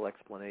medical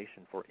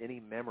explanation for any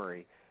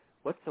memory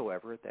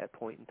whatsoever at that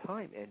point in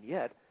time. And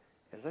yet,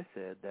 as I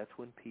said, that's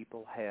when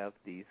people have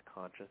these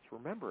conscious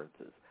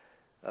remembrances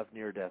of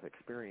near-death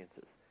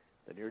experiences.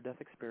 The near-death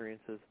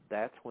experiences,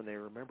 that's when they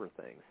remember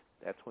things.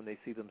 That's when they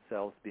see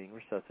themselves being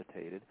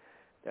resuscitated.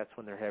 That's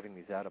when they're having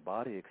these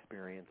out-of-body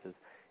experiences.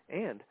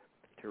 And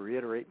to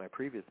reiterate my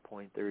previous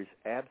point, there is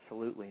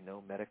absolutely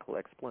no medical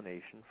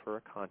explanation for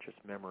a conscious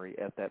memory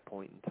at that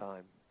point in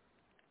time.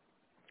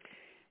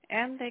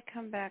 And they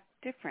come back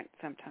different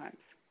sometimes.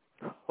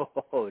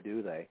 Oh,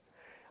 do they?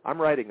 I'm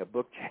writing a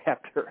book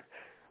chapter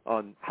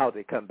on how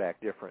they come back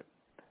different.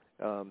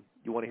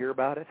 You want to hear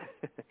about it?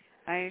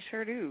 I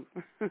sure do.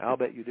 I'll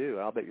bet you do.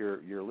 I'll bet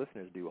your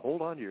listeners do.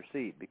 Hold on to your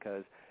seat,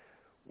 because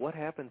what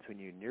happens when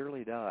you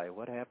nearly die?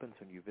 What happens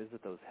when you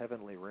visit those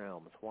heavenly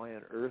realms? Why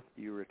on earth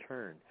do you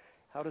return?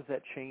 How does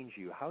that change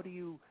you? How do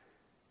you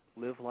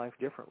live life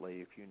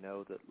differently if you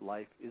know that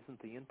life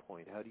isn't the end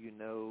point? How do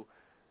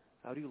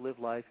you live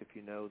life if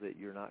you know that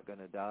you're not going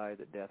to die,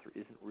 that death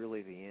isn't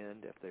really the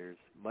end, if there's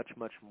much,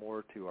 much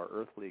more to our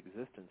earthly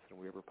existence than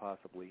we ever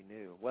possibly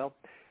knew? Well,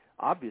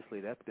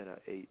 obviously that's been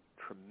a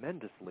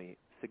tremendously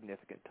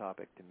significant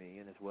topic to me,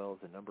 and as well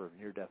as a number of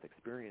near-death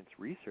experience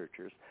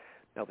researchers.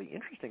 Now, the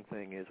interesting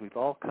thing is we've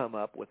all come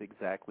up with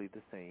exactly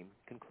the same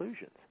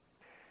conclusions.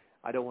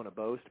 I don't want to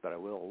boast, but I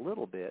will a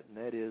little bit, and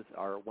that is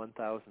our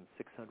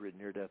 1,600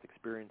 near-death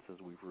experiences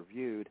we've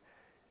reviewed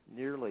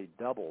nearly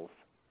doubles,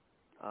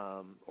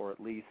 or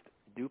at least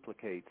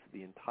duplicates,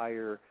 the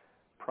entire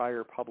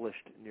prior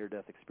published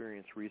near-death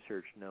experience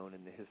research known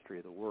in the history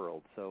of the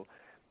world. So,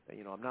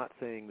 I'm not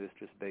saying this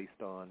just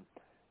based on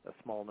a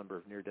small number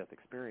of near-death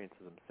experiences.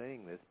 I'm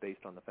saying this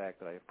based on the fact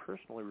that I have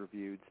personally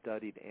reviewed,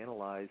 studied,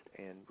 analyzed,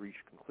 and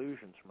reached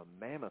conclusions from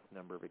a mammoth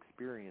number of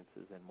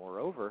experiences. And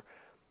moreover,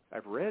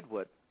 I've read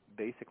what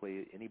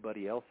basically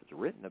anybody else has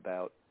written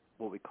about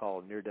what we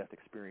call near-death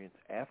experience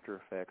after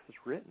effects has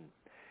written.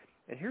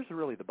 And here's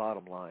really the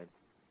bottom line.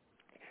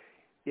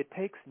 It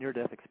takes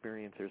near-death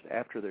experiencers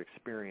after their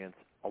experience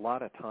a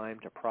lot of time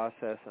to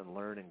process and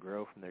learn and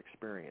grow from their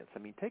experience. I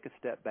mean, take a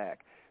step back.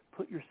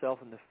 Put yourself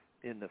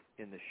in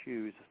the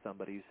shoes of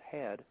somebody who's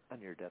had a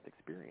near-death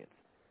experience.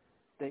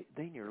 They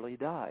nearly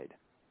died.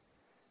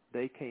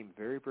 They came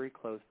very, very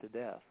close to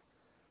death.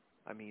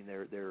 I mean,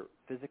 they're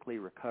physically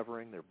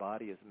recovering. Their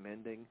body is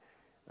mending.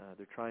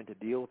 They're trying to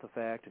deal with the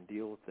fact and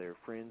deal with their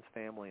friends,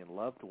 family, and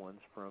loved ones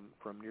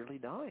from nearly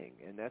dying.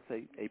 And that's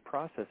a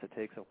process that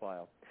takes a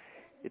while.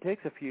 It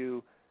takes a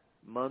few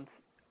months,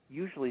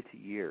 usually to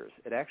years.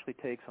 It actually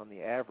takes, on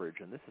the average,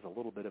 and this is a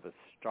little bit of a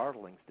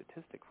startling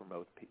statistic for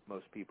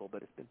most people,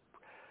 but it's been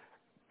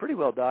pretty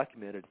well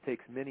documented. It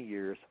takes many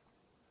years,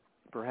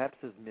 perhaps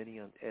as many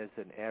as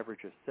an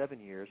average of 7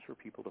 years, for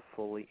people to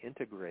fully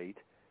integrate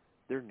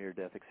their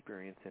near-death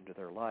experience into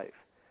their life,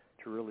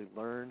 to really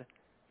learn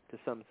to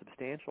some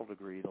substantial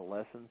degree the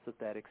lessons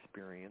that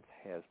experience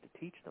has to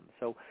teach them.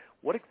 So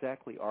what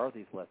exactly are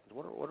these lessons?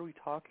 What are we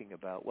talking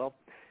about? Well,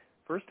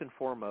 first and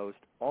foremost,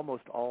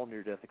 almost all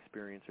near-death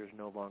experiencers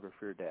no longer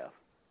fear death.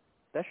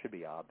 That should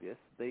be obvious.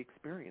 They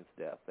experienced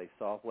death. They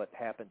saw what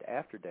happened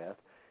after death.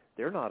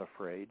 They're not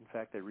afraid. In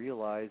fact, they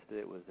realized that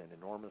it was an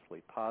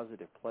enormously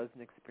positive,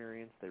 pleasant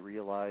experience. They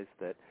realized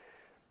that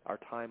our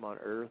time on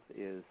earth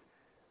is,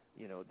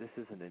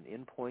 this isn't an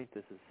end point.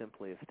 This is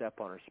simply a step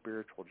on our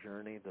spiritual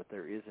journey, that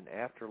there is an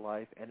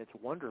afterlife, and it's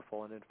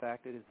wonderful. And in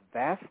fact, it is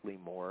vastly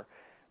more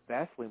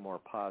vastly more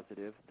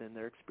positive than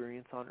their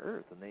experience on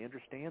Earth, and they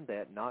understand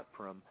that not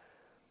from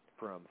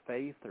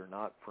faith or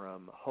not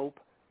from hope,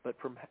 but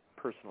from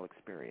personal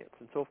experience.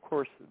 And so, of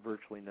course,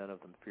 virtually none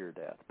of them fear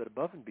death. But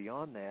above and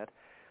beyond that,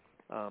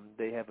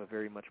 they have a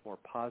very much more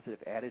positive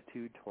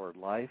attitude toward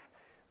life.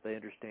 They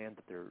understand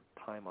that their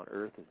time on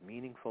Earth is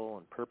meaningful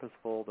and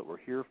purposeful, that we're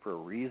here for a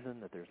reason,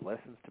 that there's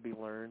lessons to be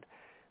learned.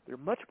 They're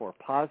much more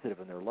positive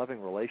in their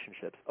loving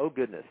relationships. Oh,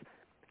 goodness.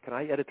 Can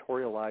I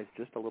editorialize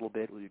just a little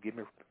bit? Will you give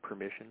me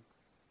permission?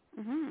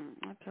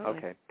 Absolutely.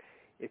 Okay.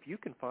 If you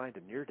can find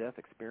a near-death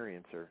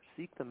experiencer,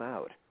 seek them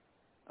out.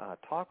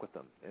 Talk with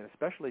them. And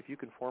especially if you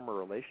can form a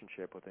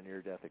relationship with a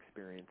near-death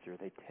experiencer,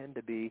 they tend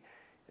to be,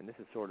 and this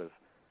is sort of,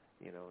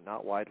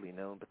 not widely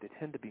known, but they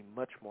tend to be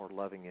much more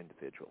loving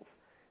individuals.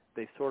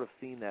 They've sort of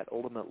seen that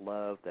ultimate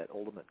love, that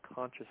ultimate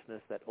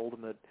consciousness, that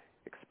ultimate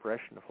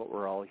expression of what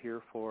we're all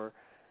here for.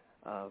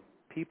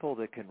 People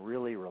that can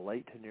really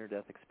relate to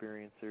near-death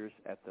experiencers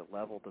at the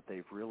level that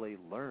they've really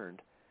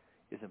learned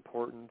is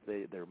important.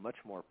 They're much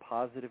more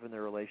positive in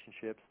their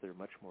relationships. They're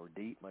much more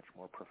deep, much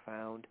more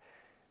profound.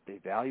 They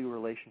value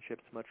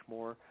relationships much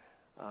more.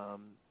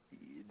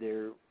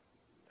 They're,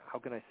 how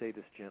can I say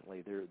this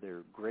gently?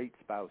 They're great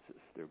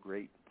spouses. They're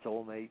great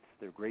soulmates.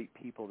 They're great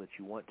people that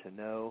you want to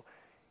know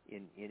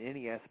in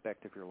any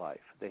aspect of your life.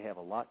 They have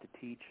a lot to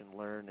teach and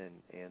learn,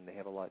 and they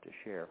have a lot to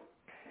share.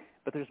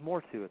 But there's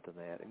more to it than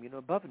that. I mean,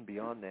 above and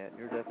beyond that,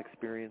 near-death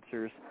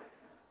experiencers,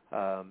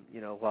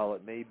 while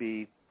it may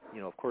be,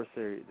 of course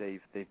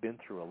they've been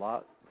through a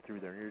lot through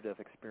their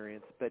near-death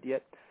experience, but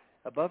yet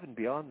above and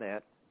beyond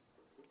that,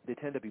 they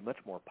tend to be much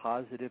more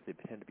positive. They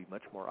tend to be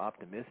much more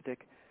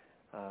optimistic.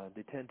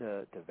 They tend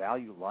to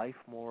value life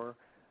more.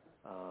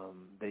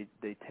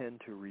 They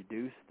tend to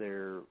reduce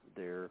their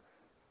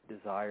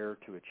desire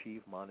to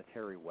achieve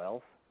monetary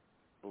wealth,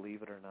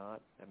 believe it or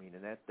not. I mean,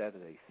 and that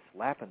is a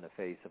slap in the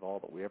face of all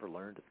that we ever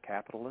learned as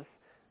capitalists,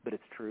 but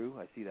it's true.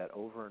 I see that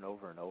over and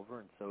over and over,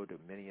 and so do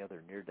many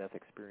other near-death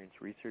experience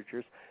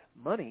researchers.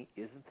 Money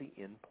isn't the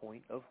end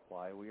point of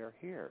why we are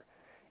here.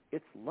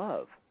 It's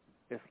love.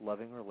 It's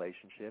loving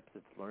relationships.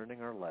 It's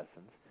learning our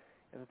lessons,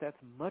 and that's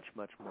much,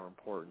 much more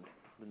important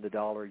than the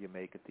dollar you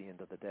make at the end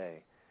of the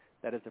day.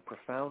 That is a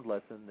profound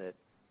lesson that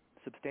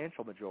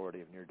substantial majority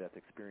of near-death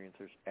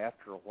experiencers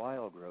after a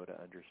while grow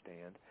to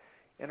understand,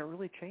 and it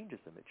really changes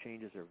them. It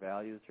changes their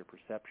values, their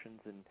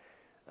perceptions,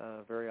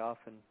 and very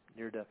often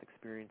near-death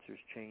experiencers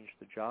change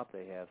the job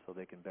they have so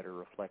they can better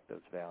reflect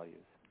those values.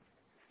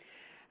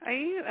 Are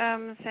you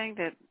saying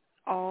that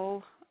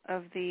all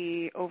of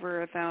the over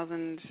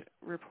 1,000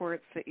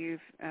 reports that you've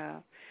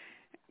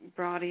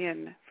brought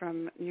in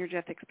from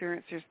near-death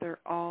experiencers,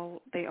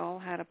 they all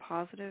had a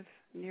positive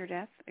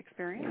near-death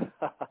experience?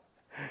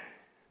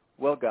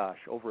 Well, gosh,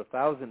 over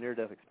 1,000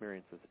 near-death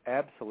experiences?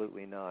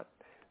 Absolutely not.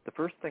 The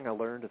first thing I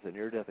learned as a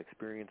near-death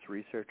experience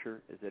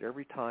researcher is that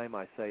every time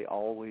I say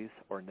always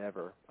or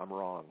never, I'm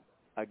wrong.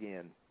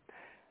 Again,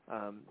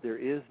 there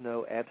is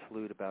no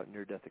absolute about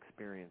near-death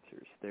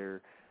experiencers.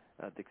 The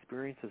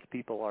experiences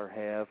people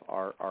have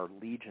are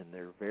legion.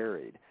 They're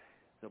varied.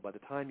 So by the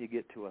time you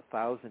get to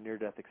 1,000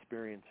 near-death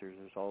experiencers,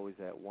 there's always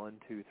that 1,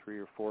 2, 3,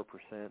 or 4%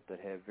 that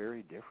have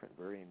very different,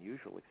 very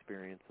unusual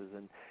experiences.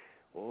 And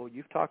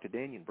you've talked to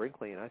Dannion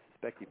Brinkley, and I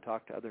suspect you've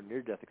talked to other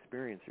near-death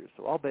experiencers.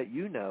 So I'll bet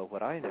you know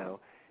what I know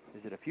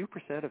is that a few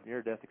percent of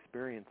near-death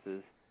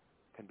experiences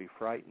can be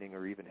frightening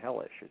or even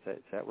hellish. Is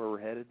that where we're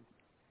headed?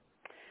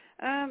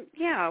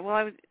 Yeah.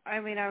 Well, I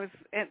was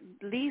at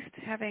least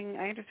I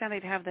understand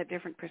they'd have that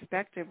different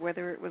perspective,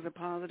 whether it was a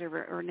positive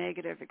or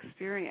negative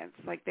experience,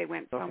 like they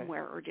went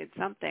somewhere or did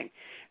something.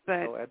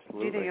 But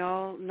do they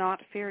all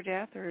not fear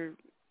death or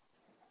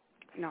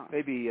not?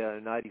 Maybe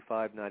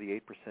 95,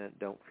 98%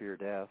 don't fear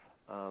death.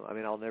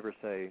 I'll never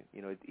say,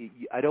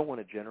 I don't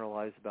want to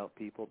generalize about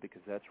people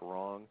because that's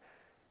wrong,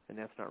 and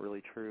that's not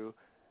really true.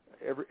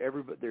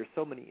 There's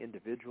so many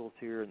individuals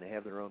here, and they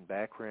have their own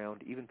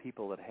background. Even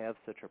people that have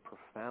such a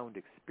profound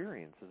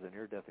experience as a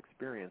near-death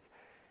experience,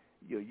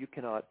 you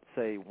cannot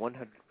say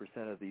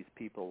 100% of these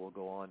people will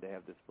go on to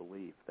have this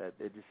belief. That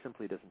it just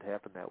simply doesn't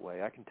happen that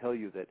way. I can tell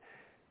you that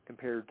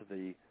compared to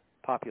the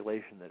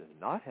population that has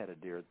not had a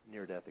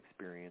near-death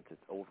experience,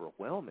 it's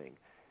overwhelming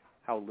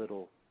how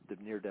little the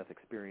near-death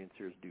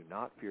experiencers do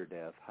not fear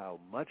death, how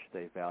much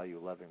they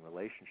value loving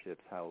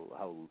relationships,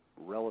 how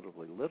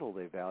relatively little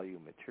they value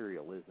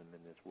materialism in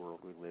this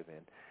world we live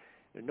in.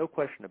 There's no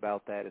question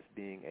about that as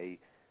being a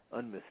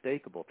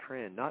unmistakable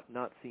trend,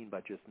 not seen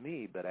by just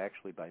me, but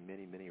actually by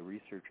many, many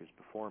researchers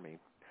before me.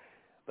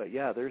 But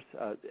yeah, there's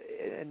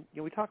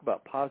we talk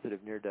about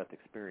positive near-death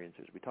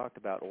experiencers. We talked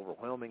about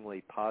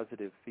overwhelmingly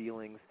positive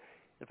feelings.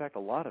 In fact, a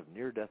lot of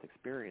near-death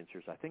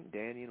experiencers, I think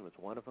Dannion was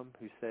one of them,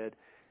 who said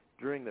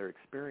during their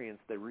experience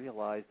they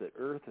realized that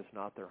Earth is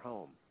not their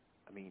home.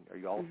 I mean, are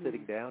you all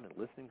sitting down and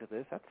listening to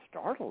this? That's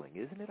startling,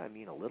 isn't it? I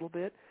mean, a little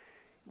bit.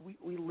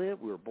 We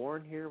were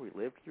born here. We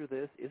lived through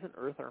this. Isn't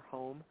Earth our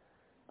home?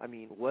 I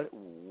mean,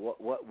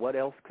 what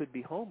else could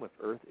be home if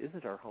Earth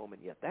isn't our home?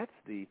 And yet that's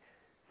the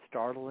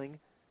startling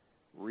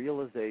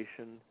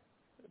realization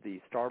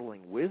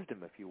startling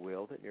wisdom, if you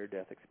will, that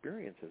near-death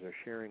experiences are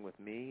sharing with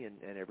me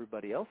and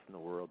everybody else in the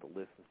world that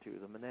listens to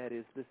them, and that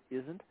is this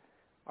isn't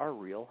our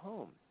real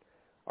home.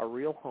 Our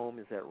real home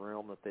is that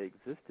realm that they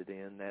existed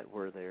in, that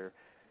where they're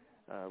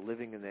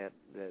living in that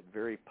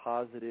very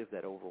positive,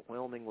 that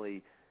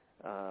overwhelmingly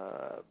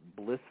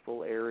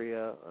blissful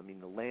area. I mean,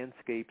 the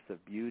landscapes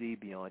of beauty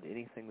beyond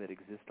anything that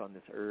exists on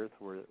this earth,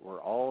 where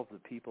all of the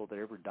people that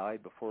ever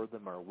died before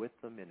them are with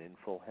them and in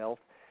full health.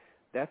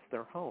 That's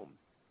their home.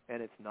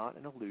 And it's not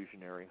an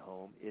illusionary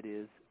home. It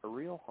is a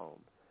real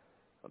home.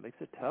 It makes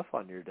it tough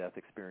on near-death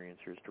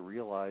experiencers to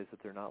realize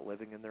that they're not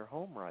living in their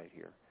home right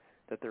here,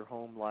 that their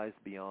home lies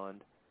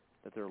beyond,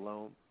 that their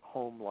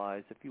home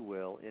lies, if you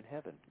will, in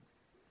heaven.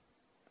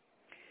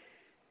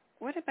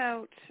 What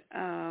about,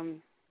 how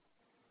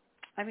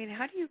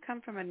do you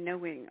come from a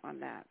knowing on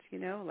that?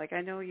 Like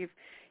I know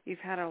you've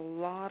had a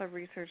lot of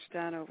research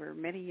done over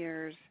many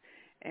years,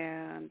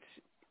 and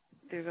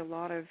there's a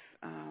lot of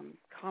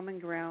common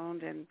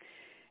ground, and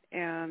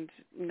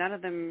none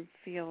of them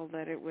feel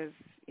that it was,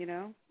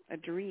 a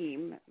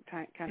dream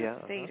kind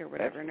of state or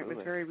whatever, absolutely. And it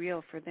was very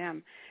real for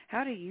them.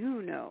 How do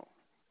you know?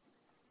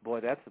 Boy,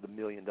 that's the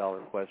million-dollar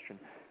question.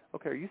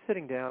 Okay, are you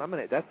sitting down?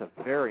 That's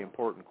a very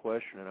important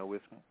question, and I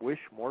wish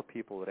more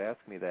people would ask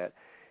me that.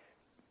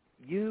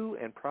 You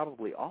and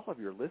probably all of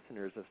your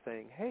listeners are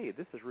saying, hey,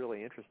 this is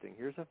really interesting.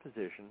 Here's a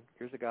physician.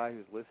 Here's a guy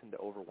who's listened to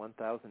over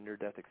 1,000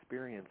 near-death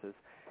experiences,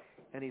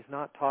 and he's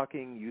not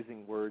talking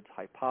using words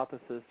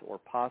hypothesis or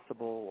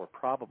possible or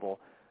probable.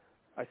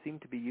 I seem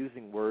to be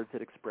using words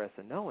that express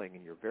a knowing,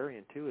 and you're very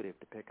intuitive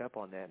to pick up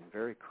on that and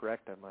very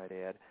correct, I might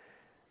add.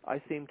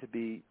 I seem to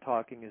be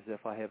talking as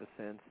if I have a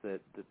sense that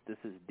this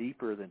is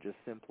deeper than just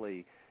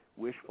simply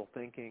wishful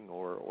thinking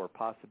or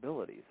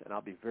possibilities, and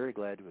I'll be very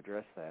glad to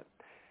address that.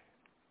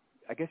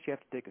 I guess you have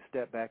to take a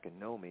step back and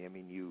know me. I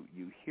mean, you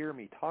hear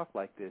me talk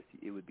like this,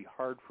 it would be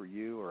hard for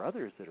you or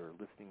others that are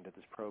listening to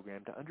this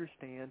program to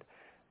understand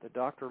that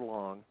Dr.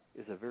 Long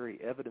is a very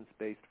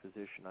evidence-based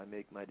physician. I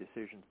make my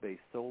decisions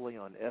based solely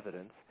on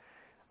evidence.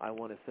 I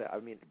want to say,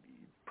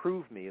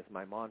 prove me is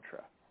my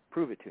mantra.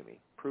 Prove it to me.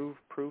 Prove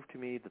to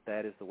me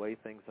that is the way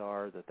things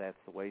are, that's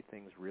the way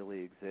things really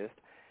exist.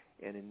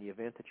 And in the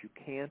event that you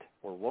can't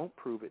or won't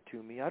prove it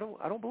to me, I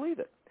don't believe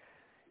it.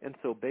 And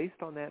so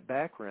based on that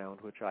background,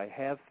 which I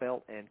have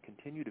felt and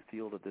continue to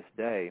feel to this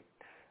day,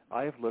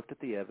 I have looked at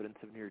the evidence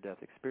of near-death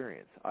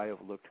experience. I have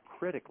looked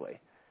critically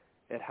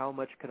at how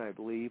much can I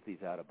believe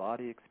these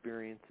out-of-body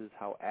experiences,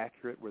 how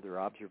accurate were their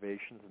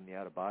observations in the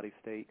out-of-body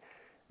state,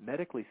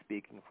 medically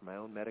speaking, from my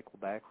own medical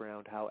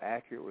background, how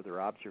accurate were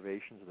their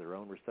observations of their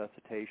own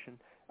resuscitation.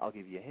 I'll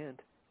give you a hint.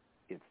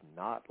 It's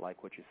not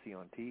like what you see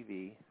on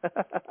TV.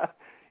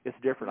 It's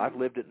different. I've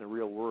lived it in the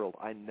real world.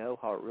 I know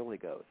how it really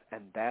goes,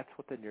 and that's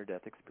what the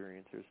near-death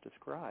experiencers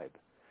describe.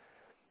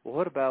 Well,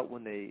 what about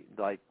when they,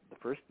 like the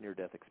first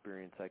near-death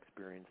experience I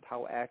experienced,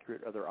 how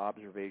accurate are their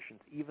observations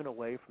even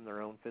away from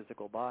their own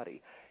physical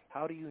body?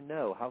 How do you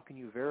know? How can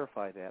you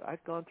verify that?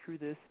 I've gone through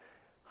this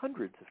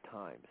hundreds of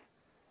times.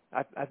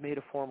 I've made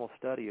a formal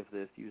study of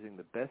this using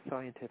the best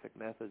scientific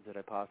methods that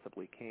I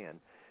possibly can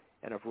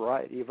and a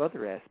variety of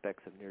other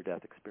aspects of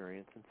near-death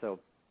experience. And so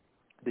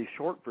the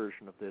short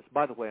version of this,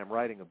 by the way, I'm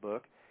writing a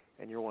book,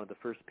 and you're one of the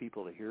first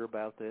people to hear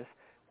about this,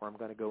 where I'm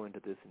going to go into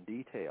this in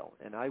detail.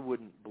 And I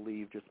wouldn't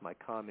believe just my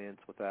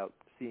comments without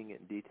seeing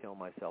it in detail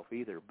myself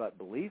either. But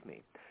believe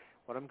me,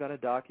 what I'm going to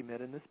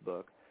document in this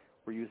book,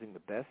 we're using the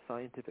best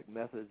scientific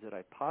methods that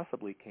I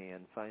possibly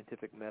can,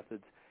 scientific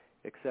methods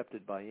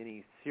accepted by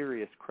any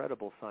serious,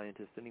 credible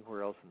scientist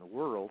anywhere else in the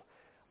world.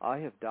 I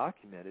have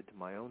documented to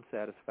my own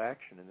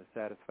satisfaction and the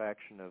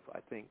satisfaction of, I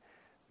think,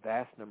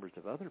 vast numbers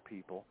of other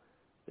people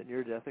that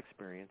near-death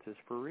experience is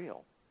for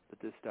real,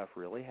 that this stuff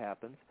really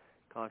happens.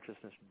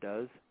 Consciousness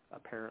does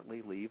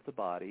apparently leave the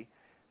body,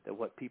 that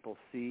what people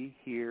see,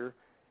 hear,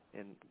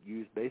 and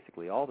use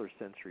basically all their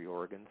sensory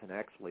organs, and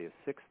actually a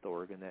sixth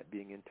organ, that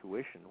being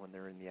intuition, when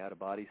they're in the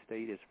out-of-body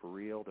state, is for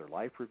real. Their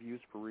life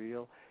review's for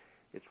real.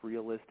 It's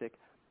realistic.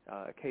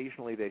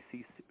 Occasionally they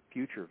see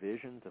future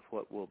visions of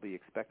what will be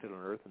expected on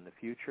Earth in the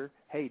future.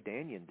 Hey,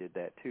 Danyan did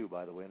that too,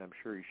 by the way, and I'm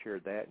sure he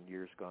shared that in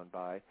years gone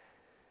by.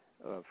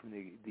 From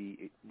the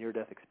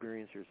near-death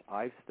experiencers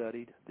I've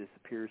studied, this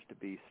appears to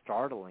be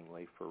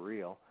startlingly for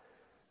real.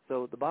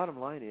 So the bottom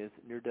line is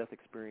near-death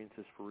experience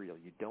is for real.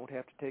 You don't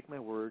have to take my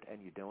word,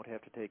 and you don't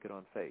have to take it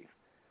on faith.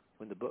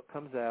 When the book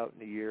comes out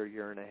in a year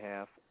and a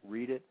half,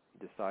 read it,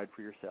 decide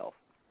for yourself.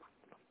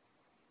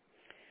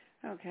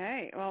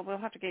 Okay. Well, we'll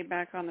have to get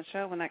back on the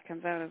show when that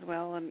comes out as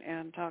well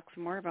and talk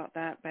some more about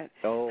that. But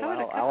I'll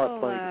have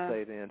plenty to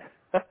say then.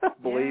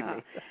 Believe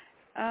me.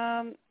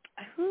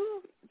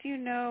 Who do you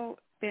know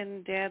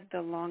been dead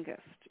the longest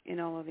in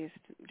all of these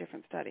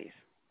different studies?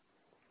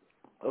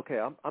 Okay,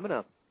 I'm going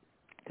to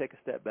take a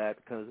step back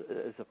because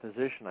as a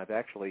physician, I've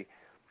actually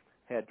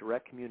had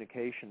direct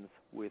communications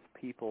with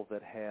people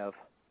that have,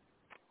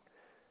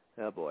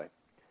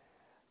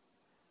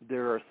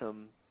 there are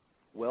some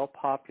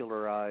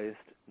well-popularized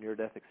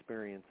near-death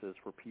experiences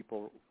where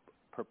people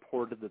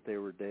purported that they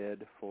were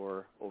dead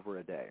for over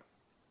a day.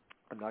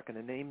 I'm not going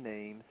to name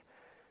names,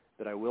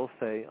 but I will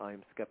say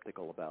I'm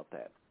skeptical about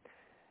that.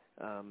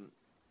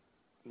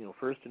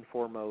 First and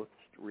foremost,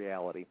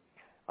 reality.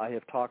 I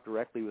have talked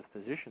directly with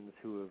physicians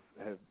who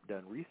have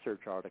done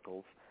research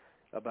articles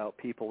about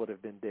people that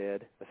have been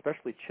dead,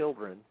 especially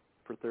children,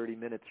 for 30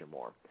 minutes or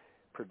more.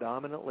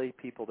 Predominantly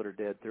people that are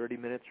dead 30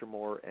 minutes or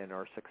more and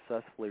are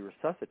successfully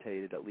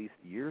resuscitated, at least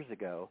years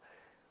ago,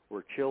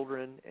 were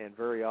children, and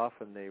very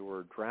often they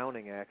were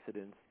drowning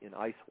accidents in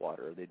ice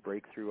water. They'd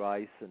break through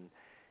ice,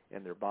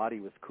 and their body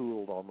was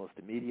cooled almost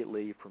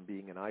immediately from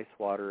being in ice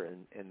water,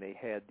 and they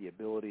had the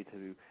ability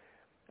to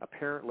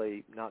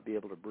apparently not be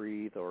able to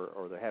breathe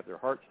or they have their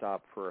heart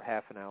stop for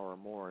half an hour or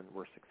more and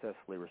were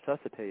successfully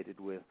resuscitated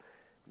with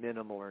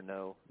minimal or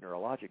no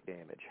neurologic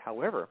damage.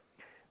 However,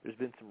 there's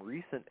been some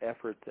recent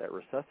efforts at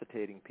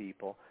resuscitating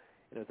people,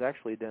 and it was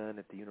actually done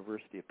at the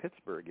University of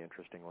Pittsburgh,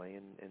 interestingly,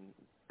 and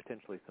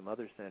potentially some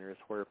other centers,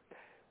 where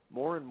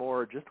more and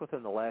more, just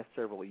within the last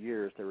several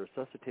years, they're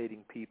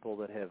resuscitating people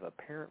that have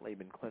apparently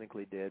been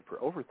clinically dead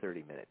for over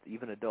 30 minutes,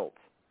 even adults,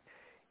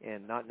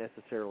 and not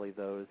necessarily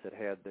those that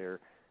had their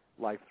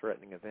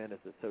life-threatening event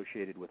as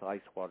associated with ice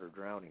water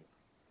drowning.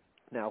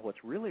 Now,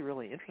 what's really,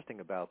 really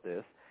interesting about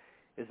this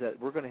is that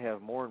we're going to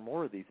have more and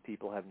more of these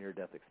people have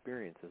near-death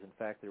experiences. In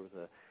fact, there was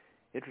an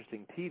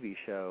interesting TV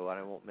show, and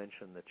I won't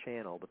mention the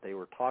channel, but they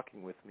were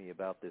talking with me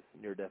about this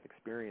near-death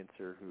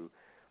experiencer who,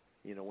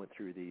 went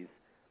through these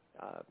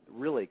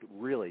really,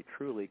 really,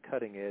 truly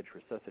cutting-edge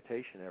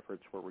resuscitation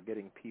efforts where we're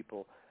getting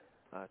people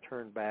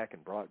turned back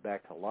and brought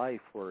back to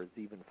life, whereas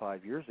even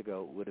 5 years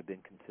ago it would have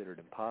been considered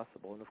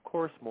impossible. And, of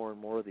course, more and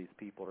more of these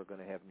people are going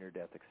to have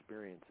near-death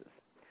experiences.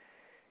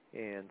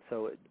 And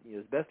so,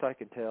 as best I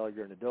can tell,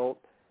 you're an adult.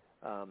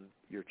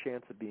 Your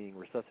chance of being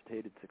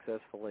resuscitated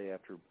successfully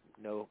after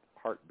no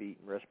heartbeat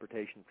and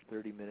respiration for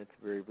 30 minutes,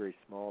 very, very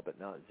small, but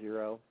not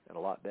zero, and a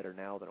lot better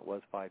now than it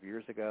was 5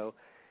 years ago.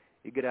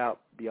 You get out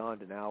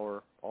beyond an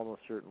hour,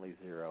 almost certainly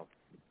zero.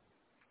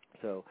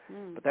 So,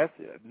 but that's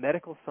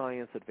medical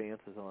science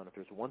advances on. If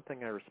there's one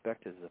thing I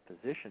respect as a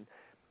physician,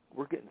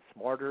 we're getting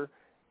smarter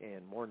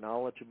and more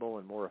knowledgeable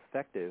and more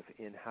effective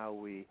in how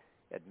we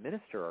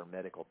administer our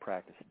medical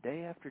practice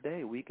day after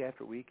day, week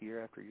after week,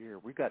 year after year.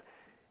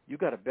 You've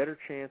got a better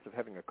chance of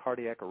having a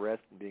cardiac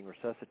arrest and being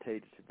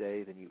resuscitated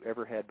today than you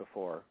ever had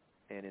before,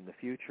 and in the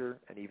future,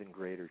 an even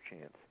greater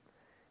chance.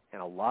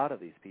 And a lot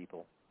of these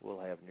people will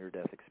have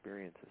near-death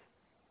experiences.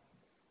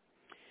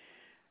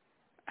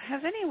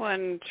 Has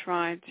anyone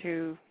tried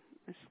to,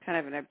 this is kind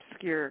of an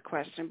obscure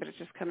question, but it's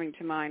just coming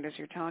to mind as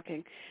you're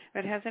talking,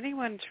 but has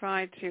anyone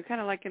tried to, kind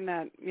of like in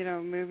that,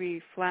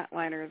 movie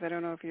Flatliners, I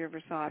don't know if you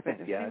ever saw it, but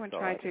has anyone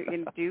tried to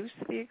induce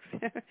the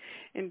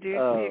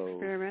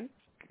experiment?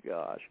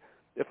 Gosh.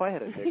 If I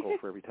had a nickel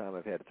for every time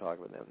I've had to talk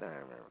with them,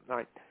 all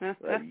right.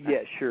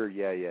 Yeah, sure,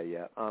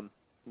 yeah.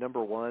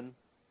 Number one,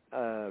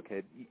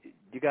 okay,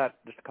 you got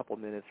just a couple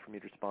of minutes for me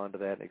to respond to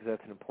that, because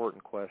that's an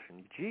important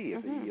question. Gee,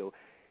 if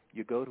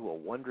you go to a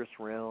wondrous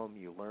realm,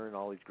 you learn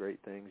all these great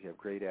things, you have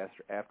great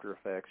after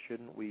effects,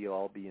 shouldn't we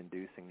all be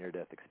inducing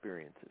near-death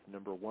experiences?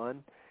 Number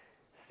one,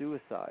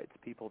 suicides,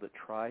 people that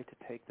try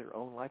to take their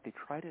own life, they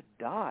try to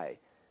die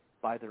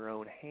by their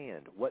own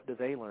hand. What do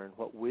they learn?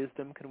 What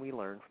wisdom can we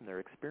learn from their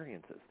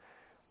experiences?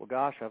 Well,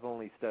 gosh, I've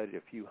only studied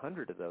a few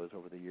hundred of those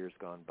over the years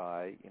gone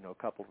by,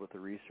 coupled with the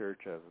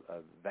research of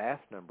a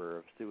vast number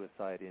of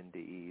suicide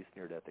NDEs,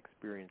 near-death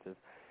experiences,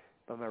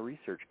 by my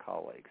research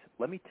colleagues.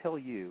 Let me tell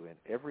you and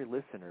every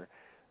listener,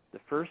 the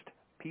first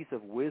piece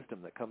of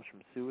wisdom that comes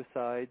from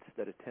suicides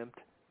that attempt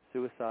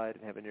suicide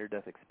and have a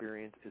near-death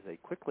experience is they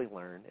quickly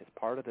learn, as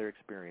part of their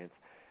experience,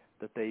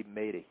 that they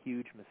made a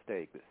huge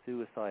mistake, that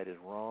suicide is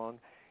wrong.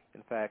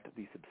 In fact,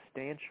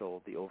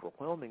 the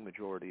overwhelming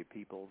majority of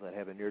people that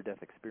have a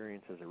near-death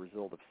experience as a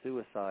result of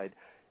suicide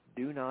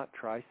do not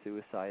try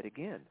suicide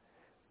again,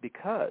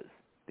 because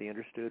they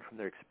understood from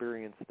their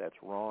experience that's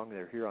wrong.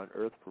 They're here on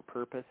earth for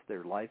purpose.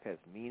 Their life has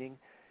meaning,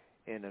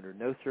 and under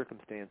no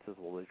circumstances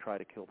will they try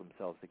to kill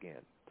themselves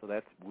again. So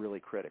that's really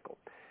critical.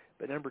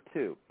 But number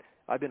two,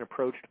 I've been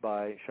approached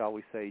by, shall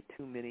we say,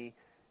 too many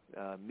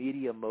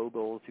media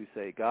moguls who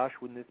say, gosh,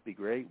 wouldn't this be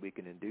great? We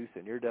can induce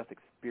a near-death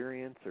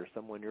experience or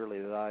someone nearly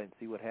die and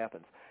see what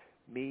happens.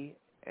 Me,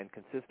 and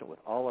consistent with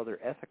all other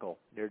ethical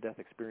near-death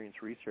experience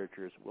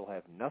researchers, will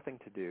have nothing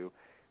to do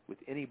with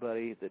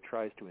anybody that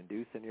tries to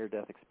induce a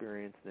near-death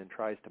experience and then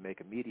tries to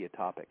make a media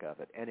topic of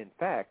it. And in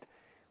fact,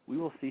 we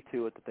will see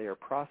to it that they are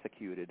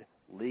prosecuted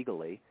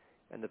legally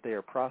and that they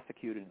are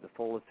prosecuted to the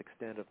fullest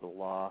extent of the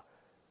law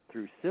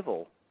through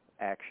civil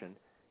action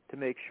to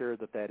make sure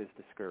that that is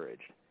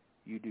discouraged.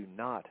 You do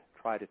not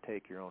try to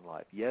take your own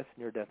life. Yes,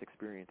 near-death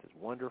experience is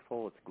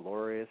wonderful. It's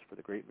glorious for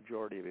the great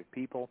majority of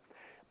people,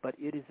 but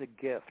it is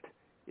a gift.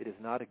 It is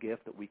not a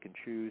gift that we can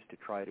choose to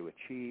try to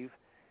achieve.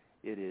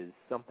 It is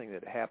something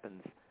that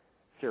happens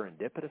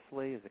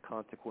serendipitously as a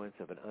consequence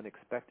of an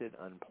unexpected,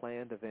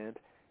 unplanned event,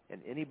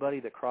 and anybody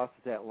that crosses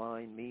that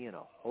line, me and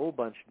a whole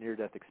bunch of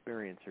near-death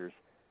experiencers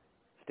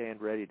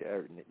stand ready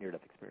to,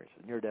 near-death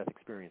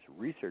experience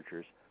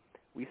researchers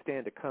we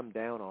stand to come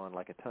down on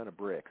like a ton of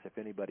bricks if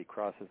anybody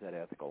crosses that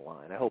ethical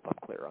line. I hope I'm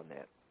clear on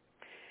that.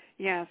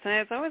 Yes, and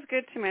it's always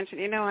good to mention,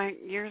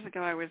 years ago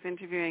I was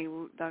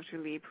interviewing Dr.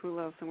 Lee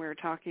Poulos, and we were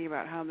talking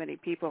about how many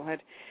people had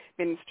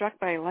been struck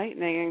by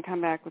lightning and come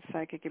back with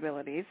psychic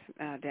abilities,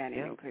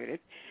 Daniel included.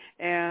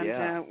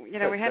 And,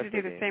 we had to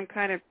do the same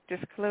kind of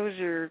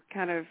disclosure,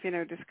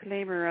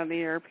 disclaimer on the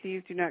air.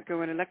 Please do not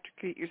go and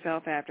electrocute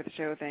yourself after the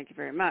show. Thank you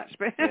very much.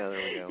 But, there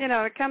we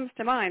go. It comes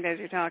to mind as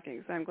you're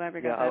talking, so I'm glad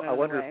we got that out of the way. I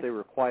wonder if they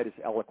were quite as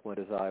eloquent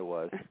as I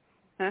was,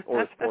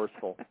 or as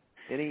forceful.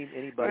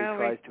 Anybody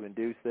tries to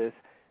induce this,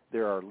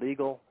 there are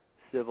legal,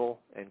 civil,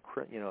 and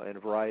and a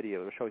variety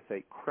of, shall we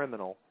say,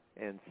 criminal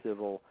and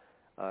civil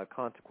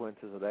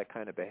consequences of that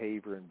kind of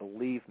behavior. And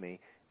believe me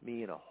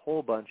and a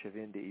whole bunch of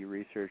NDE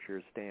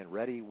researchers stand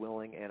ready,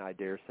 willing, and I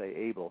dare say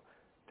able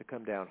to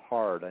come down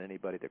hard on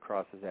anybody that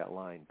crosses that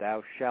line.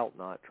 Thou shalt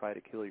not try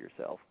to kill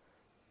yourself.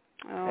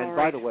 And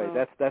by the way,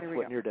 that's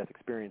what near-death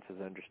experiences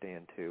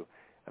understand too.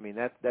 I mean,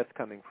 that's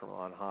coming from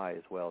on high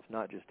as well. It's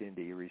not just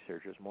NDE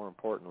researchers. More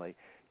importantly,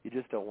 you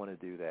just don't want to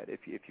do that. If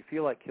you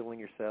feel like killing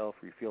yourself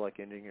or you feel like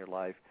ending your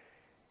life,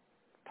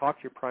 talk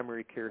to your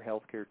primary care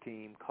healthcare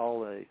team.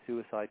 Call a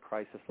suicide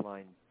crisis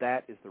line.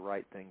 That is the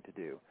right thing to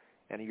do.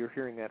 And you're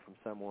hearing that from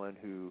someone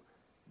who,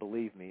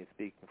 believe me, is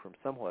speaking from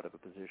somewhat of a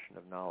position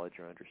of knowledge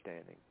or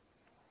understanding.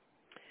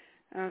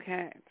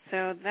 Okay,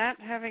 so that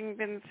having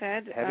been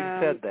said,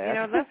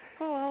 let's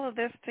pull all of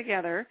this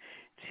together.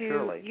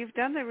 Surely. You've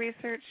done the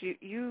research.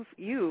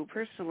 You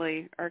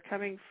personally are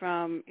coming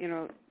from,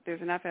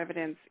 there's enough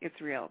evidence,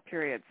 it's real,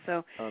 period.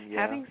 So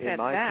having said in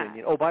my that.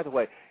 opinion, by the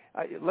way,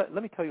 let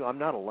me tell you, I'm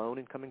not alone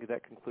in coming to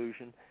that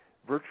conclusion.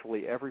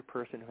 Virtually every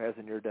person who has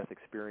a near-death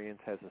experience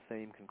has the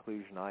same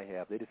conclusion I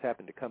have. They just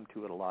happen to come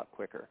to it a lot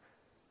quicker.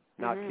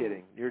 Not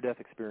kidding.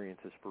 Near-death experience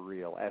is for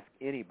real. Ask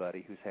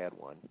anybody who's had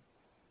one.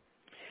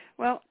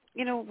 Well,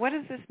 what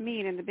does this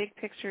mean in the big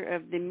picture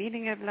of the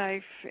meaning of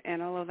life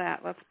and all of that?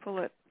 Let's pull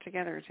it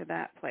together to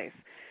that place.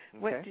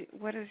 Okay.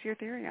 What is your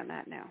theory on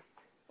that now?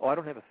 Oh, I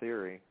don't have a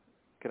theory.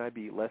 Can I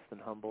be less than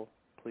humble,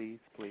 please?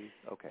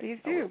 Okay. Please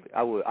do.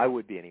 I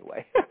would be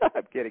anyway.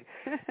 I'm kidding.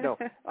 No,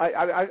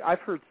 I've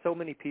heard so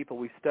many people.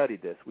 We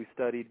studied this. We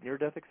studied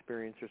near-death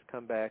experiencers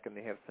come back and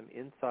they have some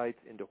insights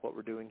into what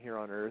we're doing here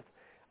on Earth.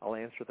 I'll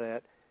answer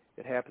that.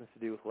 It happens to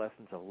do with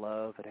lessons of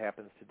love. It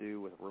happens to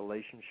do with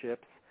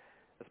relationships,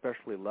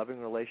 especially loving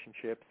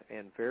relationships,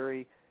 and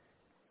very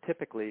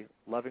typically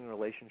loving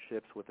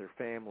relationships with their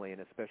family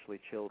and especially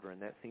children.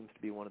 That seems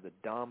to be one of the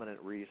dominant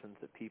reasons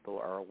that people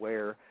are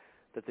aware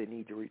that they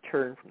need to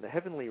return from the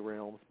heavenly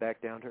realms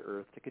back down to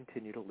earth to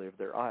continue to live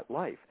their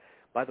life.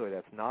 By the way,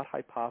 that's not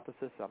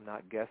hypothesis. I'm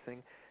not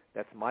guessing.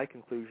 That's my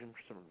conclusion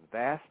from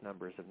vast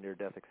numbers of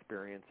near-death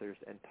experiencers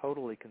and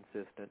totally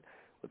consistent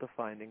with the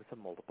findings of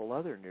multiple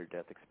other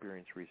near-death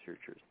experience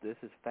researchers. This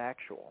is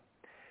factual.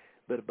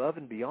 But above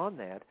and beyond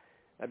that,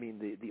 I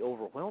mean, the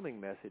overwhelming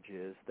message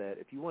is that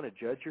if you want to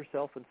judge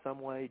yourself in some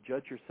way,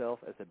 judge yourself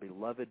as a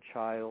beloved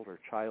child or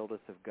childess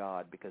of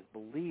God, because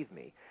believe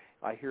me,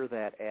 I hear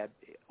that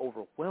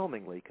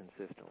overwhelmingly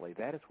consistently.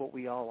 That is what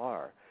we all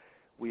are.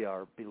 We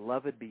are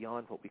beloved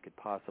beyond what we could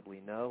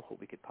possibly know,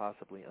 what we could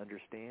possibly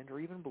understand, or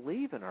even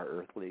believe in our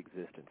earthly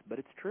existence. But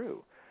it's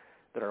true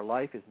that our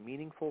life is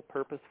meaningful,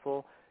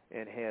 purposeful,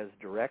 and has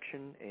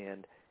direction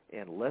and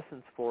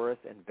lessons for us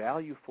and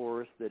value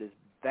for us that is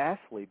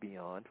vastly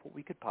beyond what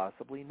we could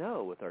possibly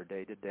know with our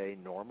day-to-day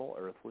normal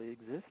earthly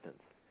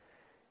existence.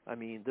 I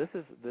mean, this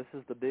is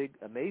the big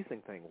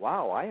amazing thing.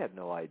 Wow, I had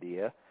no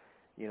idea.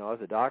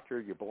 As a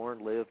doctor, you're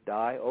born, live,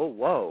 die. Oh,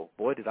 whoa,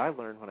 boy, did I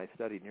learn when I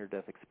studied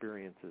near-death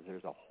experiences.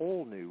 There's a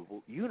whole new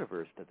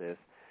universe to this.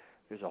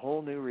 There's a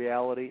whole new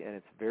reality, and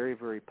it's very,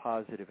 very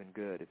positive and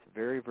good. It's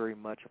very, very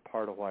much a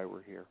part of why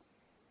we're here.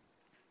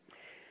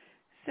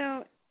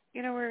 So,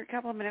 we're a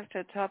couple of minutes to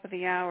the top of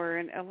the hour,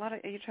 and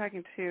you're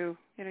talking to,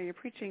 you're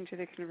preaching to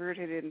the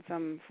converted in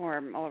some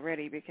form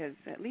already, because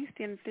at least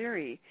in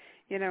theory,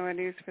 a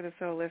News for the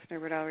Soul listener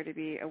would already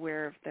be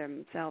aware of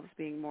themselves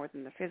being more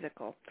than the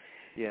physical,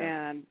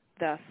 and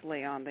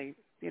thusly on the,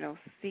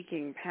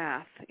 seeking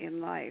path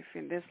in life,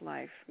 in this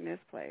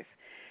place.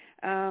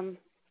 Trying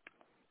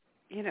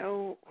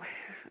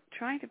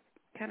to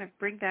kind of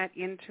bring that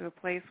into a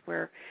place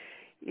where,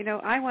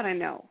 I want to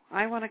know.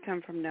 I want to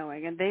come from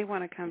knowing, and they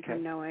want to come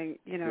from knowing,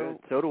 Good.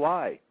 So do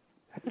I.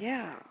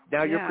 Yeah.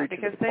 Now you're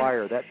preaching to the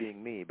choir, that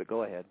being me, but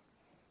go ahead.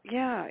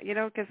 Yeah,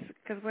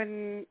 because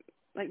when,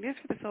 News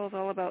for the Soul is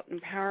all about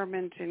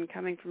empowerment and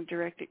coming from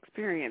direct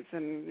experience,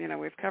 and,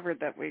 we've covered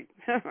that we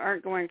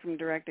aren't going from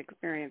direct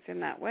experience in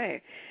that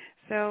way.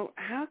 So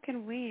how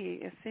can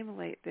we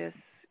assimilate this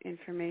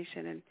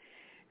information and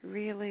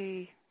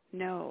really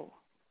know?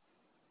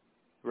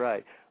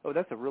 Right. Oh,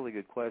 that's a really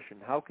good question.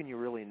 How can you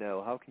really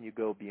know? How can you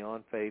go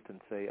beyond faith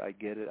and say, I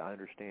get it, I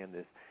understand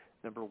this?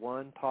 Number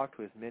one, talk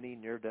to as many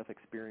near-death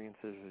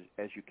experiences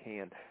as you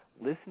can.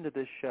 Listen to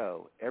this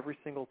show. Every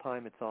single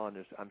time it's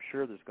on, I'm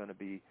sure there's going to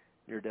be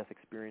near-death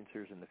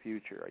experiencers in the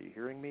future. Are you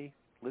hearing me,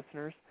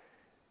 listeners?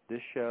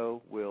 This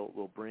show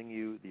will bring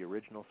you the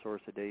original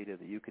source of data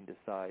that you can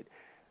decide.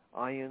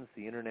 IANDS,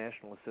 the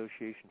International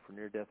Association for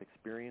Near-Death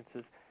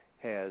Experiences,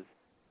 has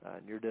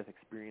near-death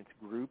experience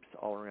groups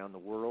all around the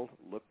world.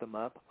 Look them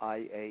up,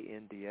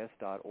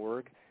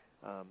 IANDS.org.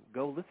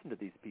 Go listen to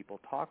these people,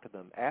 talk to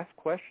them, ask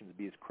questions,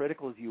 be as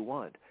critical as you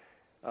want.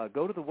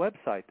 Go to the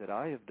website that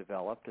I have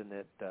developed and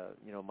that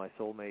my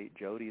soulmate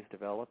Jody has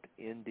developed,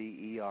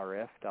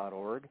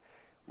 nderf.org.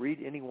 Read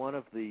any one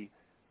of the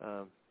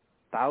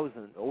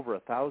over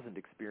 1,000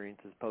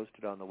 experiences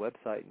posted on the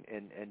website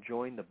and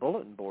join the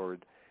bulletin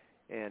board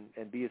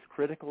and be as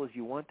critical as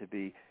you want to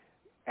be.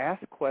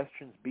 Ask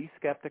questions, be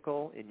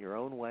skeptical in your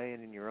own way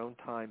and in your own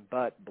time,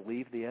 but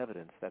believe the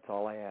evidence. That's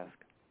all I ask.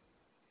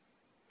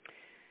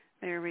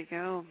 There we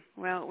go.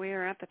 Well, we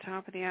are at the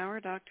top of the hour.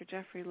 Dr.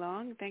 Jeffrey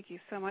Long, thank you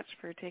so much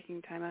for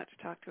taking time out to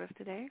talk to us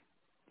today.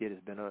 It has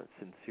been a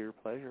sincere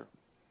pleasure.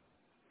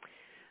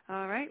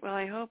 All right. Well,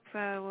 I hope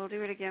we'll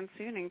do it again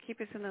soon and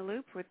keep us in the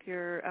loop with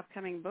your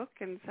upcoming book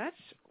and such.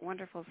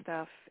 Wonderful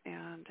stuff.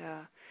 And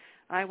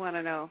I want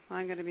to know.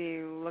 I'm going to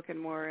be looking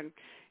more. And,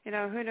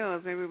 who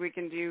knows, maybe we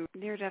can do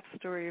Near-Death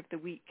Story of the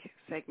Week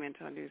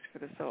segment on News for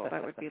the Soul.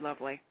 That would be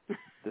lovely.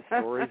 The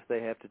stories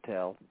they have to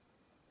tell.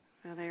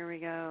 Well, there we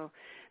go.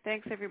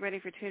 Thanks, everybody,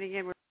 for tuning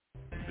in.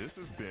 This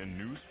has been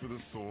News for the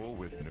Soul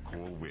with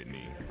Nicole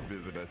Whitney.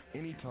 Visit us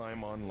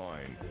anytime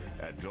online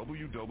at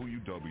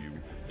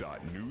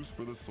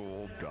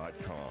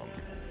www.newsforthesoul.com,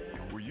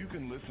 where you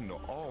can listen to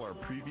all our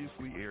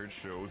previously aired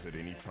shows at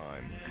any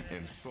time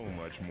and so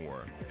much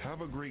more.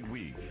 Have a great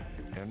week,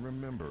 and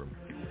remember,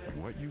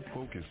 what you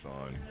focus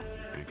on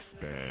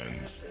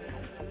expands.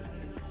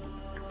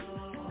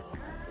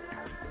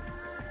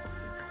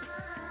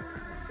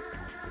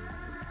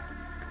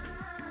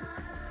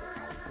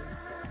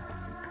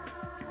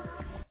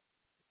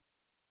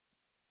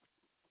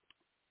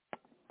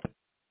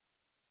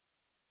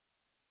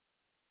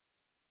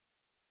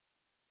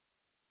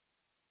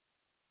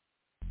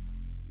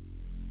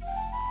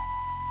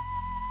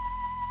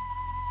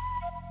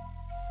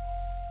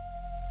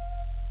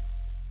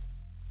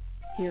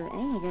 Hear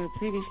all of our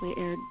previously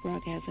aired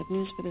broadcasts of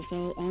News for the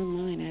Soul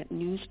online at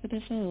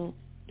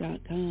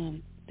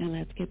newsforthesoul.com. Now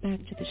let's get back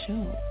to the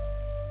show.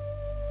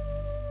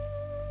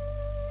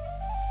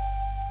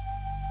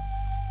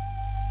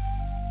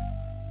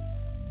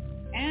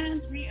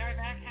 And we are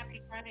back.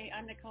 Happy Friday.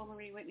 I'm Nicole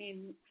Marie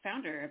Whitney,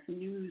 founder of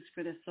News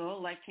for the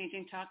Soul,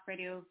 life-changing talk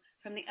radio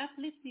from the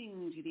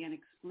uplifting to the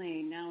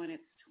unexplained, now in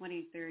its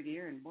 23rd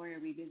year, and boy, are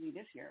we busy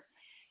this year.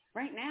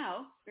 Right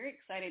now, very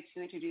excited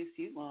to introduce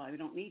you. Well, I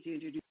don't need to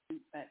introduce him,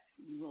 but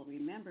you will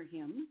remember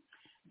him.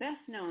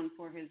 Best known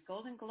for his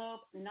Golden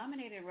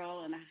Globe-nominated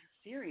role in the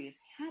series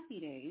Happy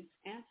Days,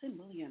 Anson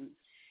Williams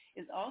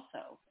is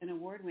also an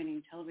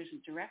award-winning television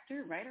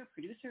director, writer,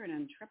 producer, and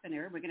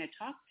entrepreneur. We're going to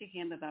talk to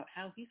him about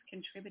how he's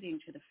contributing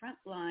to the front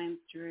lines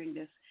during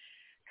this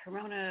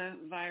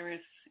coronavirus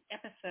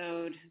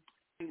episode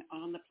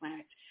on the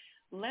planet.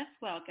 Let's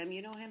welcome,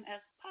 you know him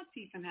as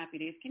Potsy from Happy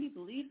Days. Can you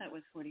believe that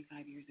was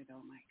 45 years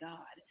ago? My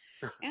God.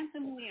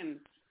 Anson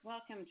Williams,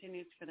 welcome to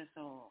News for the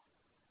Soul.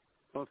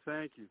 Well,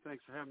 thank you.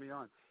 Thanks for having me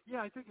on. Yeah,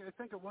 I think it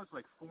was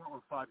like 4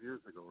 or 5 years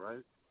ago,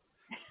 right?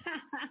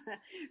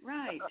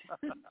 Right.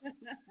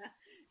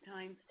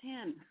 Times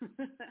 10.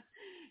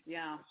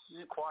 Yeah,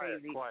 that's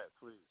quiet, crazy. Quiet,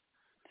 please.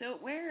 So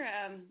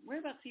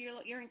whereabouts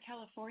you're in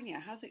California?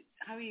 How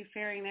are you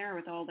faring there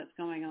with all that's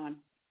going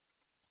on?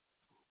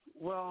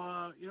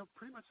 Well,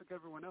 pretty much like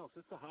everyone else,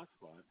 it's a hot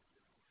spot.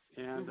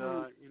 And,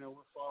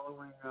 we're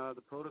following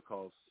the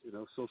protocols,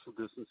 social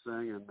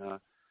distancing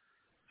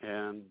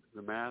and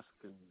the mask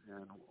and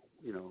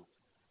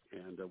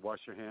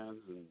wash your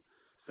hands and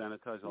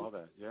sanitize, all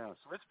that. Yeah.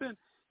 So it's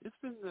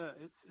been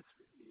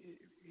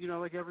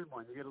like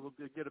everyone, you get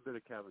a bit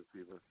of cabin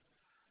fever.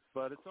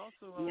 But it's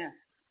also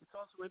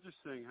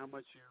interesting how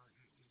much you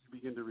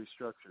begin to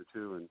restructure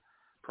too, and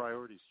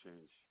priorities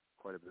change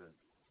quite a bit.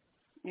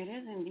 It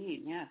is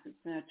indeed, yes.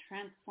 It's a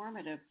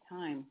transformative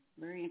time.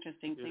 Very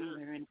interesting things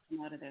that are going to come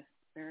out of this.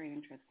 Very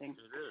interesting.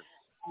 It is.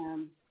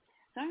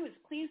 So I was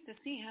pleased to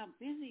see how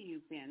busy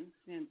you've been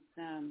since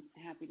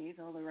Happy Days,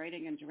 all the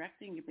writing and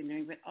directing you've been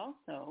doing, but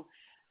also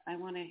I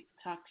want to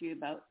talk to you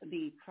about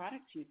the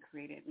product you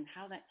created and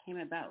how that came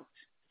about.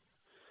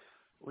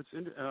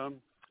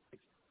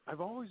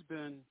 I've always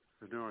been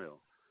entrepreneurial,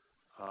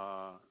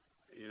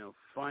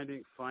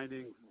 finding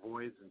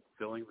voids and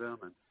filling them,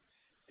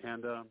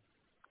 and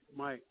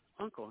my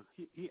uncle,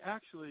 he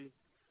actually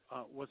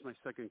was my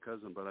second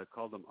cousin, but I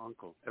called him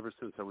uncle ever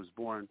since I was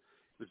born.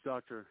 It was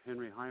Dr.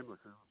 Henry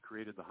Heimlich who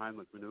created the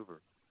Heimlich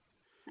maneuver.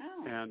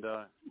 Oh. And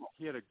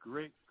he had a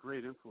great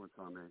influence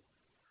on me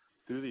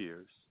through the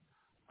years,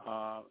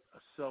 a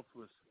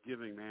selfless,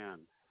 giving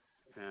man.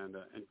 And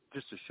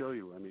just to show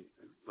you, I mean,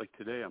 like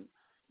today,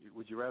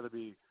 would you rather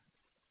be,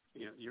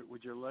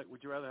 would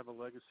you rather have a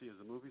legacy as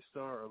a movie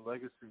star or a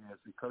legacy as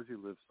because you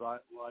live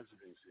lives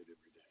are being saved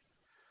every day?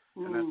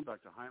 And that's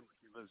Dr. Heimlich.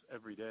 He lives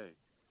every day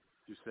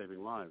through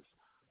saving lives.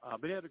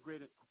 But he had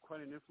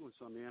quite an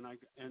influence on me. And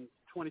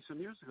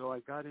 20-some years ago, I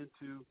got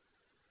into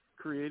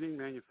creating,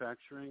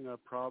 manufacturing,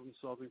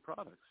 problem-solving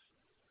products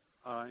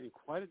in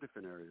quite a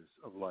different areas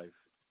of life.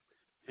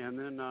 And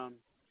then,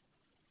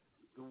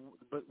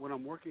 but what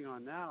I'm working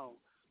on now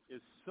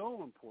is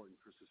so important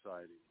for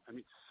society. I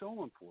mean,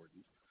 so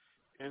important.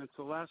 And it's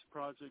the last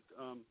project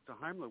Dr.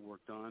 Heimlich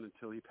worked on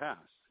until he passed,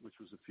 which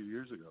was a few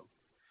years ago.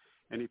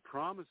 And he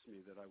promised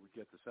me that I would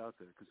get this out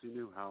there because he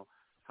knew how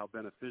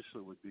beneficial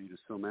it would be to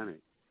so many.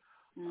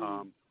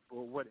 But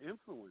what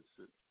influenced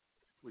it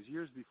was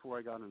years before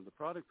I got into the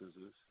product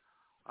business,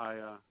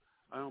 I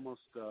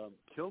almost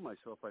killed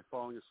myself by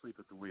falling asleep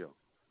at the wheel.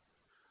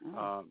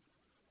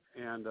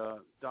 And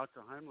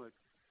Dr. Heimlich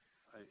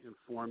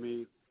informed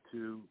me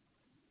to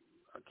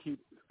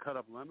cut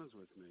up lemons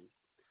with me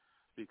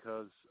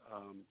because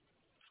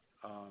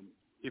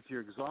if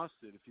you're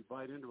exhausted, if you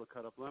bite into a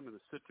cut up lemon,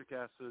 the citric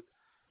acid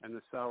and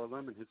the sour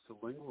lemon hits the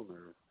lingual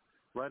nerve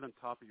right on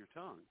top of your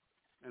tongue.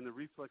 And the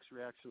reflex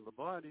reaction of the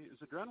body is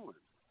adrenaline.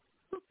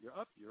 You're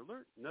up, you're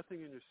alert,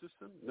 nothing in your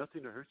system,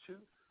 nothing to hurt you,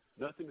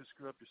 nothing to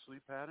screw up your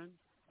sleep pattern,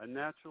 a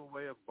natural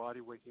way of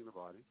body waking the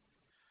body.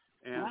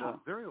 And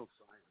very old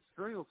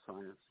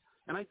science.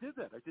 And I did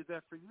that. I did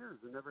that for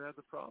years and never had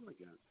the problem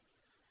again.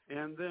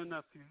 And then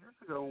a few years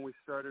ago when we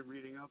started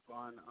reading up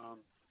on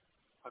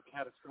how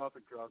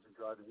catastrophic drugs and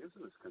driving is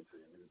in this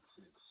country, I mean,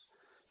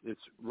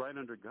 it's right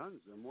under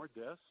guns. There are more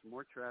deaths,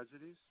 more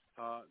tragedies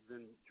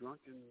than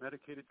drunk and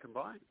medicated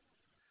combined.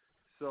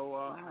 So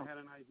I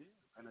had an idea,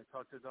 and I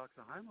talked to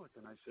Dr. Heimlich,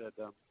 and I said,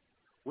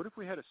 what if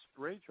we had a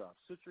spray drop,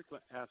 citric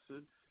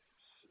acid,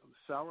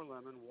 sour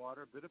lemon,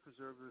 water, a bit of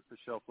preservative for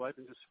shelf life,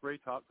 and just spray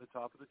the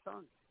top of the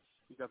tongue?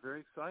 He got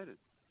very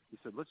excited. He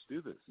said, let's do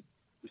this.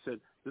 He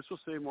said, this will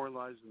save more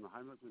lives than the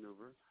Heimlich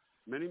maneuver.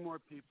 Many more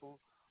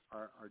people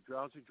are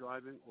drowsy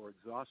driving or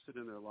exhausted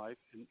in their life,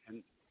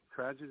 and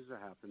tragedies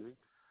are happening,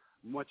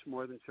 much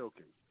more than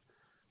choking.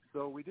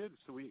 So we did.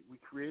 So we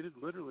created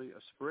literally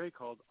a spray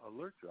called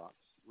Alert Drops,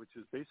 which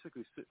is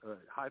basically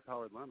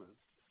high-powered lemons,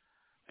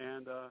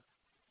 and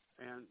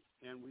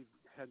we've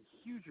had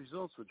huge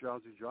results with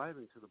drowsy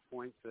driving to the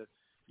point that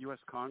U.S.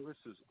 Congress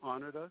has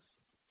honored us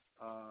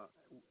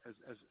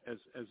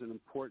as an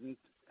important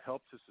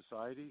help to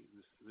society,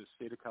 the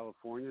state of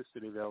California, the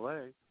city of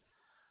L.A.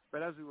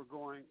 But as we were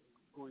going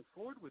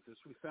forward with this,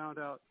 we found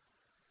out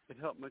it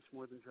helped much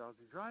more than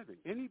drowsy driving.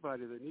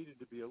 Anybody that needed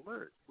to be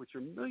alert, which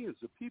are millions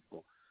of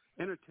people,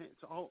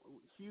 it's all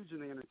huge in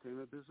the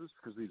entertainment business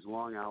because of these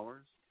long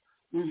hours,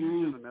 huge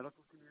in the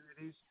medical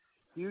communities,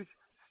 huge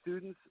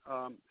students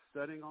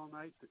studying all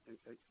night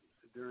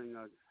during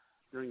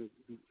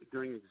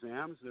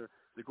exams. They're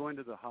going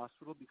to the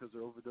hospital because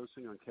they're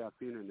overdosing on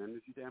caffeine and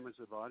energy damage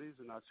their bodies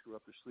and not screw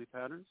up their sleep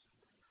patterns.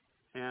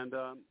 And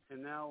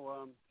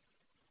now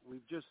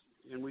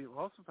we've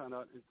also found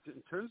out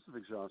in terms of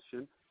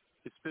exhaustion,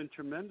 it's been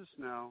tremendous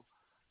now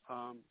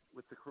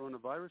with the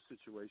coronavirus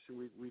situation.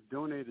 We've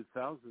donated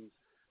thousands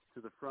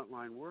to the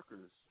frontline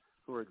workers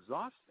who are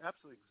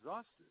absolutely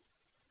exhausted,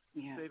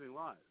 saving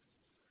lives.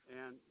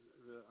 And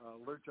the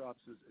Alert Drops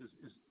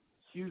is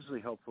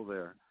hugely helpful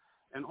there.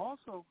 And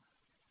also,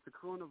 the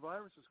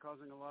coronavirus is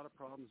causing a lot of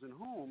problems in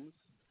homes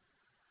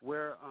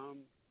where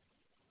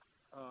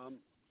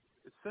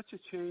it's such a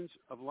change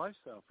of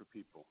lifestyle for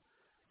people.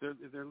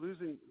 They're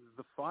losing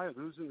the fire,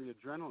 losing the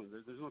adrenaline.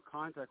 There's no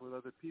contact with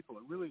other people.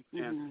 It really,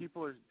 and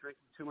people are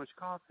drinking too much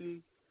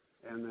coffee,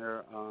 and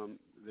they're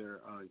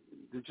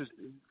just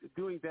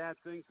doing bad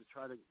things to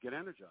try to get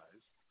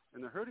energized,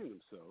 and they're hurting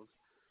themselves.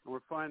 And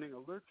we're finding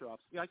Alert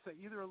Drops. Yeah, I say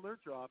either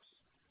Alert Drops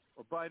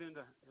or bite into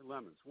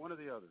lemons, one or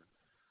the other.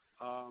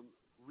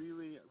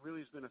 Really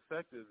has been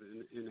effective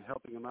in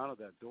helping them out of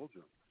that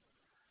doldrum.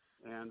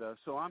 And I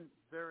was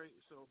very,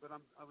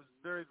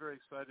 very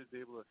excited to be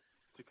able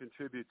to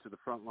contribute to the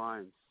front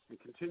lines and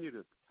continue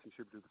to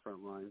contribute to the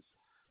front lines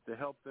to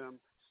help them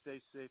stay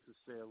safe and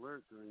stay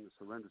alert during this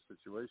horrendous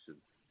situation.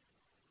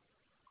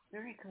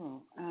 Very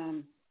cool.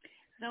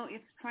 So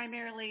it's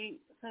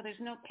primarily, there's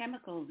no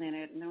chemicals in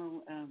it,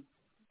 no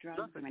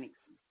drugs or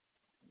anything?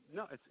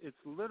 No, it's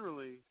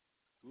literally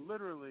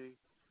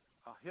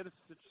a hit of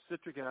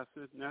citric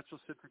acid,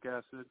 natural citric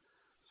acid,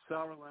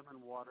 sour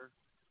lemon water,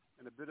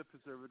 and a bit of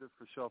preservative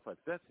for shelf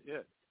life. That's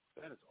it.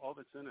 That is all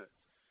that's in it.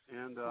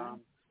 And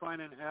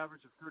find an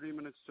average of 30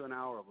 minutes to an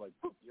hour of like,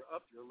 boop, you're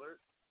up, you're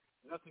alert,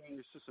 nothing in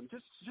your system.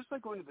 Just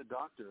like going to the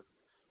doctor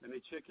and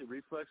they check your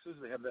reflexes.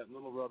 They have that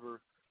little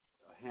rubber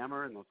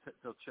hammer and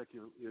they'll check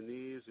your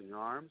knees and your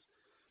arms.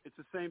 It's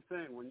the same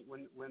thing.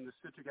 When the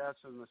citric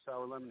acid and the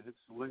sour lemon hits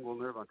the lingual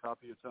nerve on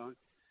top of your tongue,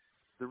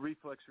 the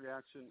reflex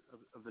reaction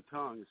of the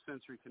tongue is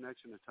sensory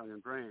connection to tongue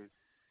and brain,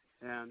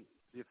 and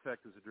the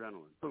effect is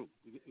adrenaline. Boom.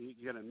 You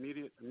get an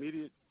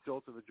immediate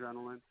jolt of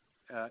adrenaline.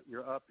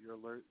 You're up, you're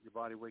alert, your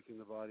body waking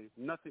the body.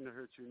 Nothing to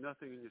hurt you,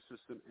 nothing in your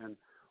system, and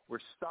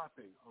we're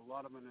stopping a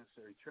lot of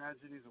unnecessary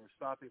tragedies, and we're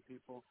stopping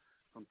people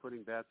from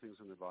putting bad things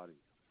in their body.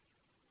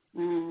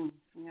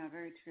 Yeah,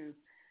 very true.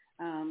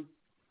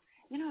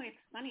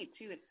 It's funny,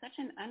 too. It's such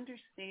an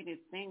understated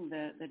thing,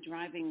 the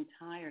driving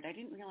tired. I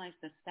didn't realize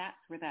the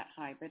stats were that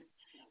high, but,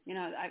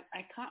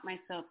 I caught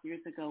myself years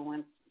ago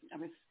once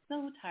was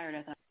so tired.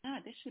 I thought,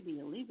 God, this should be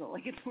illegal.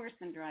 Like, it's worse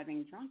than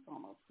driving drunk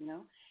almost, you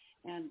know?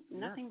 And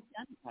nothing's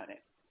done about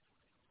it.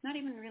 Not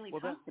even really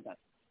talked about.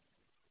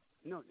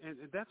 No, and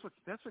that's what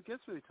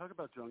gets me. They talk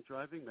about drunk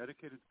driving,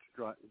 medicated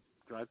drive,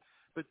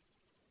 but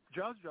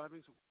drowsy driving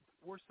is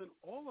worse than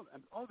all of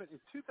it. In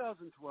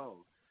 2012,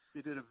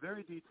 they did a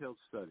very detailed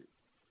study,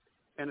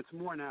 and it's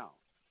more now,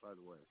 by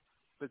the way.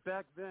 But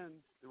back then,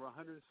 there were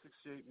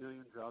 168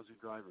 million drowsy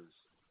drivers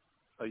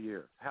a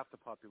year, half the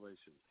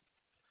population.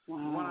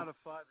 Wow. 1 out of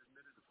 5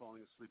 admitted to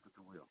falling asleep at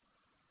the wheel.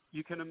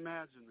 You can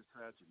imagine the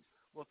tragedies.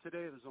 Well,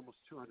 today there's almost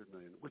 200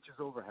 million, which is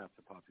over half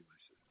the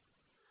population.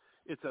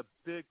 It's a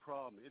big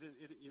problem.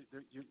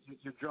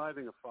 You're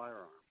driving a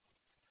firearm,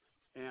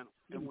 and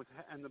the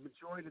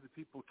majority of the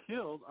people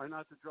killed are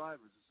not the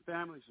drivers. It's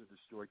families are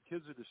destroyed,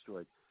 kids are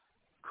destroyed.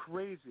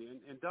 Crazy.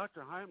 And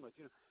Dr. Heimlich,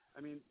 you know, I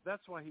mean,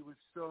 that's why he was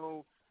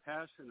so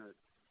passionate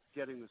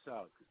getting this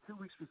out. 2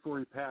 weeks before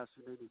he passed,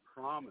 he made me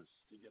promise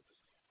to get this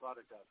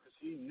product out because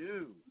he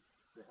knew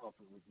the help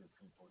it would give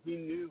people. He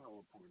knew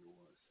how important it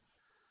was.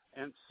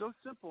 And so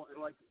simple,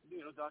 and like, you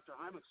know, Dr.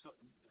 Heimlich,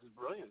 his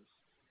brilliance,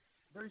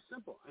 very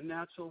simple, a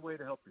natural way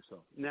to help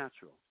yourself,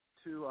 natural.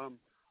 To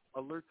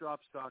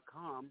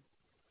alertdrops.com,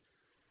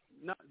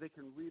 they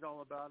can read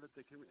all about it.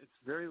 It's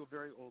very,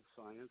 very old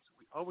science.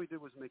 All we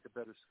did was make a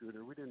better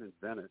scooter. We didn't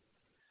invent it.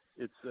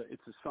 It's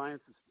a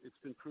science.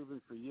 It's been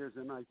proven for years.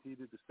 MIT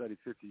did the study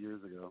 50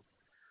 years ago.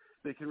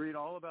 They can read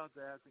all about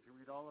that. They can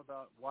read all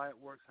about why it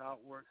works, how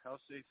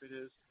safe it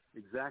is,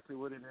 exactly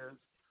what it is,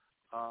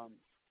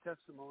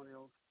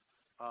 testimonials.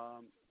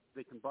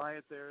 They can buy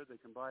it there. They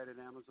can buy it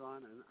at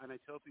Amazon. And I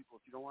tell people,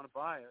 if you don't want to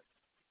buy it,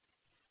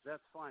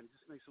 that's fine. It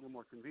just makes it a little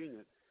more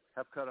convenient.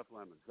 Have cut up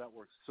lemons. That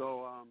works.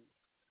 So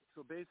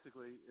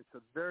basically, it's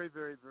a very,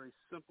 very, very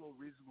simple,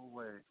 reasonable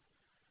way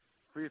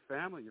for your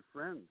family, your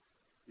friends,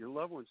 your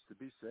loved ones to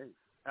be safe,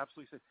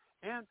 absolutely safe.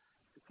 And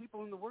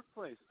people in the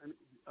workplace,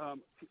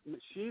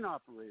 machine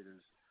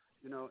operators,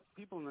 you know,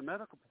 people in the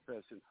medical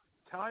profession,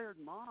 tired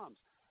moms,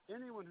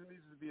 anyone who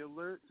needs to be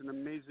alert. It's an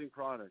amazing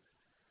product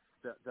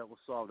that will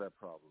solve that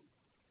problem.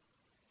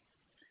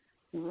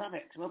 Love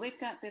it. Well, we've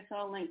got this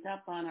all linked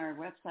up on our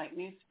website,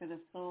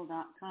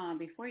 newsforthesoul.com.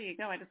 Before you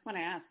go, I just want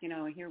to ask, you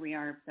know, here we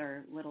are with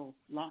our little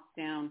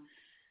lockdown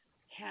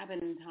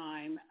cabin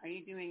time. Are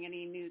you doing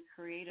any new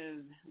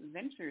creative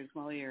ventures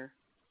while you're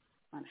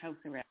on house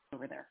arrest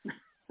over there?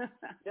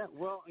 Yeah,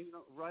 well, you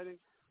know, writing,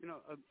 you know,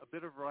 a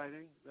bit of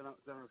writing that I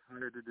was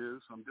hired to do,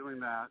 so I'm doing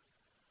that.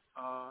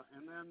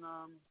 And then,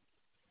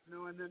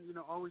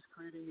 always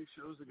creating new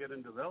shows to get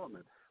in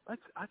development.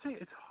 I tell you,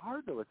 it's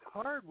hard, though. It's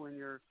hard when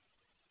you're,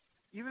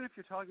 even if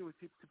you're talking with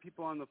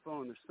people on the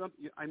phone, there's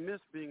something, I miss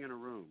being in a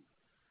room,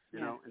 you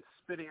know, and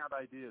spitting out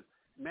ideas.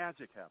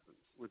 Magic happens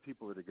when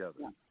people are together.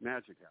 Yeah.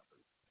 Magic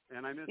happens.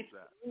 And I miss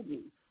that.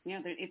 Yeah,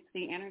 it's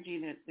the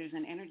energy there's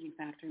an energy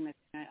factor.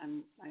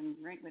 I'm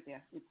right with you.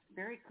 It's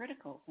very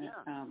critical that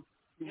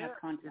you have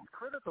contact. It's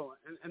critical,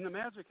 and the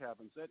magic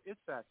happens. That it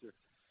factor.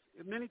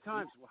 Many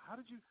times, well, how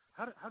did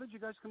you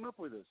guys come up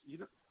with this?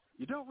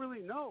 You don't really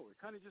know. It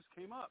kind of just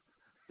came up.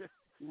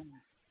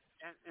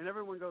 And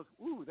everyone goes,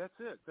 ooh, that's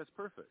it. That's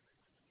perfect.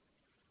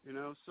 You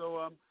know,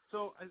 so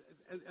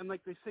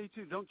like they say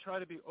too, don't try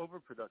to be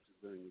overproductive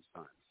during these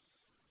times.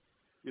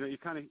 You know, you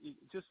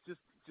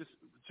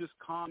just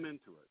calm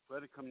into it.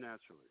 Let it come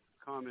naturally.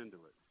 Calm into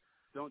it.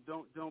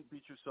 Don't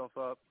beat yourself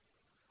up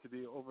to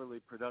be overly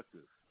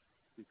productive,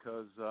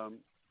 because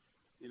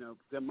you know,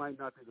 that might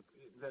not be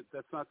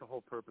that's not the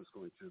whole purpose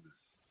going through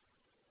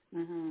this.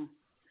 Mhm.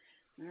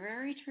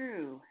 Very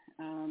true.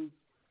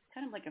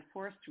 Kind of like a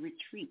forced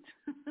retreat.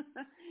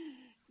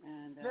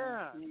 And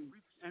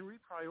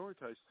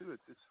reprioritize too.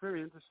 It's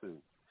very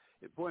interesting.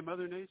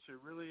 Mother Nature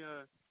really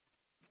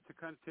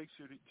kind of takes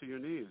you to your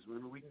knees.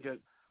 When we can get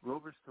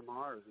rovers to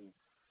Mars and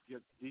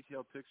get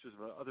detailed pictures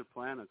of other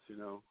planets, you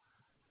know,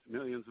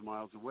 millions of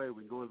miles away.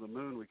 We can go to the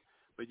moon.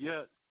 But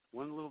yet,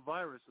 one little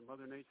virus and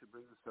Mother Nature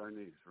brings us to our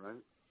knees,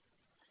 right?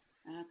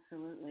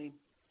 Absolutely.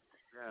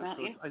 Yeah. Well,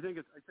 So I think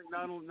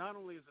not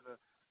only is it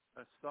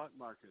a stock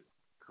market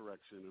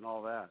correction and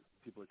all that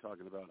people are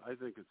talking about. I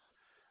think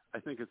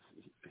it's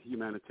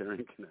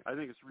humanitarian connect. I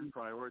think it's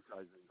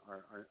reprioritizing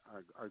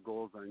our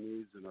goals, our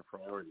needs, and our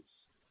priorities.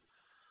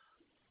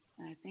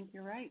 I think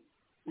you're right.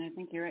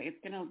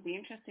 It's going to be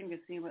interesting to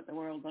see what the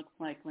world looks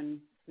like when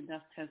the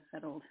dust has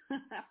settled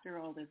after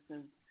all this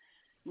is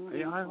moving.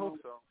 Yeah, I hope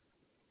so.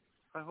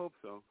 I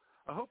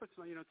hope it's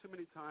not, you know, too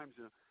many times,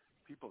 you know,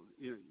 people,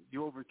 you know,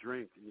 you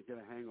overdrink and you get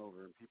a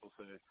hangover and people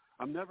say,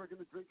 I'm never going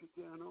to drink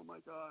again. Oh my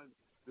God.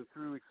 Then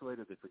 3 weeks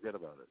later they forget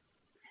about it.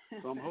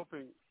 So I'm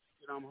hoping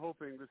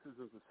this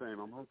isn't the same.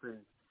 I'm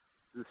hoping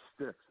this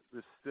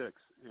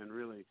sticks, and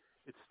really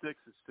it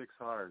sticks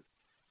hard,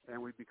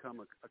 and we become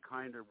a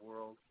kinder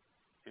world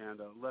and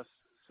a less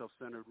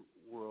self-centered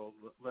world,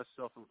 less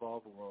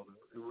self-involved world,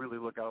 and really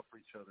look out for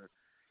each other.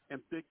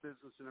 And big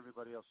business and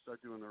everybody else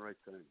start doing the right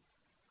thing.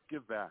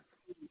 Give back.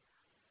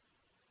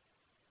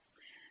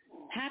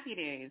 Happy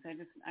days.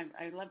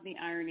 I love the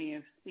irony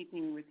of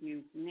speaking with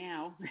you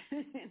now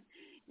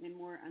in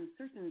more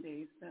uncertain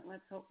days, but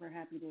let's hope for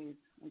happy days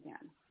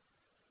again.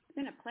 It's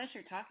been a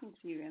pleasure talking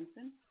to you,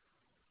 Ensign.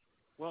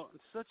 Well,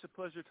 it's such a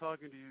pleasure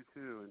talking to you,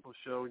 too. And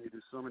show, and you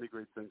do so many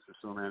great things for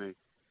so many.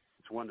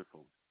 It's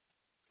wonderful.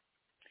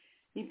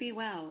 You be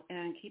well,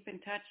 and keep in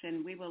touch,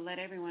 and we will let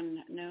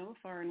everyone know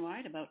far and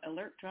wide about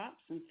alert drops,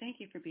 and thank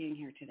you for being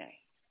here today.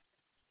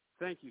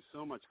 Thank you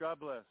so much. God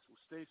bless. Well,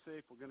 stay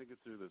safe. We're going to get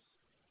through this.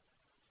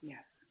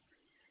 Yes.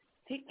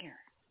 Take care.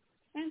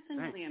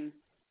 Ensign Williams,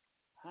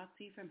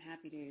 Potsy from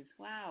Happy Days.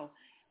 Wow.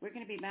 We're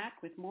going to be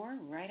back with more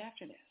right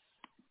after this.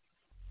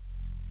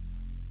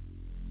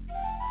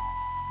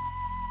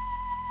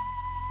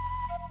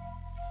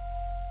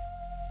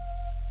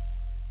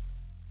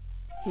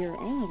 Hear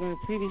all of our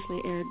previously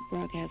aired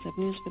broadcasts of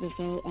News for the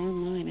Soul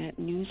online at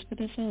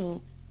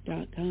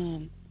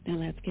newsforthesoul.com. Now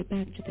let's get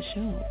back to the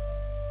show.